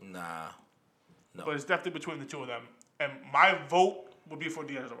 Nah. No. But it's definitely between the two of them, and my vote would be for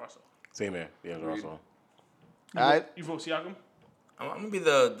D'Angelo Russell. Same here. Yeah, Russell. All right. You vote Siakam? I'm gonna be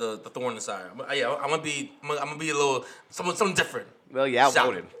the thorn in the side. I'm gonna be a little something different. Well, y'all Shout.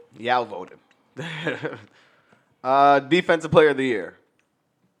 voted. Y'all voted. Defensive player of the year.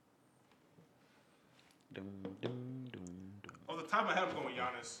 Off the top of my head, I'm going with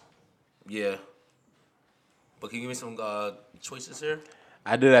Giannis. Yeah. But can you give me some choices here?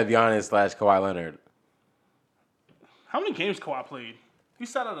 I did have Giannis / Kawhi Leonard. How many games Kawhi played? He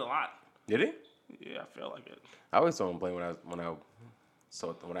sat out a lot. Did he? Yeah, I feel like it. I always saw him play when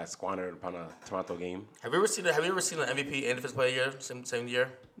I squandered upon a Toronto game. Have you ever seen an MVP and defensive player of the year same year?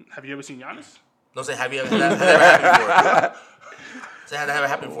 Have you ever seen Giannis? Don't say have you ever had that happen before. Say had that ever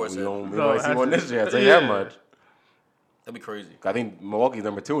happened before. We So might see one this year. I tell you that much. that'd be crazy. I think Milwaukee's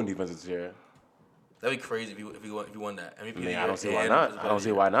number 2 in defense this year. That'd be crazy if you won that MVP. I mean, I don't see why not. I don't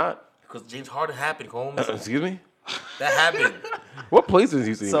see why not. Because James Harden happened, Combs. Excuse me. That happened. What place is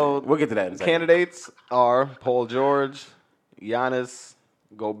Houston? So we'll get to that in a second. Candidates are Paul George, Giannis,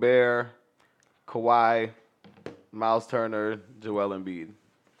 Gobert, Kawhi, Miles Turner, Joel Embiid,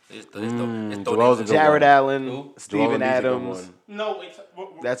 Joel's a good Jared one. Allen, Who? Steven Joel Embiid's a good Adams. one. No, wait.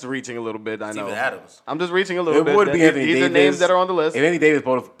 That's reaching a little bit. I know. Steven Adams. I'm just reaching a little It bit. would be Anthony These Davis. are names that are on the list. If Anthony Davis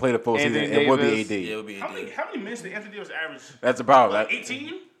played a full Anthony season, it would be Davis. AD. Yeah, it would be How many minutes did Anthony Davis average? That's the problem. Like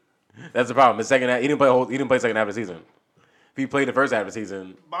 18? That's the problem. The second half, he didn't play second half of the season. If he played the first half of the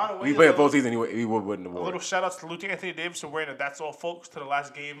season, By the way, if he played a full season, he would win the A award. little shout out to Luke Anthony Davis for wearing a That's All Folks to the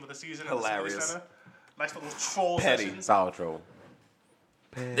last game of the season. At the Hilarious. Civic Center. Nice little troll Petty. session. Solid troll.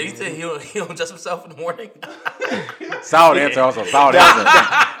 Did he say he don't dress himself in the morning? Solid answer also. Solid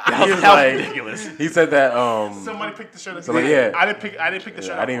answer. He was like, ridiculous. he said that. Somebody picked the shirt up. So, like, yeah. I didn't pick the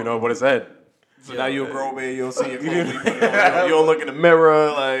shirt I up. didn't even know what it said. So now you're a grown man. You don't see your clothes. You don't look in the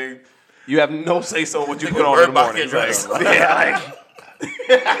mirror. Like you have no say so what you put on in the morning. Dress. Yeah,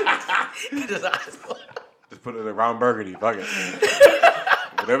 His eyes closed. Just put it around burgundy. Fuck it.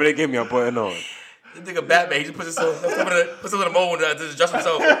 Whatever they give me, I'm putting on. This nigga Batman, he just puts himself in a mold to just dress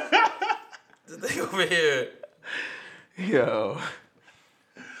himself. This thing over here. Yo.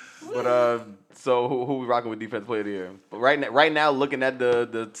 But so who we rocking with defense player of the year? But right now, looking at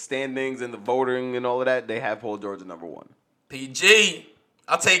the standings and the voting and all of that, they have Paul George at number 1, PG.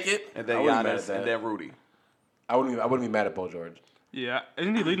 I'll take it. and then I wouldn't be mad Giannis, at that. and then Rudy. I wouldn't be mad at Paul George. Yeah.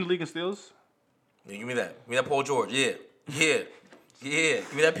 Isn't he leading the league in steals? Yeah, give me that. Give me that Paul George. Yeah. Give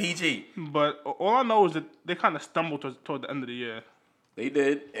me that PG. But all I know is that they kind of stumbled toward the end of the year. They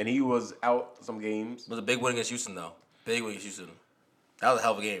did, and he was out some games. It was a big win against Houston, though. Big win against Houston. That was a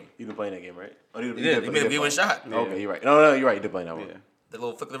hell of a game. You didn't play in that game, right? Oh, He did. He made a game win shot. Okay, you're right. No, you're right. You did play in that one. Yeah. The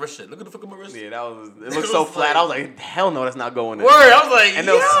little flick of the wrist shit. Look at the flick of my wrist. Yeah, that was. It looked so flat. I was like, hell no, that's not going in. Word. I was like, And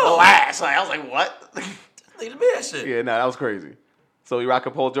yo. then splash. Like, I was like, what? Nigga, made that shit. Yeah, no, that was crazy. So you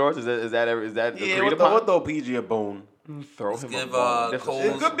rocking Paul George? Is that Yeah, agreed upon? what though? PG a bone. Throw Let's him give a bone. That's Cole-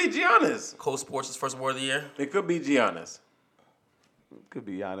 It could be Giannis. Cole Sports' his first award of the year. It could be Giannis. Could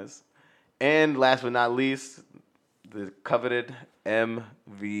be honest. And last but not least, the coveted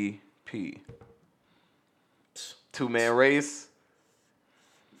MVP. 2-man race.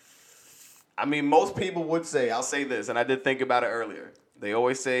 I mean, most people would say, I'll say this, and I did think about it earlier. They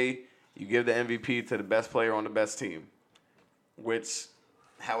always say you give the MVP to the best player on the best team, which,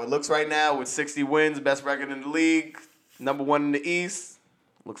 how it looks right now with 60 wins, best record in the league, number 1 in the East,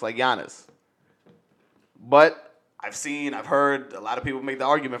 looks like Giannis. But I've heard a lot of people make the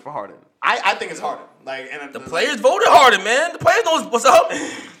argument for Harden. I think it's Harden. The players voted Harden, man. The players know what's up.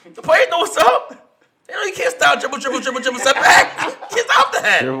 The players know what's up. You know, you can't stop dribble, step back. You can't stop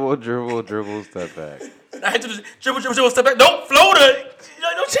that. Dribble, step back. I had to dribble, step back. Nope, floater.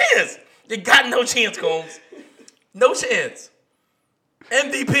 No chance. You got no chance, Combs. No chance.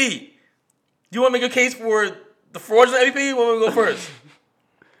 MVP. You want to make a case for the fraudulent MVP? Where we go first?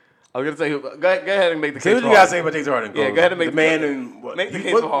 I was gonna say, go ahead and make the case. Say what for you gotta Harden. say about James Harden. Yeah, Cole. go ahead and make the man in what? make the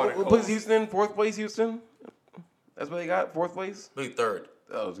case for Harden, What Cole. place Houston? 4th place Houston. That's what they got. 4th place. Maybe third.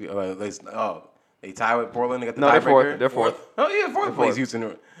 They tie with Portland. They got the No, they're tiebreaker. fourth. They're fourth. Oh yeah, 4th place fourth. Houston.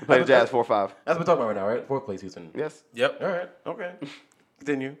 They play the Jazz 4-5. That's what we're talking about right now, right? 4th place Houston. Yes. Yep. All right. Okay.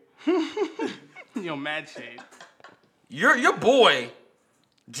 Continue. Yo, mad shade. Your boy,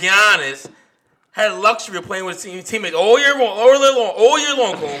 Giannis, had luxury of playing with his teammates all year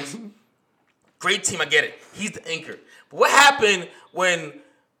long, Combs. Great team, I get it. He's the anchor. But what happened when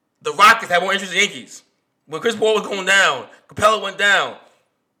the Rockets had more injuries than the Yankees? When Chris Paul was going down, Capella went down.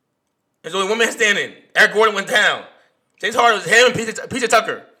 There's only one man standing. Eric Gordon went down. James Harden was him and PJ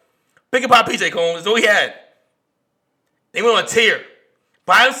Tucker. Pick and pop PJ Combs. That's all he had. They went on a tear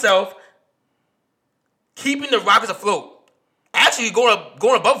by himself, keeping the Rockets afloat. Actually,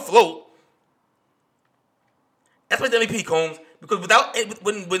 going above float. That's why the MVP, Combs. Because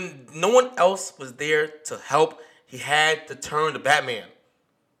when no one else was there to help, he had to turn to Batman.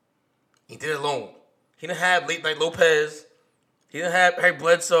 He did it alone. He didn't have Late Night Lopez. He didn't have Harry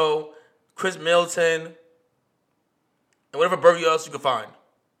Bledsoe, Chris Middleton, and whatever burger else you could find.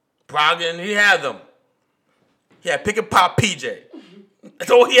 Brogdon, he had them. He had pick and pop PJ. That's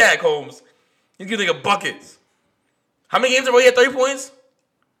all he had, Combs. He could nigga buckets. How many games already had 30 points?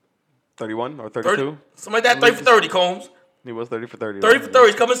 31 or 32? Something like that, 30 for 30, Combs. He was 30 for 30. 30 for 30.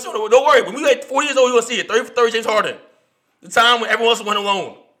 He's coming soon. Don't worry. When we get 4 years old, you're going to see it. 30 for 30, James Harden. The time when everyone else went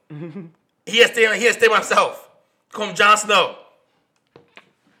alone. He had to stay by himself. Call him Jon Snow.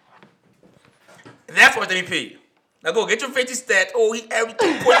 And that's why it's MVP. Now go get your 50 stats. Oh, he averaged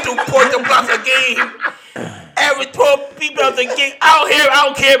 2.2 points and blocks a game. Average 12 people a game. I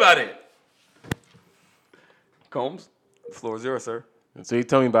don't care about it. Combs, the floor is yours, sir. So you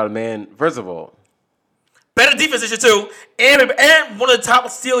tell me about a man. First of all, better defense this year too, and one of the top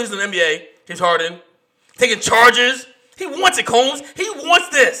stealers in the NBA, James Harden, taking charges. He wants it, Combs. He wants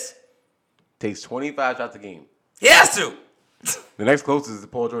this. takes 25 shots a game. He has to. The next closest is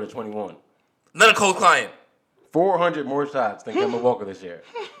Paul George at 21. Another cold client. 400 more shots than Kemba Walker this year.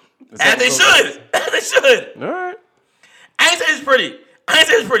 And they should. They should. All right. I ain't saying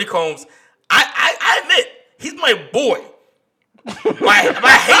it's pretty, Combs. I admit, he's my boy. But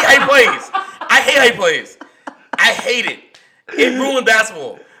I hate how he plays. I hate it. It ruined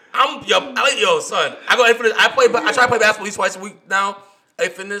basketball. Son. I try to play basketball at least twice a week now. Hey,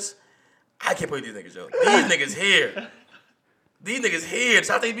 fitness. I can't play with these niggas, yo. These niggas here. That's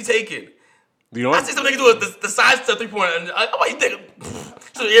how they be taken. You know I see some niggas do the side step 3-pointer, and I'm like, you think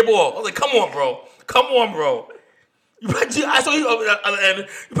to the air ball. I was like, come on, bro. I saw you and you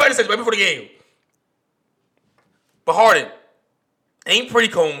practiced right before the game. But Harden ain't pretty,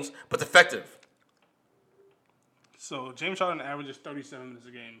 Combs, but effective. So James Harden averages 37 minutes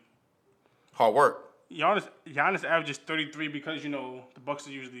a game. Hard work. Giannis averages 33 because the Bucks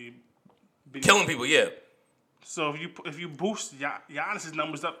are usually Killing people, yeah. So if you boost Giannis's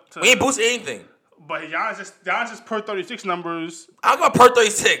numbers up to, We ain't boosting anything. but Giannis's per 36 numbers. I'll go per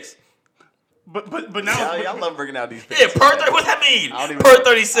 36. But now Y'all love bringing out these things. Yeah, per 30. What's that mean? I don't even Per know.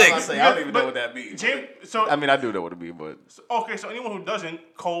 36. I don't even know what that means. James. I mean, I do know what it means, but Okay, so anyone who doesn't,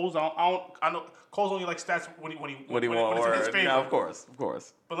 Coles, I know Coles only likes stats when what do you when want? it's in his favor. No, of course.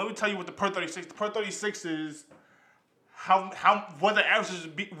 But let me tell you what the per 36. The per 36 is how what the averages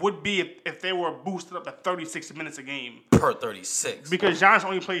would be if they were boosted up to 36 minutes a game. Per 36. Because Giannis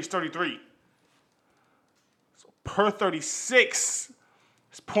only plays 33. So per 36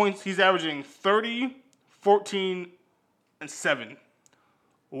 points, he's averaging 30, 14, and 7.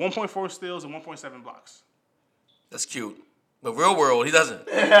 1.4 steals and 1.7 blocks. That's cute. But real world, he doesn't.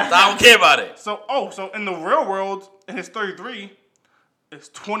 So I don't care about it. So in the real world, in his 33, it's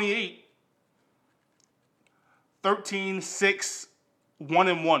 28, 13, 6, 1,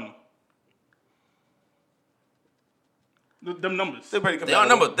 and 1. Them numbers. they're pretty They are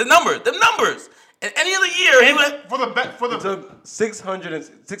competitive. The numbers. And any other year, he would. For the Took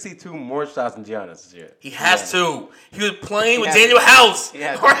 662 more shots than Giannis this year. He has to. He was playing with had Daniel to. House. He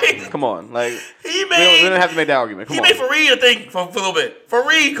had to. Right? Come on, like He we made. don't have to make that argument. Come He on. made Fareed, I think, for a little bit.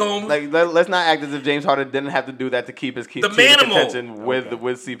 Fareed, Combs. Like let's not act as if James Harden didn't have to do that to keep his team in Manimal. contention with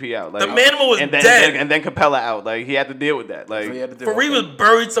CP out. Like, The Manimal was and then, dead. And then Capella out. Like he had to deal with that. Like So he had to do Fareed it. was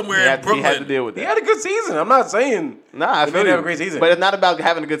buried somewhere in Brooklyn. he had to deal with He that. had a good season. I'm not saying. Nah, I he feel didn't you. have a great season. But it's not about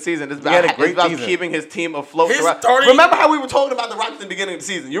having a good season. It's about, had a great it's about season. keeping his team afloat. His throughout. starting- Remember how we were talking about the Rockets in the beginning of the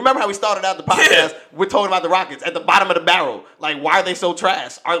season? You remember how we started out the podcast? Yeah. We're talking about the Rockets at the bottom of the barrel. Like, why are they so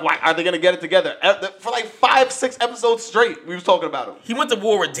trash? Are they going to get it together? For like 5-6 episodes straight, we was talking about them. He went to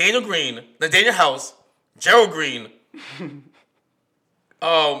war with Daniel Green, Daniel House, Gerald Green,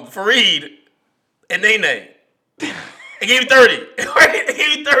 Fareed, and Nene. And gave you 30. Right? They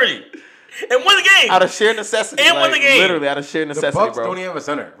gave you 30. And won the game. Out of sheer necessity. And won the game. Literally out of sheer The necessity, Bucks bro. don't even have a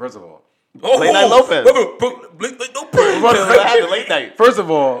center. First of all. Late Night Lopez. What happened late night? First of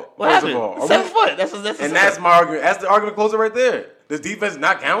all. What First happened? of all. 7 foot. That's my argument. That's the argument closer right there. Does defense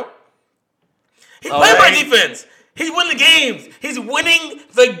not count? He played hey. by defense. He's winning the games. He's winning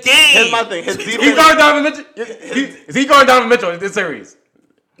the game. Here's my thing. His He's defense. guarding Donovan Mitchell. Is he guarding Donovan Mitchell in this series?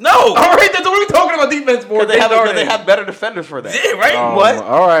 No. All right, that's what we're talking about defense for. They have better defenders for that. Yeah, right? What?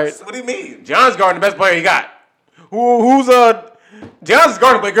 All right. What do you mean? Giannis guarding the best player he got. Who's Giannis is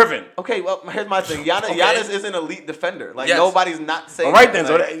guarding Blake Griffin. Okay, well, here's my thing. Giannis is an elite defender. Like, Yes. nobody's not saying All right then.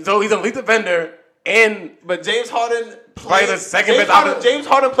 that. So he's an elite defender and But James Harden Probably played the second best James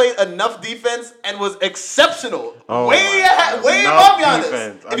Harden played enough defense and was exceptional. Oh way my God. above Enough Giannis.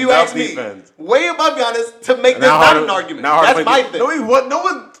 defense. If you Enough ask me, defense. way above Giannis to make this now not Harden, an argument. now Harden That's my played- thing. No, he what? No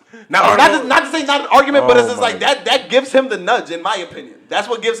one. Now Not Harden. to say not an argument, but Oh it's just my like that gives him the nudge, in my opinion. That's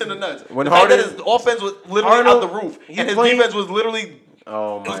what gives him the nudge. When the fact that Harden- his offense was literally Harden- out the roof, he's and his playing- defense was literally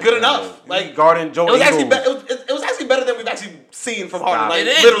Oh my it was good enough. goodness. Like He's guarding Joe it was actually Ingles. it was actually better than we've actually seen from Harden. Stop. Like, It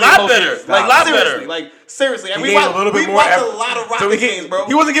is. literally Lot most better. games. Like, Like lot seriously, better. like seriously. And He we gave a watched, little bit we more watched effort. a lot of So Rockets games, bro.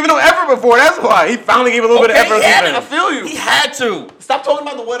 he wasn't giving no effort before. That's why he finally gave a little bit of effort. he had it. I defense. feel you. He had to. Stop talking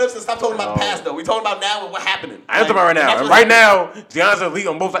about the what ifs and stop talking about the past though. We talking about now and what happening. I'm talking about right now. That's And what's right happening. now, Giannis is elite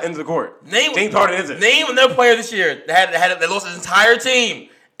on both ends of the court. James Harden isn't. Name another player this year that lost his entire team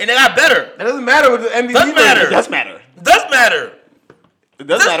and they got better. It doesn't matter with the MVP. Doesn't matter. It does matter. Does matter. It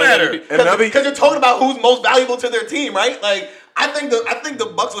does Doesn't matter. because you're talking about who's most valuable to their team, right? Like I think the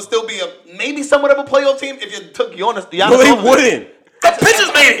Bucks would still be maybe somewhat of a playoff team if you took Giannis. No, they wouldn't. The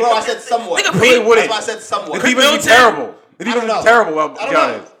pitchers made it. Bro, I said somewhat. They No, they wouldn't. That's why I said somewhat. The defense would be Middleton? terrible. The defense I don't would know. be terrible about I don't know.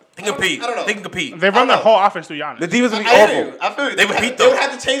 Giannis. They can compete. I don't know. They can compete. They run their whole offense through Giannis. The defense would be I hear awful. you. I feel you. They would compete, have, they though. would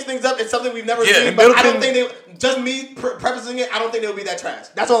have to change things up. It's something we've never Yeah. seen. And But I don't Middleton- think they just me prefacing it. I don't think they would be that trash.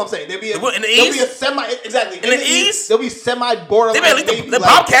 That's all I'm saying. They'll be In the they'll East? be a semi exactly In the East? They'll be semi borderline. They made maybe the like-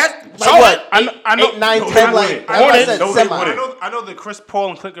 Bobcats. Like Charlotte. what? I know- 8, 9, No, 10. they Like wouldn't. that's why I Hornets. said No, they semi. wouldn't. I know that Chris Paul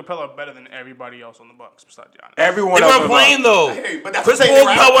and Clint Capella are better than everybody else on the Bucks besides Giannis. Everyone They else weren't was playing though. Hey, but that's Chris what I'm Paul saying.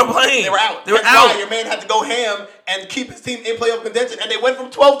 and Capella weren't playing. They were out. They were That's out. why your man had to go ham and keep his team in playoff contention, and they went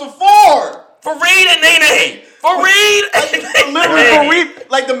from 12 to 4. Fareed and Nene. Fareed and Literally, Nene. for week,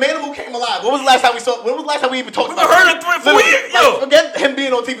 like the Manimal came alive. When was the last time we saw? When was the last time we even talked We about heard him? him 3 or 4 Literally, years. like, Yo. forget him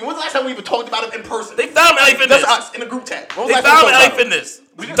being on TV. When was the last time we even talked about him in person? They found him at LA Fitness. Just us in a group chat. When was They the last time found him we at LA talked about him?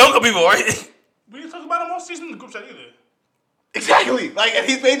 Fitness. Don't go people, right? We didn't talk about him all season in the group chat either. Exactly. Like, and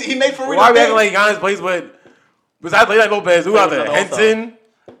he made for real. Why are we acting like Giannis plays with? Besides Leonard Lopez, who out there? Another all-star. Henson.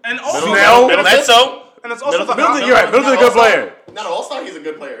 And also, Snell? Bledsoe. and it's also Middleton, you're right. Middleton's a good player. Not an all-star. He's a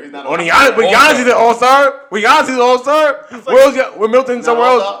good player. He's not. On Giannis, with Giannis, he's an all-star. With Giannis, he's an all-star. With Milton somewhere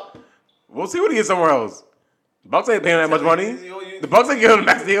else. We'll see what he gets somewhere else. Bucks ain't paying that much money. The Bucks ain't giving him a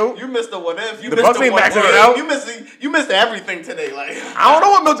max deal. You missed the what if. You The missed Bucks the ain't what maxing if. it out. You missed everything today. Like I don't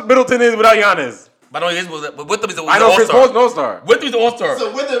know what Middleton is without Giannis. But I know with them he's an I know Chris all-star. Paul's an all-star. With him he's an all-star.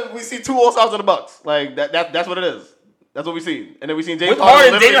 so with him, we see 2 all-stars on the Bucks. Like that's what it is. That's what we see. And then we seen James With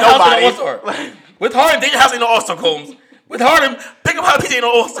Harden, literally Daniel House ain't nobody. an all-star. With Harden, Daniel House ain't an all-star, Combs. With Harden, pick up how PJ ain't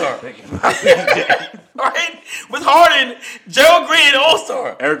an all-star. Right? With Harden, Gerald Green ain't an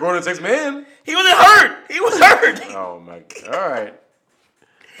all-star. Eric Gordon, 6 man. He wasn't hurt. He was hurt. Oh my God. All right.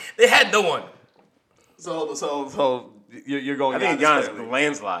 They had no one. So you're going. I think Giannis Giannis clearly.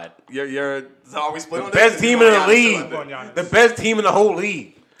 landslide. You're. So are we split on The this? best team in the going league. Giannis. The best team in the whole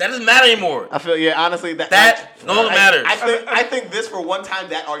league. That doesn't matter anymore. I feel honestly That no longer matters. I think this for one time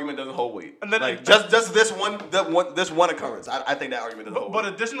that argument doesn't hold weight. And then- like just this one occurrence. I think that argument doesn't hold But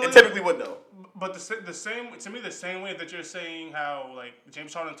weight. additionally- it typically would though. But the same way that you're saying how like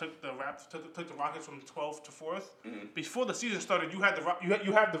James Harden took the Rockets from 12th to 4th. Before the season started, you had the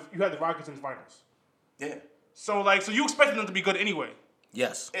Rockets in the finals. Yeah. So you expected them to be good anyway.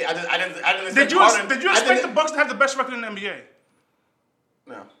 Yes. I didn't. Did you expect the Bucks? Bucks to have the best record in the NBA?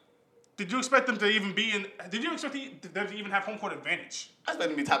 No. Did you expect them to even be in? Did you expect them to even have home court advantage? I expect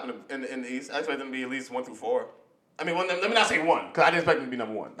them to be top in the East. I expect them to be at least 1 through 4. I mean, let me not say 1 because I didn't expect them to be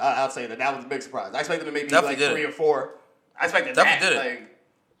number 1. I'll say that was a big surprise. I expected them to maybe Definitely like did 3 it. or 4. I expected Definitely that. did it. Like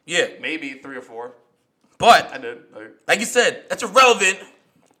Yeah. maybe 3 or 4. I But did. like you said, that's irrelevant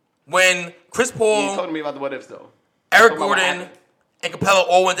when Chris You Paul, talking to me about the what ifs though. Eric Talking about what Gordon, happened. and Capella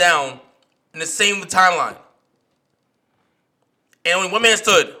all went down in the same timeline. And only one man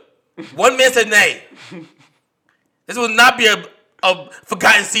stood. One man said nay. This will not be a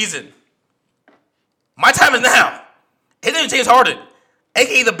forgotten season. My time is now. His name is James Harden,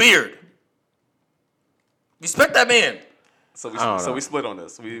 a.k.a. The Beard. Respect that man. So don't know. we split on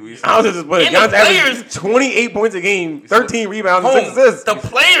this. We I was just playing. And the Giannis averaged players- 28 points a game, 13 rebounds, and 6 Boom. assists. The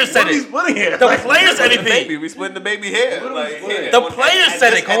players said What are we it. splitting here? The players said baby. it. We splitting the baby here. Like, here. The players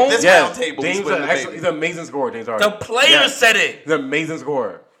said it, At Cole. this Yes, round table, we James splitting the he's baby. an amazing scorer, James The Harden. players Yes. said it. He's an amazing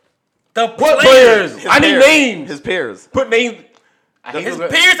scorer. The What players. players? His I need peers. names. His peers. Put names. His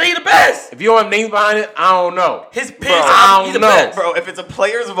peers say he the best. If you don't have names behind it, I don't know. His peers I he's don't the know. best. Bro, if it's a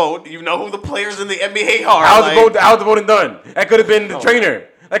player's vote, you know who the players in the NBA are. How's the voting done? That could have been the trainer.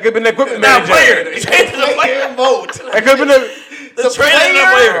 That could have been the equipment Not a manager. player. The trainer's a player. vote. That could have been The trainer's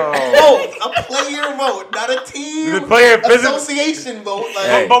a player. Vote. A player vote, not a team. The player association vote. Like,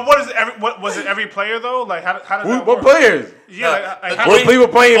 Hey. But was it every player though? Like how does that What work? players? Yeah, What people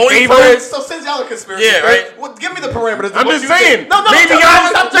playing only favorites? So since y'all are conspiracy, Yeah, right. Well, give me the parameters. I'm of what just you saying. think. No, maybe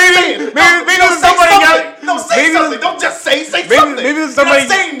stop just saying. maybe No, say somebody something. got. No, say maybe something. Don't just say Maybe something. somebody. You're not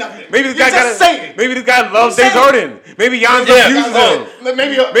saying nothing. Maybe this You're guy just saying. Maybe this guy loves You're James saying. Harden. Maybe Giannis Yeah. abuses him.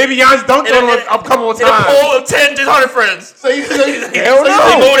 Maybe Giannis dunked on him a couple of In a times. poll of 10 James Harden friends. So you think Hell They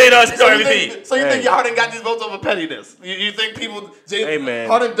no. voted us to MVP. So you think Hey. Harden got these votes over pettiness? You think people? Hey, man.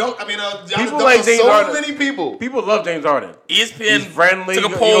 Harden don't. I mean, Giannis People dunked like on James so Harden. many people. People love James Harden. ESPN He's friendly. took a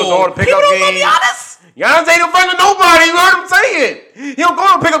He goes poll. to pickup games. Giannis ain't a friend of nobody. You heard him say it. He don't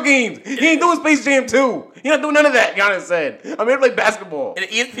go to pickup games. He ain't doing Space Jam 2. He not doing none of that, Giannis said. I'm here to play basketball. In an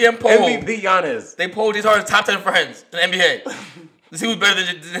ESPN poll, MVP Giannis. they polled James Harden's top 10 friends in the NBA. To see who's better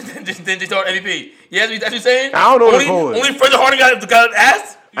than James Harden MVP. Yes, that's what you're saying? I don't know what only, the poll is. only friends of Harden got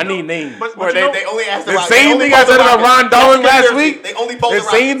asked? I need names. But Where you know, they only asked The about same thing I said about Ron Darling last week. They only polled The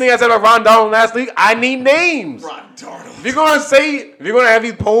same thing I said about Ron Darling last week. I need names. Ron Darnold. If you're gonna have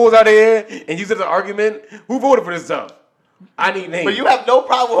these polls out here and use it as an argument, who voted for this stuff? I need names. But you have no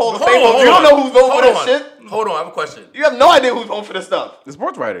problem with Hall of Hold Fame on, votes. You hold don't on. know who's voting for Hold this on. shit. Hold on, I have a question. You have no idea who's voting for this stuff. the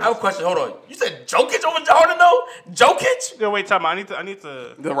sports writers. I have a question. Hold on. You said Jokic over Harden though? Jokic? yeah, wait, time. I need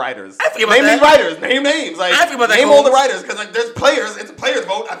to. The writers. I forget about Name that. these writers. Name names. Like I forget about that, name all the Coles. writers because like there's players. It's a players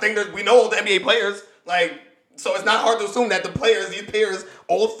vote. I think we know all the NBA players. Like so, it's not hard to assume that the players, these players,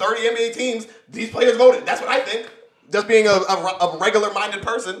 all 30 NBA teams, these players voted. That's what I think. Just being a regular-minded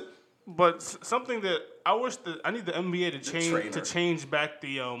person. But something that I wish that I need the NBA to change back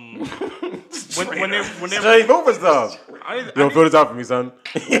the when they're Hey, vote for stuff. I Yo, need, fill this out for me, son.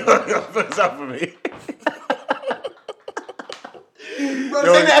 Yo, fill this out for me. Bro,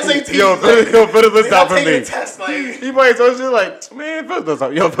 this ain't the SAT. Yo, fill this list out for me. Test, like, He might so shit like, man, fill this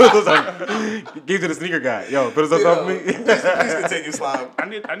out. Yo, fill this out. Give to the sneaker guy. Yo, fill this out for me. please continue, Slime.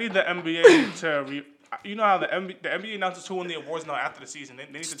 I need the NBA to you know how the NBA announces who won the awards now after the season. They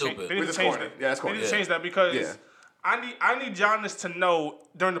need to change. Stupid. They need Which to is change corny. that. Yeah, that's They corny. need to Yeah. change that because Yeah. I need Giannis to know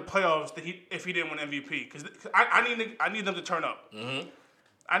during the playoffs that if he didn't win MVP because I need them to turn up. Mm-hmm.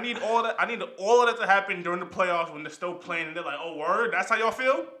 I need all of that to happen during the playoffs when they're still playing and they're like, oh word, that's how y'all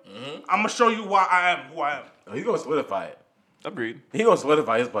feel. Mm-hmm. I'm gonna show you why I am who I am. Oh, he's gonna solidify it. Agreed. He's gonna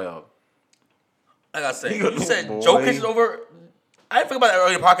solidify his playoff. Like I said, He you goes, said boy. Jokic is over. I didn't think about that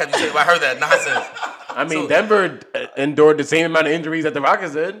earlier podcast. You said, I heard that nonsense. I mean, So- Denver endured the same amount of injuries that the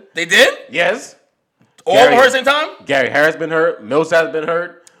Rockets did. They did? Yes. All Gary- hurt at the same time? Gary Harris been hurt. Millsap's been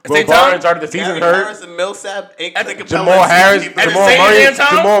hurt. the same Will Barton time? started the season Gary hurt. Harris and Millsap ain't At the- clicking Jamal Harris, At the Jamal same Murray, damn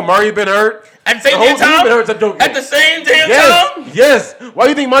time? Jamal Murray been hurt. At the same The damn whole team time? been hurt except Jokic. At the same damn Yes, time? yes. Why do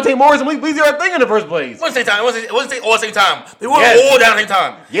you think Monte Morris and Malik Beasley are a thing in the first place? It wasn't the same time. It wasn't all the same time. They weren't Yes. all down at the same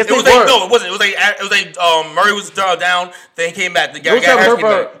time. Yes, it they was were. like no, it wasn't. It was like Murray was down, then he came back. The Gary Millsap Harris hurt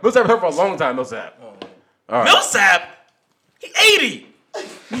came back. Millsap hurt for a long time. Millsap. All right. Millsap, he 80.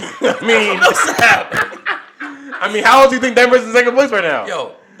 I Millsap, mean, how do you think Denver's in second place right now?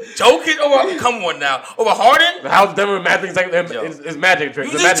 yo, Jokic over. Come on now, over Harden. How's Denver magic second? Yo. Is magic trick?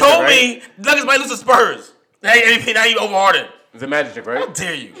 You It's a just magic told trick, right? me Nuggets might lose to Spurs. Now you over Harden. It's a magic trick, right? How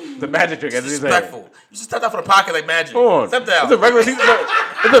dare you? It's a magic trick. As he said. Disrespectful. You should step out for the pocket like Magic. Come on. Step down. It's a regular season.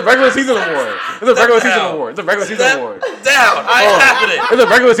 It's a regular season award. It's a regular season down. award. It's a regular season Step award. down. I ain't having it. It's a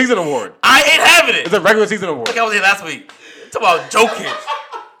regular season award. I ain't having it. It's a regular season award. Like I was here last week. Talk about Jokic.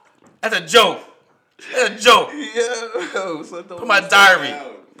 That's a joke. That's a joke. Put my diary.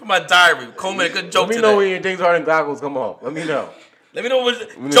 Put my diary. Cole made a good joke Let me today. know when your James Harden goggles come off. Let me know. Let me know what the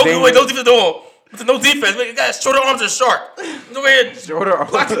Jokic James- with no defense doing. With no defense. Man, you got shorter arms than a shark. He's over here Shorter arms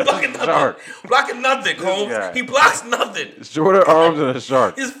blocking than a nothing. shark. Blocking nothing, Combs. guy. He blocks nothing. Shorter arms than a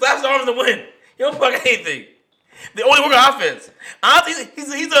shark. He just flaps his arms to win. He don't block anything. They only work on offense. Honestly, he's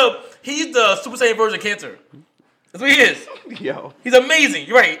the Super Saiyan version of Cantor. That's what he is. Yo, He's amazing.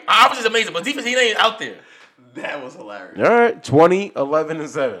 You're right. Our offense is amazing, but defense, he ain't out there. that was hilarious. All right, 20, 11, and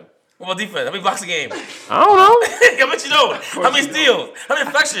 7. What about defense? How many blocks a game? I don't know. I bet you don't. How many steals? How many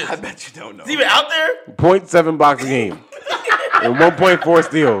deflections? I bet you don't know. Is he even out there? 0.7 blocks a game. And 1.4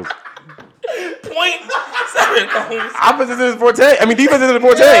 steals. 0.7. Combs. Offense is his forte. I mean, defense is his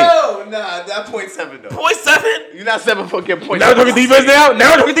forte. No, nah, not 0.7 though. 0.7? You're not 7 foot get point. Now we're talking defense now?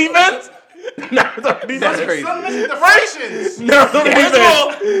 Now we're talking defense? That's crazy. Some differentiations. Now talking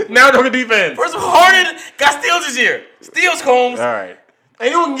defense. Now talking defense. First of all, Harden got steals this year. Steals, Combs. All right.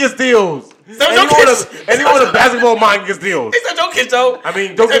 Anyone can get steals. Jokic. Anyone with a basketball mind can get steals. It's not Jokic, though. I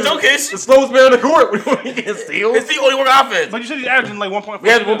mean, It's not Jokic Jokic. is the slowest man on the court. He can get steals. It's the only work offense. But you said he's averaging like 1.4. We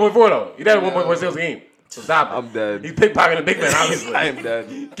had 1.4 though. He had 1.4 steals a game. So stop it. I'm dead. He's pickpocketing the big man, obviously. I am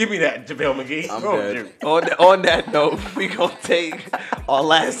dead. Give me that, JaVale McGee. I'm Oh, dead. shoot. On that note, we gonna take our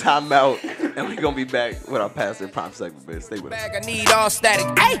last time out, and we gonna be back with our past and prime segment. Man. Stay with us. Bag, I need all static.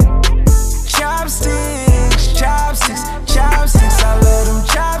 Hey! Chopsticks, chopsticks, chopsticks. I love them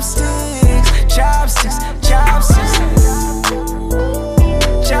chopsticks, chopsticks, chopsticks.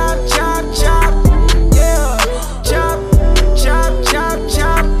 Chop, chop, chop, yeah. Chop, chop, chop,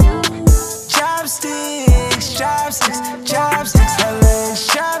 chop. Chopsticks, chopsticks, chopsticks. I love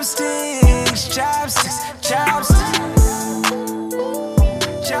chopsticks, chopsticks, chopsticks.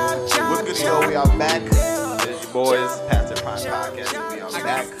 Chop, chop, What's good, yo? We are back. It's your boys, Past Their Prime Podcast. We are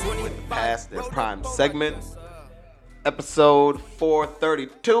back with the Past Their Prime segment. Episode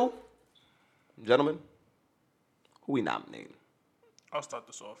 432. Gentlemen, who we nominating? I'll start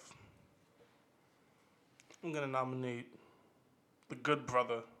this off. I'm gonna nominate the good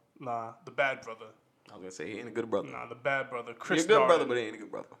brother. Nah, the bad brother. I was gonna say he ain't a good brother. Nah, the bad brother. He's Chris a good Darden. brother, but he ain't a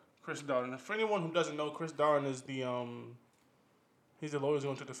good brother. Chris Darden. For anyone who doesn't know, Chris Darden is he's the lawyer who's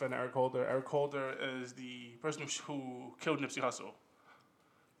going to defend Eric Holder. Eric Holder is the person who killed Nipsey Hussle.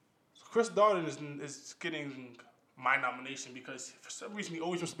 So Chris Darden is getting my nomination because for some reason he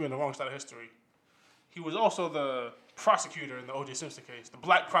always wants to be on the wrong side of history. He was also the prosecutor in the O.J. Simpson case, the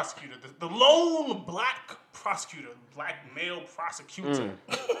black prosecutor, the lone black prosecutor, black male prosecutor,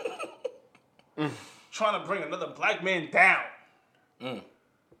 trying to bring another black man down, trying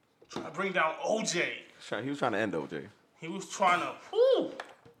to bring down O.J. He was trying to end OJ. He was trying to. Whoo.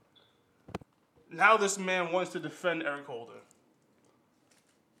 Now this man wants to defend Eric Holder.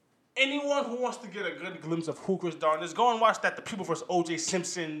 Anyone who wants to get a good glimpse of who Chris Darden is, go and watch that The People vs. O.J.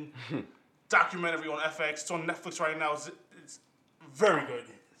 Simpson documentary on FX. It's on Netflix right now. It's very good.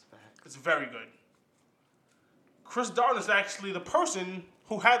 It's very good. Chris Darden is actually the person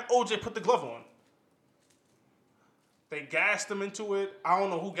who had O.J. put the glove on. They gassed him into it. I don't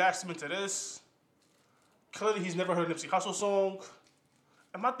know who gassed him into this. Clearly, he's never heard a Nipsey Hussle song.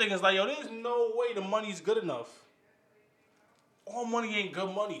 And my thing is like, yo, there's no way the money's good enough. All money ain't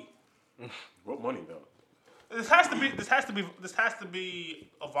good money. What money though? This has to be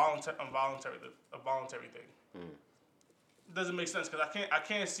a voluntary thing. It doesn't make sense because I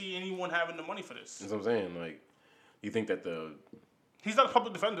can't see anyone having the money for this. That's what I'm saying. Like, you think that He's not a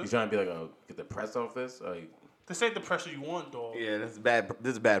public defender. he's trying to be like, get the press off this? Like, This ain't the pressure you want, dog. Yeah, this is bad.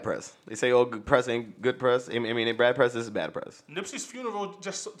 This is bad press. They say, "Oh, good press ain't good press." I mean, bad press. This is bad press. Nipsey's funeral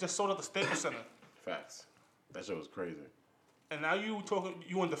just sold at the Staples Center, facts. That shit was crazy. and now you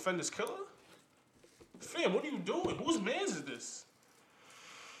want to defend this killer? Fam, what are you doing? Whose man's is this?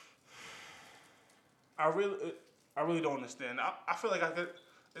 I really don't understand. I feel like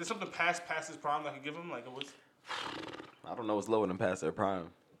is something past his prime that I could give him? Like it was. I don't know what's lower than past their prime.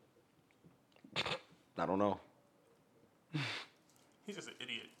 I don't know. He's just an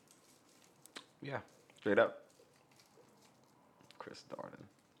idiot. Yeah, straight up. Chris Darden.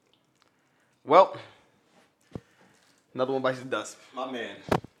 Well, another one bites the dust. My man,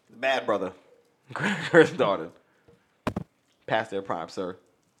 the bad brother, Chris Darden. Past their prime, sir.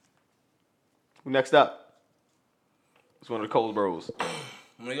 Who next up? It's one of the Cole Bros.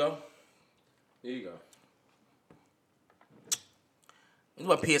 Let me go. Here you go. Let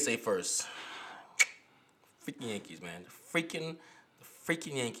me do my PSA first. Freaking Yankees, man. The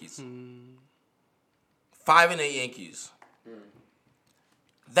freaking Yankees. 5-8 Yankees.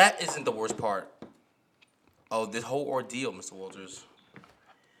 That isn't the worst part of this whole ordeal, Mr. Walters.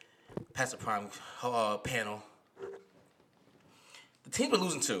 Past the prime panel. The teams we're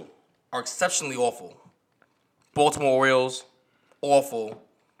losing to are exceptionally awful. Baltimore Orioles, awful.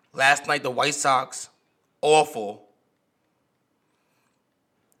 Last night, the White Sox, awful.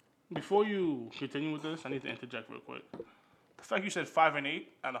 Before you continue with this, I need to interject real quick. The fact you said 5-8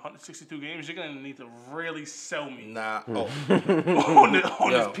 out of 162 games, you're gonna need to really sell me Nah. on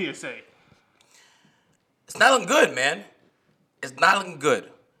Yo. this PSA. It's not looking good, man. It's not looking good.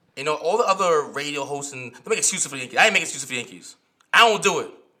 You know, all the other radio hosts and they make excuses for the Yankees. I ain't making excuses for the Yankees. I don't do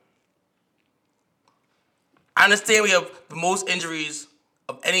it. I understand we have the most injuries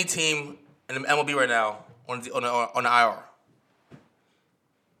of any team in the MLB right now on the IR.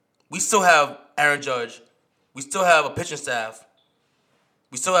 We still have Aaron Judge. We still have a pitching staff.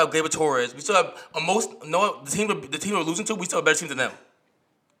 We still have Gleyber Torres. We still have the team we're losing to. We still have a better team than them.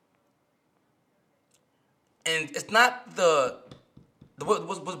 And it's not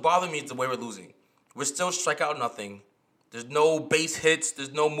what's bothering me is the way we're losing. We're still strike out nothing. There's no base hits.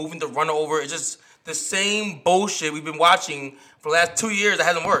 There's no moving the runner over. It's just the same bullshit we've been watching for the last 2 years that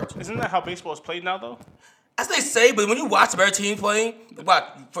hasn't worked. Isn't that how baseball is played now, though? As they say, but when you watch the better team playing,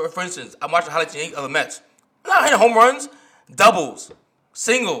 for instance, I'm watching highlights of the Mets. They're not hitting home runs, doubles,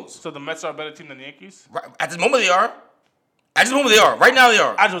 singles. So the Mets are a better team than the Yankees? Right, at this moment, they are. At this moment, they are. Right now, they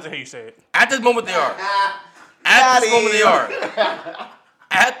are. I just want to hear you say it. At this moment, they are. At this moment, they are.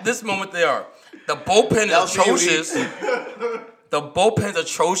 At this moment, they are. The bullpen is atrocious. The bullpen's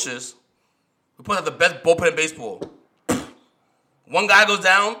atrocious. We put out the best bullpen in baseball. One guy goes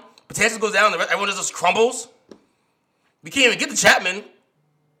down, Betances goes down, everyone just crumbles. We can't even get to Chapman.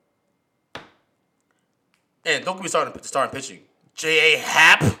 And don't get me starting pitching. J.A.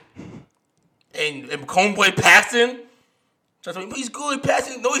 Happ and Homeboy Paxton. He's good,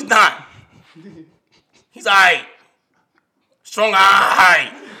 Paxton. No, he's not. He's all right. Strong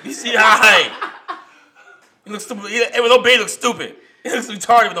eye. You see eye. He looks stupid. With no beard, he looks stupid. He looks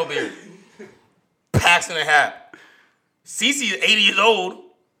retarded with no beard. Paxton and Happ. CeCe is 80 years old.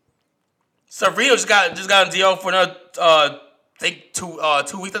 Severino just got on DL for another, I think 2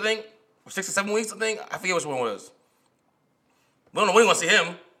 weeks, I think. Or 6 or 7 weeks, I think. I forget which one it was. We don't know when we're going to see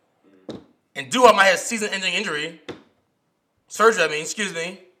him. And Dua might have season-ending injury. Surgery, excuse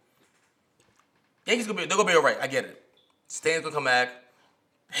me. Yankees they're gonna be all right. I get it. Stan's gonna come back.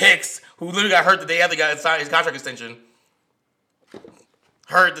 Hicks, who literally got hurt the day after he got signed his contract extension.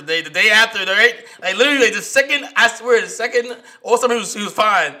 Hurt the day after, right? Like literally, the second All-Star he was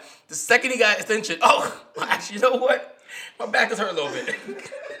fine. The second he got extension, actually, you know what? My back is hurt a little bit.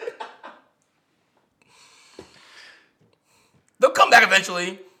 They'll come back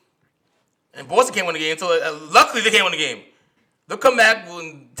eventually. And Boston can't win the game, so luckily they can't win the game. They'll come back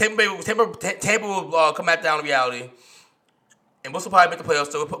when Tampa will come back down to reality. And Boston will probably make the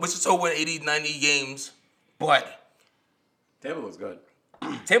playoffs, so which is still win 80, 90 games. But Tampa looks good.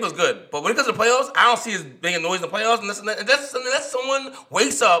 Tampa's good. But when it comes to the playoffs, I don't see us making noise in the playoffs unless someone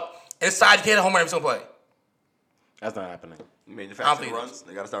wakes up and decides you can't hit a home run every single play. That's not happening. Manufacturing runs.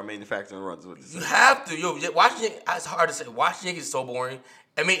 They got to start manufacturing runs. You have to. Watching it's hard to say. Watching Yankees is so boring.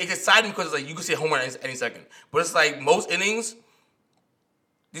 It's exciting because it's like you can see a home run any second. But it's like most innings,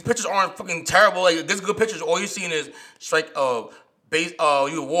 these pitchers aren't fucking terrible. Like there's good pitchers. All you're seeing is strike, base.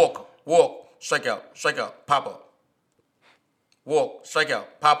 You walk, strikeout, pop up. Walk, strikeout,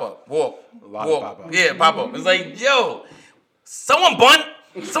 pop up, walk. Pop up. Yeah, pop up. It's like, yo, someone bunt,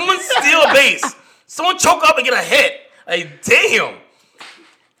 someone steal a base, someone choke up and get a hit. Like, damn.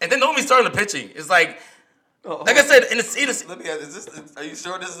 And then don't be starting the pitching. It's like I said, in the let me ask, are you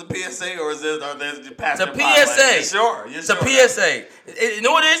sure this is a PSA or is this It's a PSA. You're it's sure. a PSA. You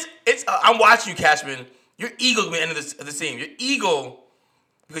know what it is? It's I'm watching you, Cashman. Your ego will be the end of the team. Your ego,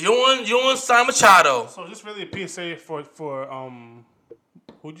 because you don't want to sign Machado. So is this really a PSA for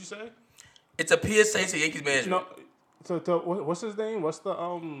who'd you say? It's a PSA to Yankees management. No, so what's his name? What's the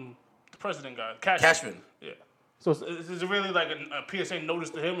president guy? Cashman. Yeah. So is it really like a PSA notice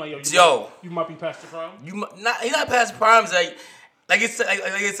to him? Like, you might be past the prime? He's not past the prime. Like I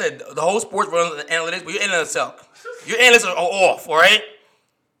said, the whole sports runs on analytics, but your analytics suck. Your analytics are off, all right?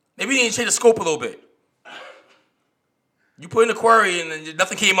 Maybe you need to change the scope a little bit. You put in a query and then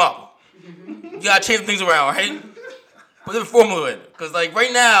nothing came up. You gotta change some things around, right? Put the formula in. Because like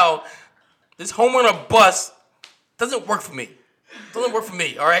right now, this home run or bust doesn't work for me. It doesn't work for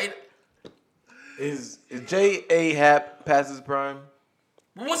me, all right? Is J.A. Happ past his prime?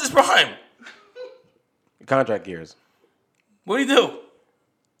 What's his prime? Contract years. What did he do?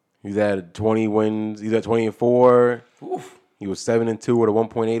 He's at 20 wins. He's at 20-4. Oof. He was 7-2 with a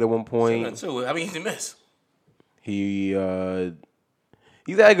 1.8 at one point. 7-2. How many games did he miss?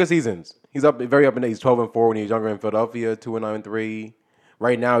 He's had good seasons. He's very up and down. He's 12-4 when he was younger in Philadelphia. 2-9-3.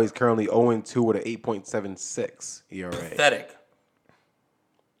 Right now, he's currently 0-2 with an 8.76 ERA. Pathetic.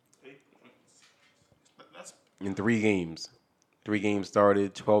 In 3 games. 3 games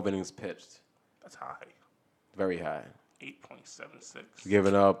started, 12 innings pitched. That's high. Very high. 8.76.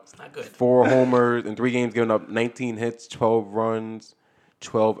 Giving up not good. 4 homers in 3 games, giving up 19 hits, 12 runs,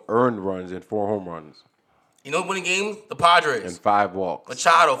 12 earned runs, and 4 home runs. You know winning games? The Padres. And 5 walks.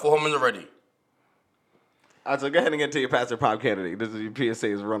 Machado, 4 home runs already. All right, so go ahead and get to your Pastor Pop candidate. This is your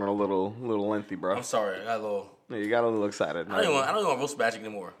PSA is running a little lengthy, bro. I'm sorry. I got a little... Yeah, you got a little excited. I don't even want roast magic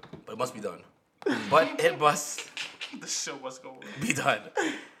anymore. But it must be done. But it must The show must go on. be done.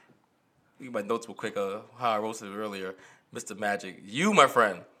 Get my notes real quick how I roasted it earlier. Mr. Magic. You, my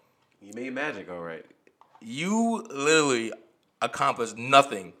friend. You made magic, all right. You literally accomplished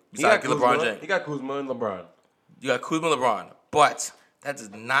nothing besides LeBron James. He got Kuzma and LeBron. You got Kuzma and LeBron. But that does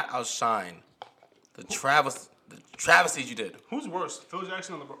not outshine the travesties you did. Who's worse, Phil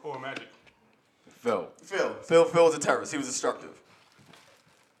Jackson or Magic? Phil. Phil was a terrorist. He was destructive.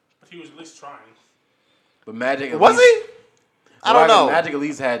 But he was at least trying. But Magic Was he? I don't know. Magic at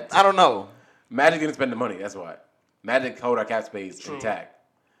least had. I don't know. Magic didn't spend the money. That's why. Magic held our cap space intact.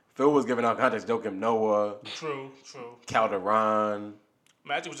 Phil was giving out contracts. Joakim Noah. True. Calderon.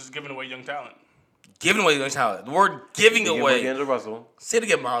 Magic was just giving away young talent. Giving away young talent. The word giving away. D'Angelo Russell. Say it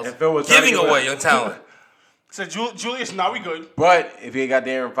again, Miles. And Phil was trying to giving give away it- young talent. Said Julius, now we good. But if he had got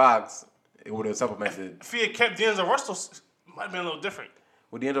De'Aaron Fox, it would have supplemented. If he had kept D'Angelo Russell, might have been a little different.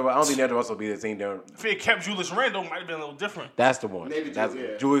 With D'Angelo, I don't think D'Angelo Russell will be the same De'Aaron. If he had kept Julius Randle, might have been a little different. That's the one. Maybe That's,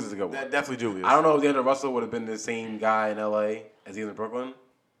 Julius, yeah. Julius is a good one. Definitely Julius. I don't know if D'Angelo Russell would have been the same guy in LA as he is in Brooklyn.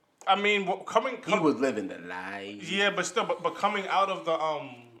 I mean, He was living the life. Yeah, but still, but coming out of the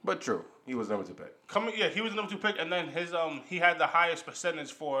But true, he was number 2 pick. he was the number 2 pick, and then his he had the highest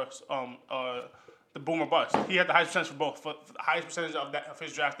percentage for the boomer bust. He had the highest percentage for both. For the highest percentage of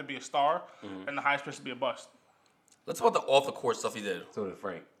his draft to be a star, and the highest percentage to be a bust. Let's talk about the off the court stuff he did. So did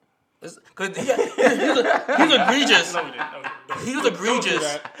Frank. Because he was egregious. No, we didn't. He was Don't do egregious.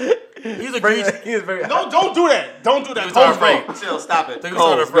 that. He was egregious. He is very. No, don't do that. Don't do that. He was Cole's talking go. Chill, stop it. Think we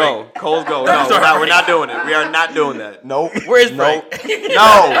started Coles, Frank. go. Coles, go. Think we No, started we're not Frank. doing it. We are not doing that. Nope. Where is No. Frank?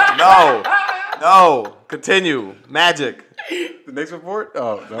 No. Continue. Magic. The next report?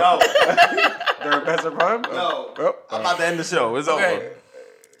 Oh, no. No. They're past their prime? No. Oh, I'm about to end the show. It's Okay. over.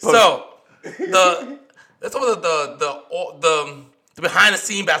 So let's talk about the behind the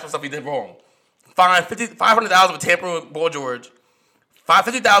scene basketball stuff he did wrong. Fined $500,000 for tampering with Paul George.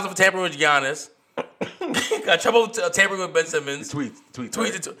 $50,000 for tampering with Giannis. Got trouble tampering with Ben Simmons. Tweets.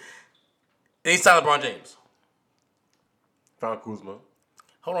 Tweeted. And he signed LeBron James. Found Kuzma.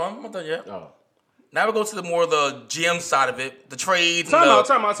 Hold on, I'm not done yet. Oh. Now we go to the GM side of it, the trades, Time and out.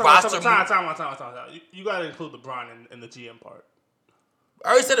 the roster. You got to include LeBron in the GM part. I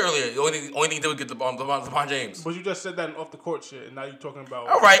already said earlier, the only thing he did was get LeBron James. But you just said that in off the court shit, and now you're talking about.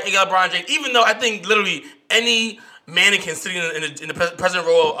 All right, he got LeBron James. Even though I think literally any mannequin sitting in the president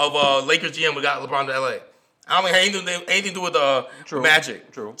role of Lakers GM would got LeBron to LA. I don't think it had anything to do with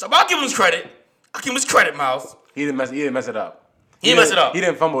Magic. True. So I'll give him his credit. Miles. He didn't mess it up. He didn't mess it up. He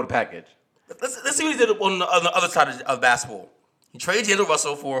didn't fumble the package. Let's see what he did on the other side of basketball. He traded D'Angelo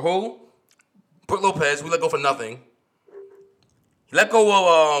Russell for who? Brook Lopez, who let go for nothing. He let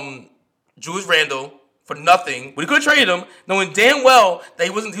go of Julius Randle for nothing. But he could have traded him, knowing damn well that he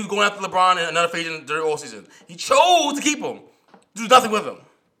was going after LeBron and another free agent during all season. He chose to keep him. Do nothing with him.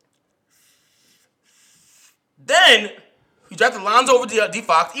 Then he drafted Lonzo over D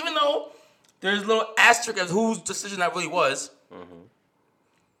Fox, even though there's a little asterisk as whose decision that really was. Mm-hmm.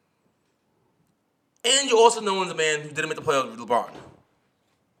 And you also know the man who didn't make the playoffs with LeBron.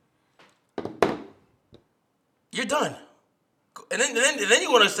 You're done. And then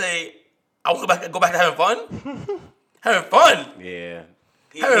you want to say, I want to go back to having fun? Having fun. Yeah.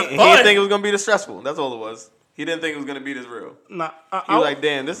 He didn't think it was going to be this stressful. That's all it was. He didn't think it was going to be this real. Nah, He was like,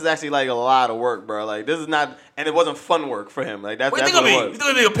 damn, this is actually like a lot of work, bro. Like, this is not, and it wasn't fun work for him. Like, that's What what do you think it of me? was. You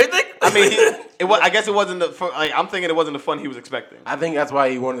think it'll be a picnic? I mean, I guess it wasn't I'm thinking it wasn't the fun he was expecting. I think that's why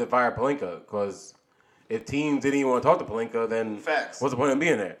he wanted to fire Pelinka, because if teams didn't even want to talk to Pelinka, then Facts. what's the point of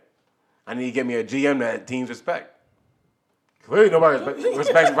being there? I need to get me a GM that teams respect. Clearly nobody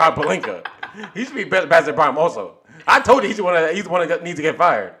respects Rob Pelinka. He should be past their prime also. I told you he's the one that needs to get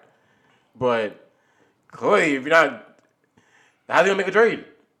fired. But clearly, if you're not, how are they going to make a trade?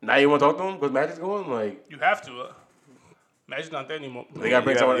 Now you want to talk to him because Magic's going? Like, you have to. Magic's not there anymore. they got to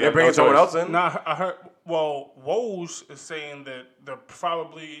bring Yeah, someone. yeah, They're bringing no someone choice. else in. Nah, I heard. Well, Woj is saying that they're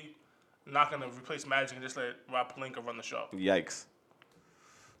probably not going to replace Magic and just let Rob Pelinka run the show. Yikes.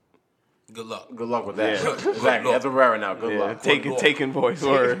 Good luck. Good luck with that. Yeah. Exactly. That's where we're at right now. Good Yeah, luck. taking voice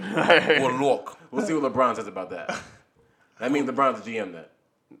word. Good luck. We'll see what LeBron says about that. That means LeBron's the GM then.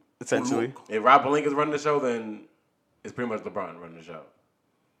 Essentially. If Rob Pelinka's running the show, then it's pretty much LeBron running the show.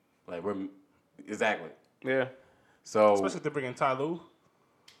 Like, exactly. Yeah. So, Especially if they bring in Ty Lue,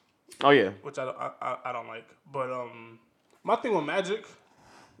 Oh, yeah. which I don't like. But my thing with Magic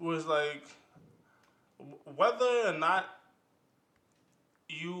was like whether or not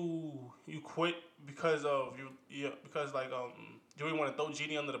you quit because of you really want to throw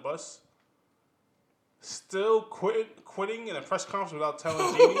Genie under the bus. still quitting in a press conference without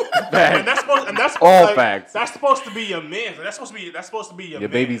telling Jeannie. and that's All like, facts. That's supposed to be your man. That's supposed to be your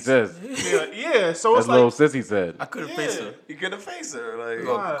baby sis. Yeah. So That's it's little like sissy said. I couldn't face her. You could have faced her. Like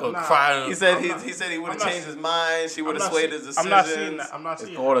Go cry. he said he would have changed his mind. She would have swayed his decisions. I'm not seeing that. I'm not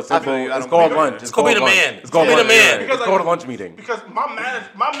seeing It's called a that. simple. I It's don't called believe lunch. it. It's Go be called the lunch. man. It's called Be the lunch. man. It's Because, called a like, lunch meeting. Because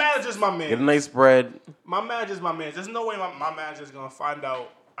my manager's my man. Get a nice spread. My manager's my man. There's no way my manager's gonna find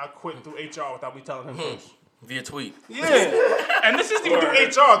out I quit through HR without me telling him first. Via tweet. Yeah, and this isn't even through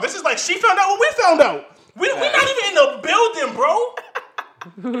HR. This is like she found out when we found out. We're not even in the building, bro.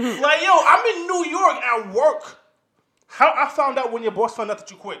 Like, yo, I'm in New York at work. How I found out when your boss found out that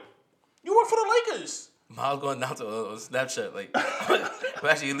you quit? You work for the Lakers. Miles going down to Snapchat like, I'm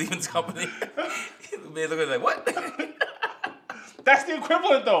actually leaving this company. Man looking like, what? That's the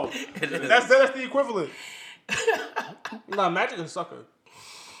equivalent, though. It is. That's the equivalent. Nah, Magic is a sucker.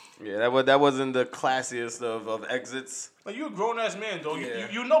 Yeah, that wasn't the classiest of exits. Like, you a grown ass man, though. Yeah.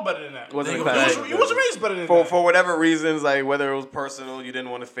 You know better than that. Wasn't You a classic. You was raised better than for that. for whatever reasons, like whether it was personal, you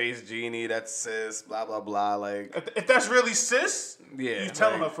didn't want to face Jeannie, that's sis, blah blah blah. Like, If that's really sis, yeah, you tell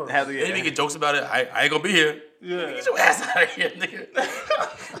like, her first. yeah. They even get jokes about it. I ain't gonna be here. Yeah. Get your ass out of here, nigga.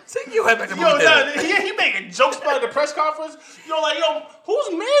 Take your head back to Yo, movie nah, theater. he making jokes about it at the press conference. Yo, whose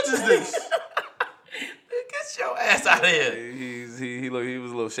man's is this? Get your ass out of here. He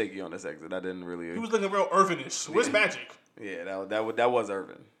was a little shaky on this exit. I didn't really. He was looking real Irvinish. Where's Magic? Yeah, that was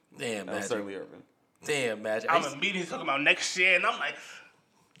Irvin. Damn, That was Magic. certainly Irvin. Damn, Magic. I'm immediately talking about next year, and I'm like,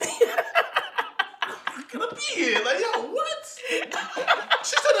 gonna be here. Like, yo, what?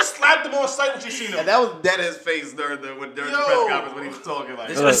 She should have slapped him on sight when she seen him. And that was dead his face during the press conference when he was talking like.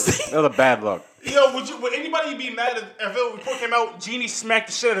 That was a bad look. Yo, would anybody be mad if a report came out? Jeannie smacked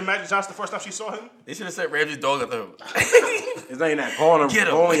the shit out of Magic Johnson the first time she saw him. They should have sent Ramsey's dog after him. It's not even that calling Get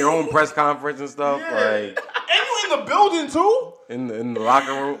him. calling your own press conference and stuff Yeah. like And you in the building too? in the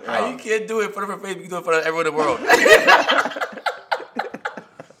locker room. How you can't do it in front of her face, you can do it in front of everyone in the world.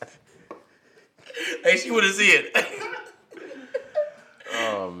 Hey, she wouldn't see it.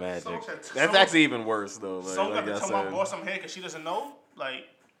 Oh, Magic. That's actually even worse though. Like, Someone like got I to tell my said. boss I'm here because she doesn't know. Like,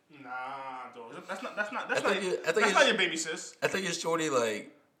 nah, dog. That's think not your baby sis. I think your shorty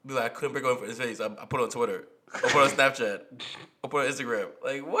like be like I couldn't break on his face. I put it on Twitter. I put it on Snapchat. I put it on Instagram.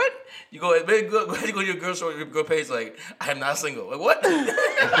 Like what? You go ahead to go to your girl shorty, your girl page. Like I am not single. Like what?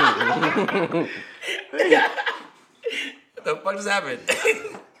 What the fuck just happened?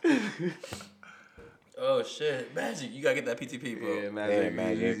 Oh shit, Magic! You gotta get that PTP, bro. Yeah, Magic. Yeah,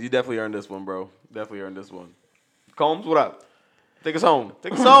 Magic. You definitely earned this one, bro. Definitely earned this one. Combs, what up? Take us home.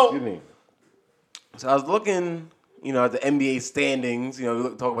 Take us home. Excuse me. So I was looking, at the NBA standings. We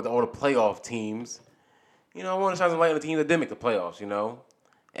talk about all the playoff teams. I want to shine some light on the teams that did make the playoffs.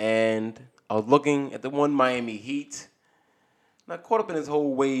 And I was looking at the one Miami Heat. And I caught up in this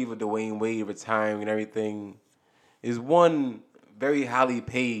whole wave of Dwayne Wade retiring and everything. Is one very highly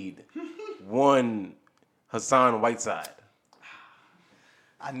paid, one Hassan Whiteside.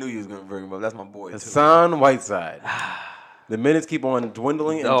 I knew you was gonna bring him up. That's my boy too. Hassan Whiteside. The minutes keep on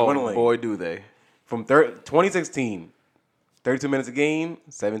dwindling and dwindling. Boy, do they. From 2016, 32 minutes a game,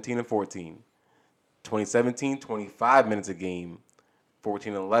 17 and 14. 2017, 25 minutes a game,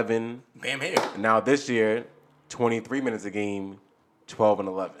 14 and 11. Bam, here. And now this year, 23 minutes a game, 12 and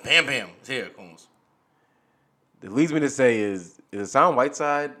 11. Bam, bam. It's here, Combs. It leads me to say is Hassan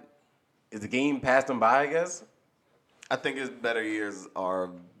Whiteside, is the game passed him by, I guess? I think his better years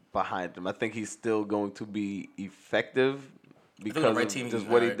are behind him. I think he's still going to be effective because on the right of team, just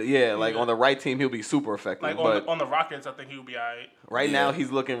he's what alright. like on the right team he'll be super effective. Like but on the Rockets, I think he would be alright. right now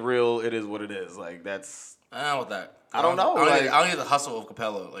he's looking real. It is what it is. Like that's. I don't know about that. I don't know, I like- don't need the hustle of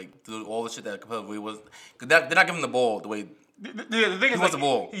Capella, like do all the shit that Capella really was. Cause they're not giving him the ball the way. The thing is, wants the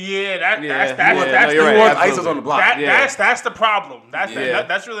ball. Yeah, no, that's you're He right. wants absolutely. ISOs on the block. That's the problem. That's Yeah.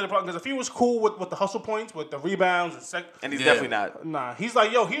 that's really the problem. Because if he was cool with the hustle points, with the rebounds And he's Yeah. definitely not. nah, he's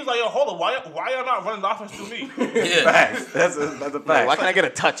like, yo, hold on, why y'all not running the offense through me? Yeah, Facts. That's a fact. Like, why can't I get a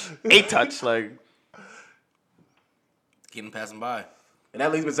touch? A touch, like. keep him passing by. And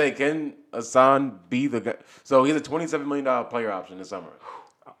that leads me to say, can Hassan be the guy? So he's a $27 million player option this summer.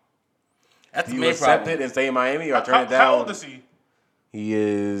 That's Do the you main accept problem. it and stay in Miami or turn How, it down? how old is he? He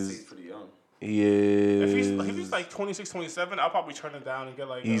is. Pretty young. He is. If he's like 26, 27, I'll probably turn it down and get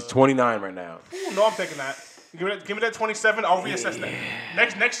like. He's 29 right now. Ooh, no, I'm taking that. Give me that 27. I'll reassess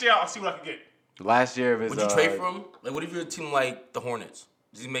that. Next year, I'll see what I can get. Last year of his. Would you trade for him? Like, what if you're a team like the Hornets?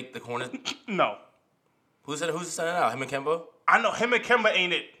 Does he make the Hornets? No, Who's signing out? Him and Kemba? I know him and Kemba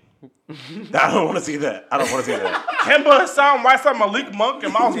ain't it. I don't want to see that. Kemba, Hassan Whiteside, Malik Monk,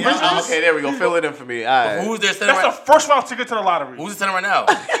 and Miles Bridges. Okay, there we go. Fill it in for me. All right. Who's their center? That's Right? the first round ticket to the lottery. Who's the center right now?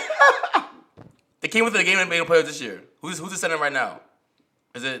 They came into the game and made players this year. Who's the center right now?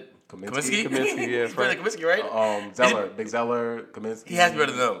 Is it Kaminsky? Kaminsky, yeah, He's better than Kaminsky, right? Zeller, Big Zeller, Kaminsky. He has to be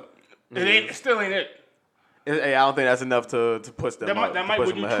better than them. It still ain't it. Hey, I don't think that's enough to push them. That might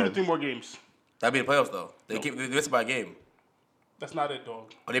win you 2 to 3 more games. That'd be the playoffs though. They missed by a game. That's not it,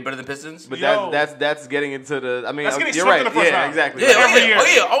 dog. Are they better than Pistons? But Yo. that's getting into the. I mean, That's getting you're swept right. in the first Yeah, round. exactly. Yeah, Every year.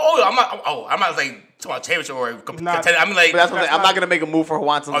 I'm not like talking about championship or contender. I mean like But that's what I'm saying. I'm not- not gonna make a move for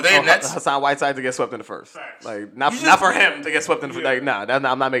Are they Nets? Hassan Whiteside to get swept in the first. Facts. Like not for him to get swept in the first. Like nah,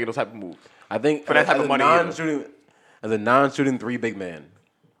 I'm not making those type of moves. I think For that type as of a money either. as a non-shooting 3 big man,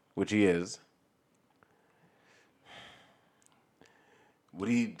 which he is, would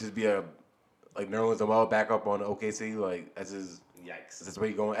he just be a like Nerlens Noel backup on OKC? Like as his yikes. Is this where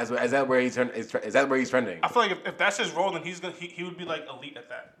he going? Is that where he's is that where he's trending? I feel like if that's his role, then he would be like elite at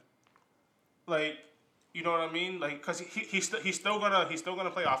that. Like, you know what I mean? Like, cause he's still gonna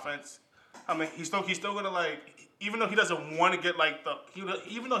play offense. I mean, he's still gonna like, even though he doesn't want to get like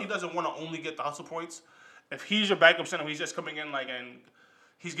even though he doesn't want to only get the hustle points. If he's your backup center, he's just coming in like and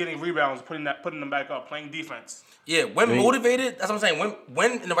he's getting rebounds, putting them back up, playing defense. Yeah, when motivated, that's what I'm saying.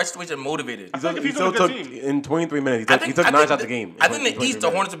 When in the right situation, motivated. I feel like if He he's on still a good took team. in 23 minutes. He took 9 shots a game. I think the 23 East, the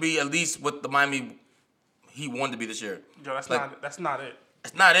minutes. Hornets would be at least what the Miami Heat wanted to be this year. Yo, that's not it.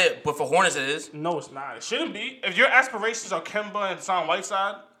 It's not it, but for Hornets it is. No, it's not. It shouldn't be. If your aspirations are Kemba and Hassan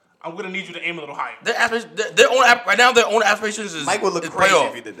Whiteside, I'm gonna need you to aim a little higher. Their own aspirations is Mike would look is crazy playoff.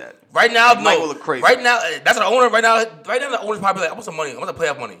 if he did that. Right now, Mike no. would look crazy. Right now, that's the owner. Right now, the owner's probably like, I want some money. I want the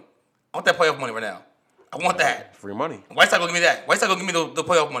playoff money. I want that playoff money right now. I want that. Free money. Whiteside gonna give me that. Whiteside gonna give me the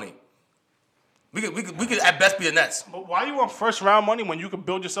playoff money. We could at best be the Nets. But why you want first round money when you could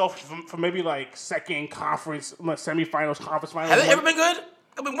build yourself for maybe like second conference, semifinals, conference finals? Have they ever been good?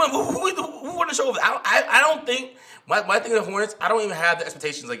 I mean, who won the show? I don't think when I think of the Hornets, I don't even have the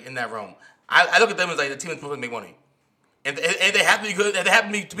expectations like in that realm. I look at them as like the team that's supposed to make money. And if they have to be good, if they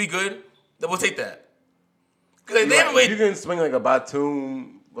happen to be good, then we'll take that. Because they haven't If you waited. can swing like a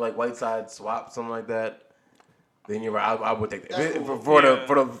Batum, like Whiteside swap, something like that, then you're right. I would take that. For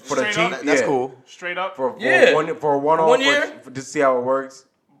the Straight cheap. up? That's yeah. cool. Straight up? For Yeah. for one off, 1 year? to see how it works.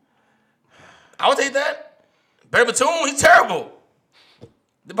 I would take that. Better Batum, he's terrible.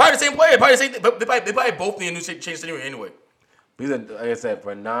 They're probably the same player. Probably the same thing. But they probably both need a new change scenery anyway. But he's like I said,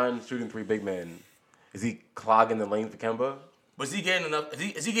 for a non-shooting 3 big man, is he clogging the lane for Kemba? But is he getting enough?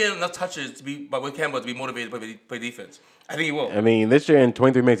 Is he getting enough touches to be with Kemba to be motivated to play defense? I think he will. I mean, this year in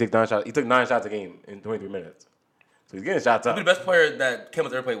 23 minutes, he took 9 shots. He took 9 shots a game in 23 minutes. So he's getting shots up. He'll be the best player that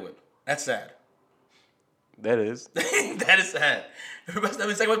Kemba's ever played with. That's sad. That is. That is sad. The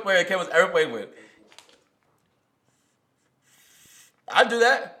second best player Kemba's ever played with. I'd do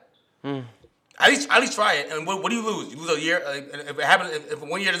that. At least try it. And what do you lose? You lose a year. Like, if it happens, if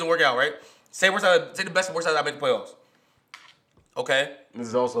 1 year doesn't work out, right? Say the best and worst out I made the playoffs. Okay. This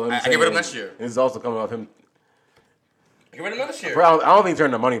is also him I get saying- rid of him next year. This is also coming off him. Get rid of him this year. I don't think he's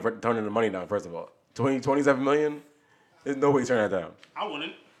turning the money down. First of all, 27 million. There's no way he's turning that down. I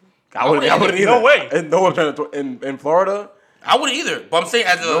wouldn't. I wouldn't either. No way. And no one turning in Florida. I wouldn't either. But I'm saying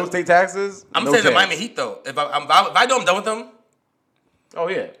as No a, state taxes. I'm no saying the chance. Miami Heat though. If I know I'm done with them, Oh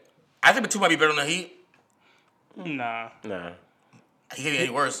yeah. I think the two might be better than the Heat. Nah. Nah. He can't get any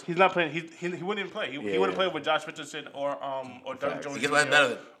worse. He's not playing. He wouldn't even play. He Yeah. wouldn't play with Josh Richardson or Doug Jones He gets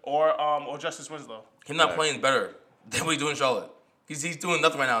better. or Justice Winslow. Him not playing is better than what he's doing in Charlotte. He's doing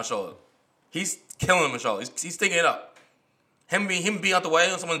nothing right now in Charlotte. He's killing him in Charlotte. He's sticking it up. Him being out the way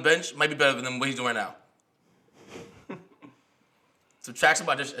on someone's bench might be better than what he's doing right now. Subtraction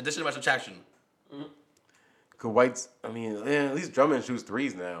by addition by subtraction. Cause White's. I mean, yeah, at least Drummond shoots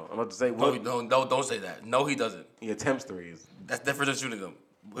threes now. I'm about to say what? No, don't say that. No, he doesn't. He attempts threes. That's different than shooting them.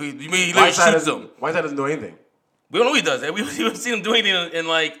 You mean he literally shoots them? Whiteside doesn't do anything. We don't know what he does. We haven't seen him do anything in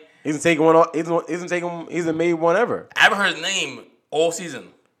like. He hasn't taken one. He hasn't made one ever. I haven't heard his name all season.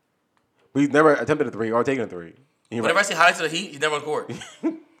 But he's never attempted a 3 or taken a 3. Whenever I see highlights of the Heat, he's never on court.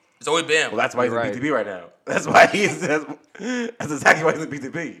 It's always Bam. Well, that's why he's Right. in BTP right now. That's why he's. That's exactly why he's in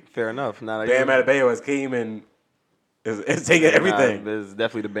BTP. Fair enough. Not Bam Adebayo has came and is taking everything. There's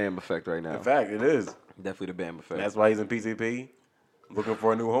definitely the Bam effect right now. In fact, it is. Definitely the Bam effect. That's why he's in PCP, looking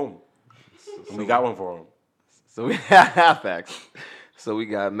for a new home. And we got one for him. So we have facts. So we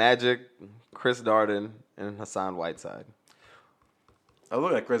got Magic, Chris Darden, and Hassan Whiteside. I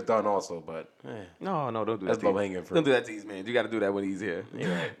look at Chris Dunn also, but No, don't do that. That's to him. low-hanging fruit. Don't do that to these man. You got to do that when he's here.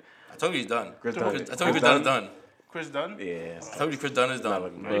 you're right. I told you he's done. Chris I Dunn. told you Chris Dunn is done. Chris Dunn? Yeah. I told you Chris Dunn is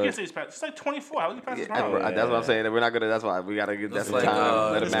done. You can say he's past. It's like 24. How is he past his Yeah, prime? that's what I'm saying. We're not gonna. That's why we gotta give that Looks some like,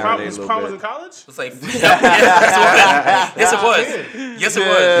 time. Let it His marinate prime, a his little prime was bit. in college? It's like, yes, it was. Yes, it He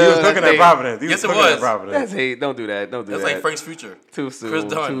was. was cooking at Providence. He Yes, it cooking was. at Providence. That's hate. Don't do that. Don't do That's that. like Frank's future. Too soon. Chris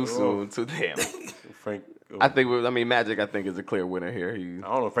Dunn. Too soon. Too damn. Frank. I think. Magic. I think is a clear winner here. I don't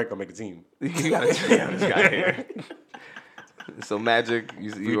know if Frank gonna make the team. You gotta hear. So Magic,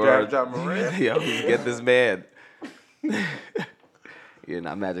 you are. John Moran. Yo, get this man. Yeah,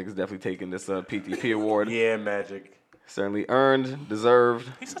 Magic is definitely taking this PTP award. Yeah, Magic. Certainly earned, deserved.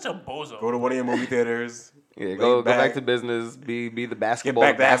 He's such a bozo. Go to one of your movie theaters. Yeah, go back. back to business. Be the basketball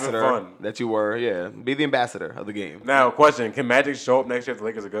back to having ambassador fun. that you were. Yeah, be the ambassador of the game. Now, question: can Magic show up next year if the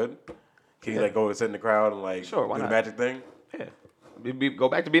Lakers are good? Can he like go and sit in the crowd and like Sure, why do the not? Magic thing? Yeah, go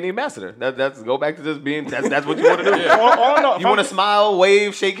back to being the ambassador. That's go back to just being. That's what you want to do. All I know, You want to smile,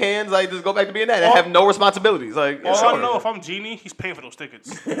 wave, shake hands, like just go back to being that and have no responsibilities. Like all sure. I know, if I'm Genie, he's paying for those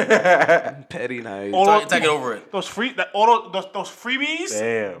tickets. Petty nice. All You're taking over it. those those freebies,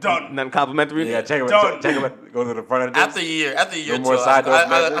 Damn. done. Nothing complimentary. Yeah, check him. Done. Check him. Go to the front of this. After a year, No more side doors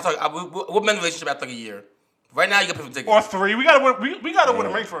matches? we'll mend the relationship after a year. Right now, you got to pay for tickets. Or 3. We gotta win. We gotta win a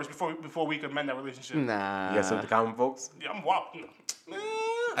ring first before we can mend that relationship. Nah. You got some of the common folks. Yeah, I'm wild.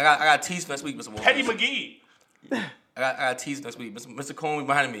 I got a tease next week, Mr. Wolf. Petty McGee. I got a tease next week. Mr. Coleman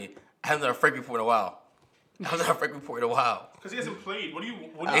behind me. I haven't done a Frank report in a while. Because he hasn't played. What do you?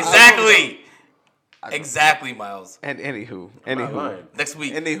 Exactly. Exactly, Miles. And anywho, lying. Next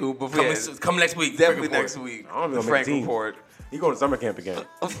week. anywho, before Coming next week. definitely Frank next report. week. I don't know if Frank he'll make the team. report. He going to summer camp again.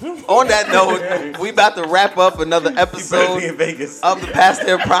 On that note, we about to wrap up another He better episode be in Vegas. of the Past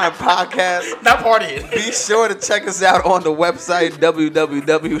Their Prime podcast. Not partying. Be sure to check us out on the website,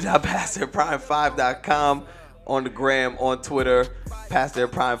 www.pasttheirprime5.com, on the gram, on Twitter, Past Their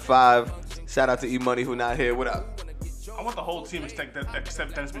Prime 5. Shout out to E-Money who not here. What up? I want the whole team except Dennis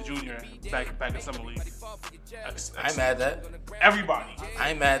Smith Jr. back in Summer League. I ain't mad at that. Everybody. I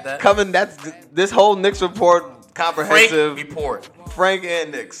ain't mad at that. Coming, this whole Knicks report, comprehensive. Frank report. Frank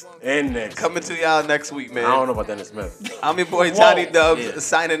and Knicks. And next. Coming to y'all next week, man. I don't know about Dennis Smith. I'm your boy Johnny Dubs, Yeah.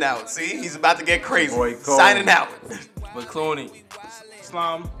 signing out. See, he's about to get crazy. Boy, Cole. Signing out. With Clooney.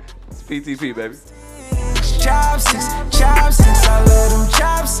 Islam. It's PTP, baby. Chopsticks, chopsticks, I love them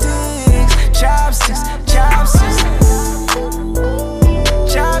chopsticks, chopsticks, chopsticks.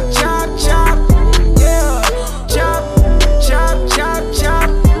 Chop, chop, chop.